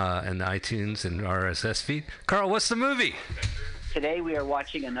known in the iTunes and RSS feed. Carl, what's the movie? Today we are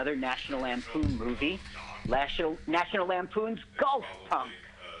watching another National Lampoon movie, National Lampoon's Golf Punk.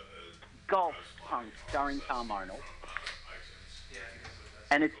 Golf Punk, starring Tom Arnold.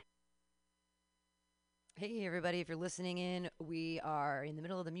 And it's Hey, everybody, if you're listening in, we are in the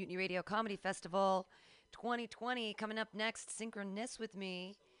middle of the Mutiny Radio Comedy Festival 2020. Coming up next, Synchronous with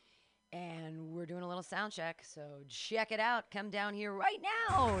me. And we're doing a little sound check, so check it out. Come down here right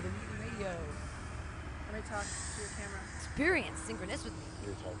now to Mutiny Radio. Let me talk to your camera. Experience Synchronous with me.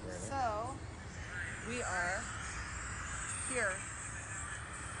 So, we are here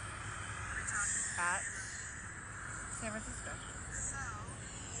at San Francisco.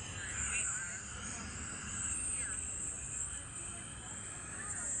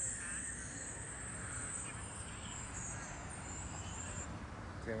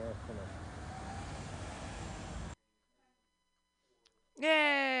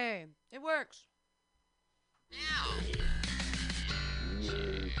 Yay! It works.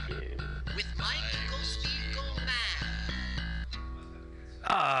 With Michael Speed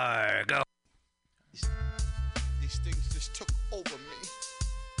Go. These things just took over me.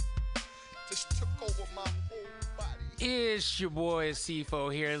 Just took over my whole body. It's your boy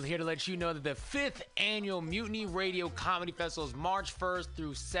CFO here to let you know that the 5th Annual Mutiny Radio Comedy Festival is March 1st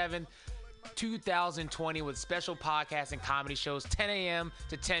through 7th, 2020, with special podcasts and comedy shows 10 a.m.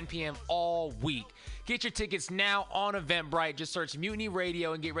 to 10 p.m. all week. Get your tickets now on Eventbrite. Just search Mutiny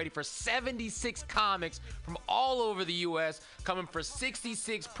Radio and get ready for 76 comics from all over the U.S. coming for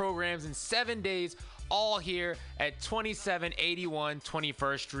 66 programs in 7 days, all here at 2781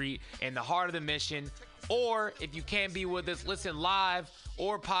 21st Street in the heart of the Mission. Or if you can't be with us, listen live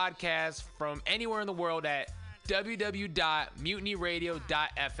or podcast from anywhere in the world at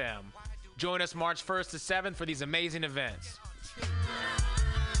www.mutinyradio.fm. Join us March 1st to 7th for these amazing events.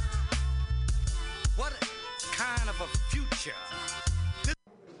 What kind of a future?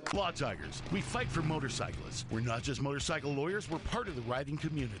 Law Tigers, we fight for motorcyclists. We're not just motorcycle lawyers, we're part of the riding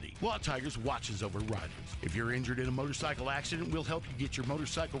community. Law Tigers watches over riders. If you're injured in a motorcycle accident, we'll help you get your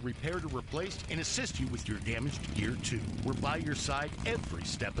motorcycle repaired or replaced and assist you with your damaged gear too. We're by your side every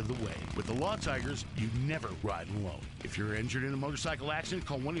step of the way. With the Law Tigers, you never ride alone. If you're injured in a motorcycle accident,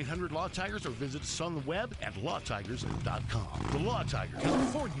 call 1-800-LAW-TIGERS or visit us on the web at lawtigers.com. The Law Tigers,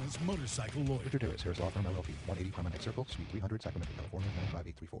 California's motorcycle lawyer. Richard Harris, Harris Law Firm LLP, 180 Promenade Circle, Suite 300, Sacramento, California,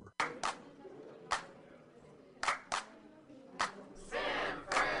 95834. San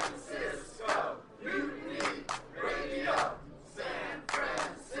Francisco, Mutiny Radio. San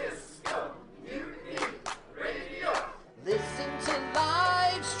Francisco, Mutiny Radio. Listen to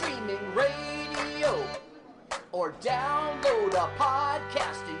live streaming radio or download a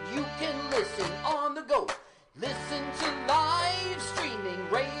podcast and you can listen on the go. Listen to live streaming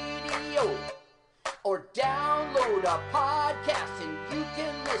radio or download a podcast and you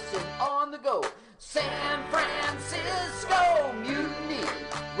can listen on the go. San Francisco.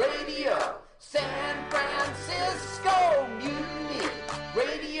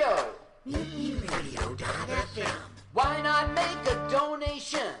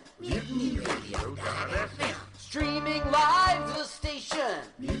 MutinyRadio.fm. Streaming live the station.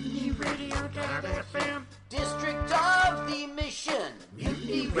 MutinyRadio.fm. District of the Mission.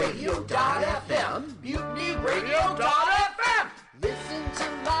 MutinyRadio.fm. MutinyRadio.fm. Listen to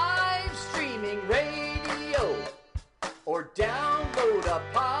live streaming radio or download a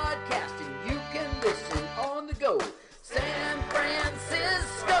podcast and you can listen on the go. San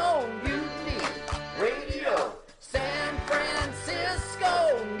Francisco Mutiny Radio. San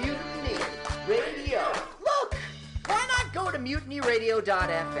Francisco Mutiny Radio. Look, why not go to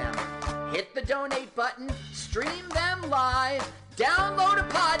MutinyRadio.fm? Hit the donate button, stream them live, download a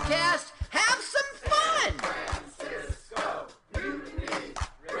podcast, have some fun! Francisco Mutiny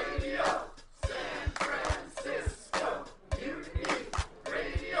Radio. San Francisco Mutiny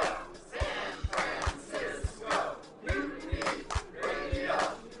Radio. San Francisco Mutiny Radio.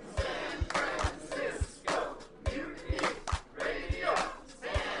 San Francisco Mutiny Radio.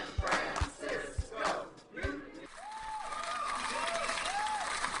 San Francisco Mutiny.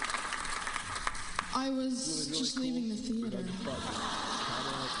 I was just leaving the theater.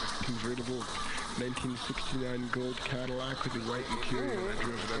 Convertible 1969 gold Cadillac with the white interior. I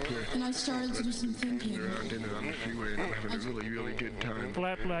drove it up here. And I started to do some thinking. Around in it on the freeway and I'm having a really, really good time.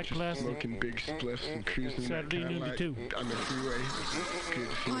 Flat black classic. Smoking big spliffs and cruising Saturday noon to 2 on the freeway. Good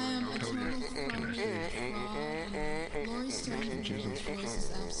I am a feeling, total fan of Laurie Strode's voice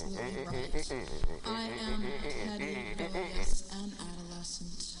is absolutely right. I am petty, rebellious, and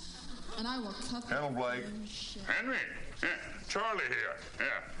adolescent. And I will cut the Blake. Henry, Charlie here.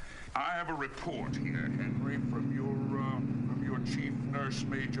 I have a report here, Henry, from your chief nurse,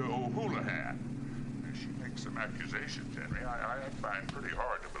 Major O'Houlihan. She makes some accusations, Henry. I find pretty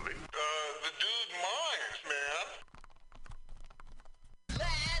hard to believe. The dude minds, man.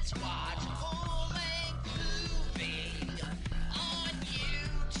 Let's watch a full-length movie on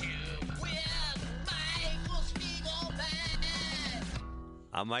YouTube with Michael Spiegelman.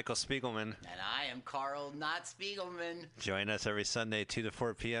 I'm Michael Spiegelman. And I am Carl Not Spiegelman. Join us every Sunday, 2 to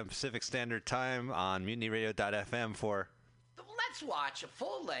 4 p.m. Pacific Standard Time on MutinyRadio.fm for Let's watch a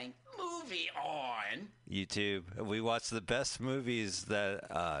full-length movie on YouTube. We watch the best movies that,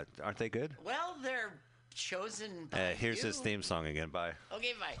 aren't they good? Well, they're chosen by Here's you. his theme song again. Bye.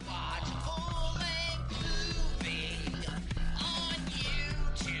 Okay, bye. Watch a full-length movie on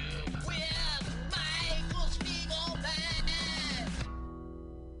YouTube with Michael Spiegelman.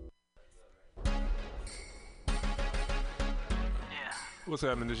 What's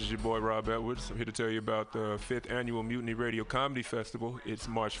happening? This is your boy Rob Edwards. I'm here to tell you about the 5th Annual Mutiny Radio Comedy Festival. It's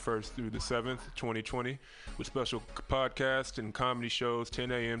March 1st through the 7th, 2020, with special podcasts and comedy shows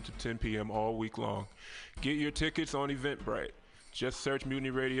 10 a.m. to 10 p.m. all week long. Get your tickets on Eventbrite. Just search Mutiny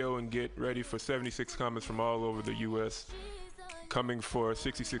Radio and get ready for 76 comics from all over the U.S. coming for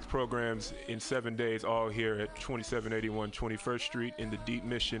 66 programs in 7 days, all here at 2781 21st Street in the Deep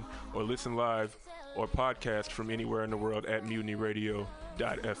Mission, or listen live or podcast from anywhere in the world at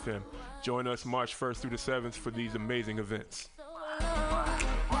MutinyRadio.fm. Join us March 1st through the 7th for these amazing events. What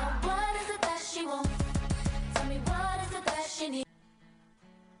is it that she wants? Tell me what is it that she needs?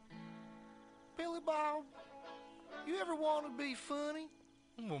 Billy Bob, you ever want to be funny?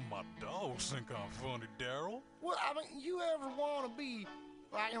 Well, my dogs think I'm funny, Daryl. Well, I mean, you ever want to be,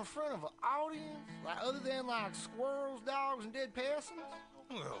 like, in front of an audience? Like, other than, like, squirrels, dogs, and dead peasants?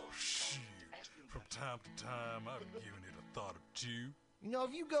 Well, shit. From time to time, I've given it a thought or two. You know,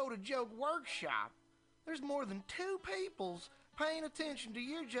 if you go to Joke Workshop, there's more than 2 peoples paying attention to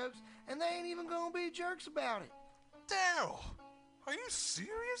your jokes, and they ain't even gonna be jerks about it. Daryl, are you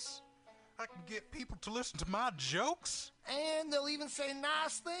serious? I can get people to listen to my jokes? And they'll even say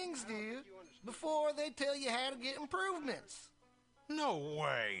nice things to you before they tell you how to get improvements. No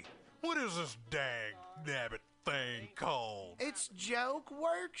way. What is this dag-nabbit thing called? It's Joke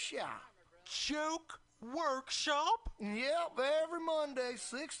Workshop. Joke Workshop? Yep, every Monday,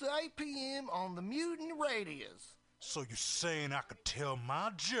 6 to 8 p.m. on the Mutiny Radios. So you're saying I could tell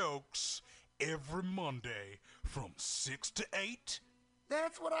my jokes every Monday from 6 to 8?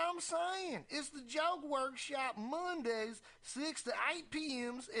 That's what I'm saying. It's the Joke Workshop Mondays, 6 to 8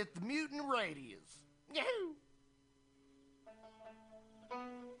 p.m. at the Mutiny Radios. Yahoo! $4.99.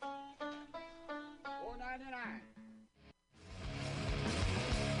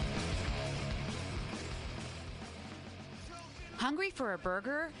 Hungry for a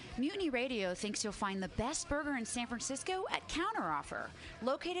burger? Mutiny Radio thinks you'll find the best burger in San Francisco at Counteroffer,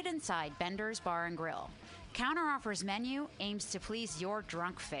 located inside Bender's Bar and Grill. Counteroffer's menu aims to please your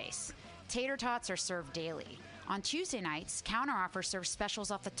drunk face. Tater tots are served daily. On Tuesday nights, Counteroffer serves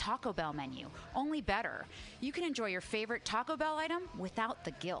specials off the Taco Bell menu, only better. You can enjoy your favorite Taco Bell item without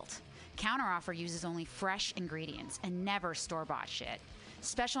the guilt. Counteroffer uses only fresh ingredients and never store-bought shit.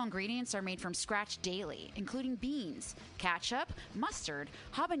 Special ingredients are made from scratch daily, including beans, ketchup, mustard,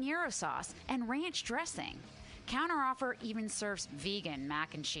 habanero sauce, and ranch dressing. Counteroffer even serves vegan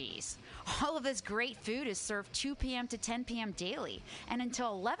mac and cheese. All of this great food is served 2 p.m. to 10 p.m. daily and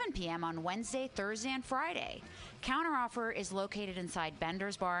until 11 p.m. on Wednesday, Thursday, and Friday. Counteroffer is located inside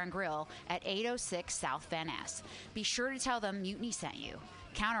Bender's Bar and Grill at 806 South Van Ness. Be sure to tell them Mutiny sent you.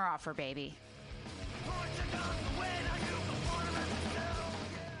 Counteroffer, baby.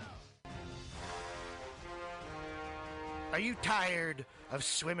 Are you tired of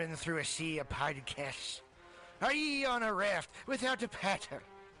swimming through a sea of podcasts? Are ye on a raft without a paddle?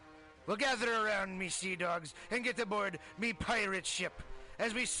 Well, gather around me, sea dogs, and get aboard me pirate ship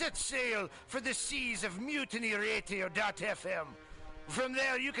as we set sail for the seas of MutinyRadio.fm. From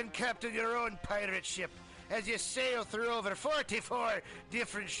there, you can captain your own pirate ship as you sail through over 44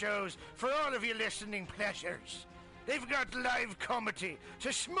 different shows for all of your listening pleasures. They've got live comedy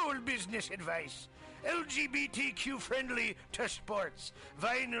to small business advice, LGBTQ friendly to sports,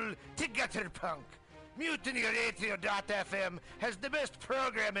 vinyl to gutter punk. MutinyRadio.fm has the best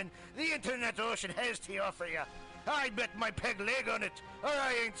programming the internet ocean has to offer you. I bet my peg leg on it, or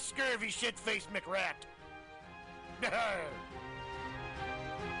I ain't scurvy shit-faced McRat.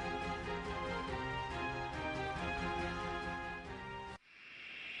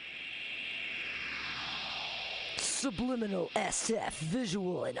 Subliminal SF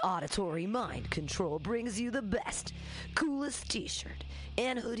visual and auditory mind control brings you the best, coolest t-shirt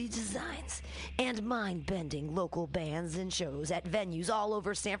and hoodie designs and mind-bending local bands and shows at venues all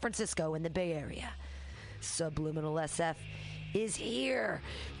over San Francisco and the Bay Area. Subliminal SF is here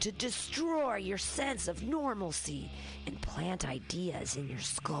to destroy your sense of normalcy and plant ideas in your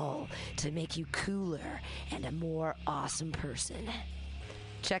skull to make you cooler and a more awesome person.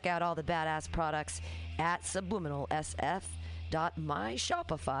 Check out all the badass products at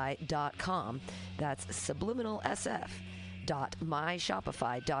subliminalsf.myshopify.com. That's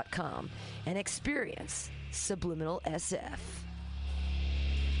subliminalsf.myshopify.com and experience Subliminal SF.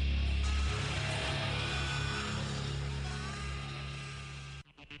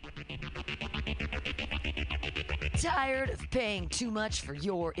 Tired of paying too much for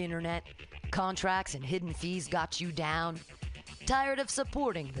your internet? Contracts and hidden fees got you down? Tired of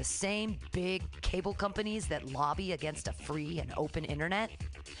supporting the same big cable companies that lobby against a free and open internet?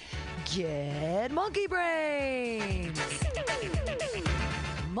 Get Monkey Brains!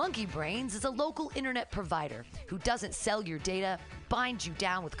 Monkey Brains is a local internet provider who doesn't sell your data, bind you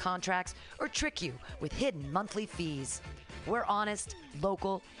down with contracts, or trick you with hidden monthly fees. We're honest,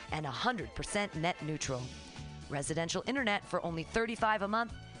 local, and 100% net neutral. Residential internet for only $35 a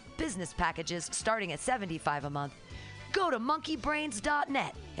month, business packages starting at $75 a month. Go to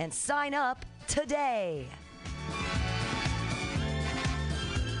monkeybrains.net and sign up today.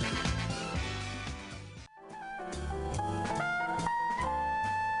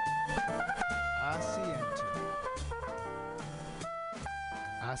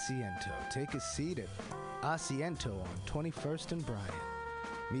 Asiento. Take a seat at Asiento on 21st and Bryant.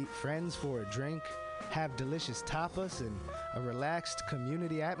 Meet friends for a drink, have delicious tapas, and a relaxed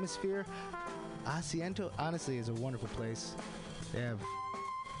community atmosphere. Asiento, honestly, is a wonderful place. They have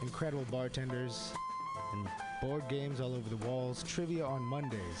incredible bartenders and board games all over the walls, trivia on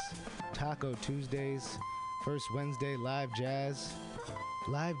Mondays, Taco Tuesdays, First Wednesday live jazz,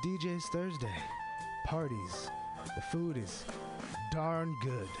 live DJs Thursday, parties. The food is darn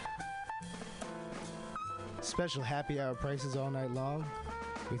good. Special happy hour prices all night long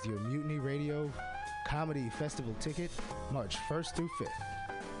with your Mutiny Radio Comedy Festival ticket, March 1st through 5th.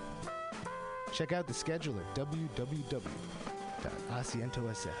 Check out the schedule at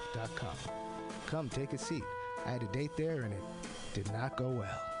www.asientosf.com. Come take a seat. I had a date there and it did not go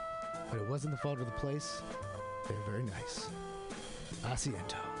well. But it wasn't the fault of the place. They're very nice.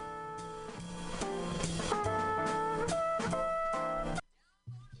 Asiento.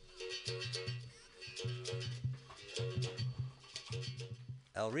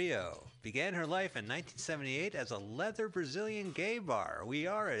 El Rio began her life in 1978 as a leather Brazilian gay bar. We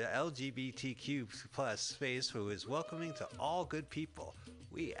are an LGBTQ plus space who is welcoming to all good people.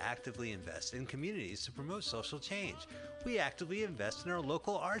 We actively invest in communities to promote social change. We actively invest in our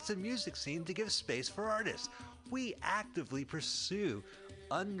local arts and music scene to give space for artists. We actively pursue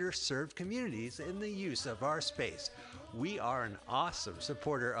underserved communities in the use of our space. We are an awesome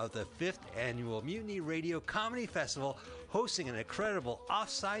supporter of the 5th annual Mutiny Radio Comedy Festival, hosting an incredible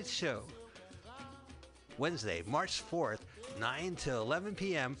off-site show. Wednesday, March 4th, 9 to 11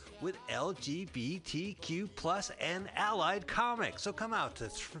 p.m. with LGBTQ plus and allied comics. So come out to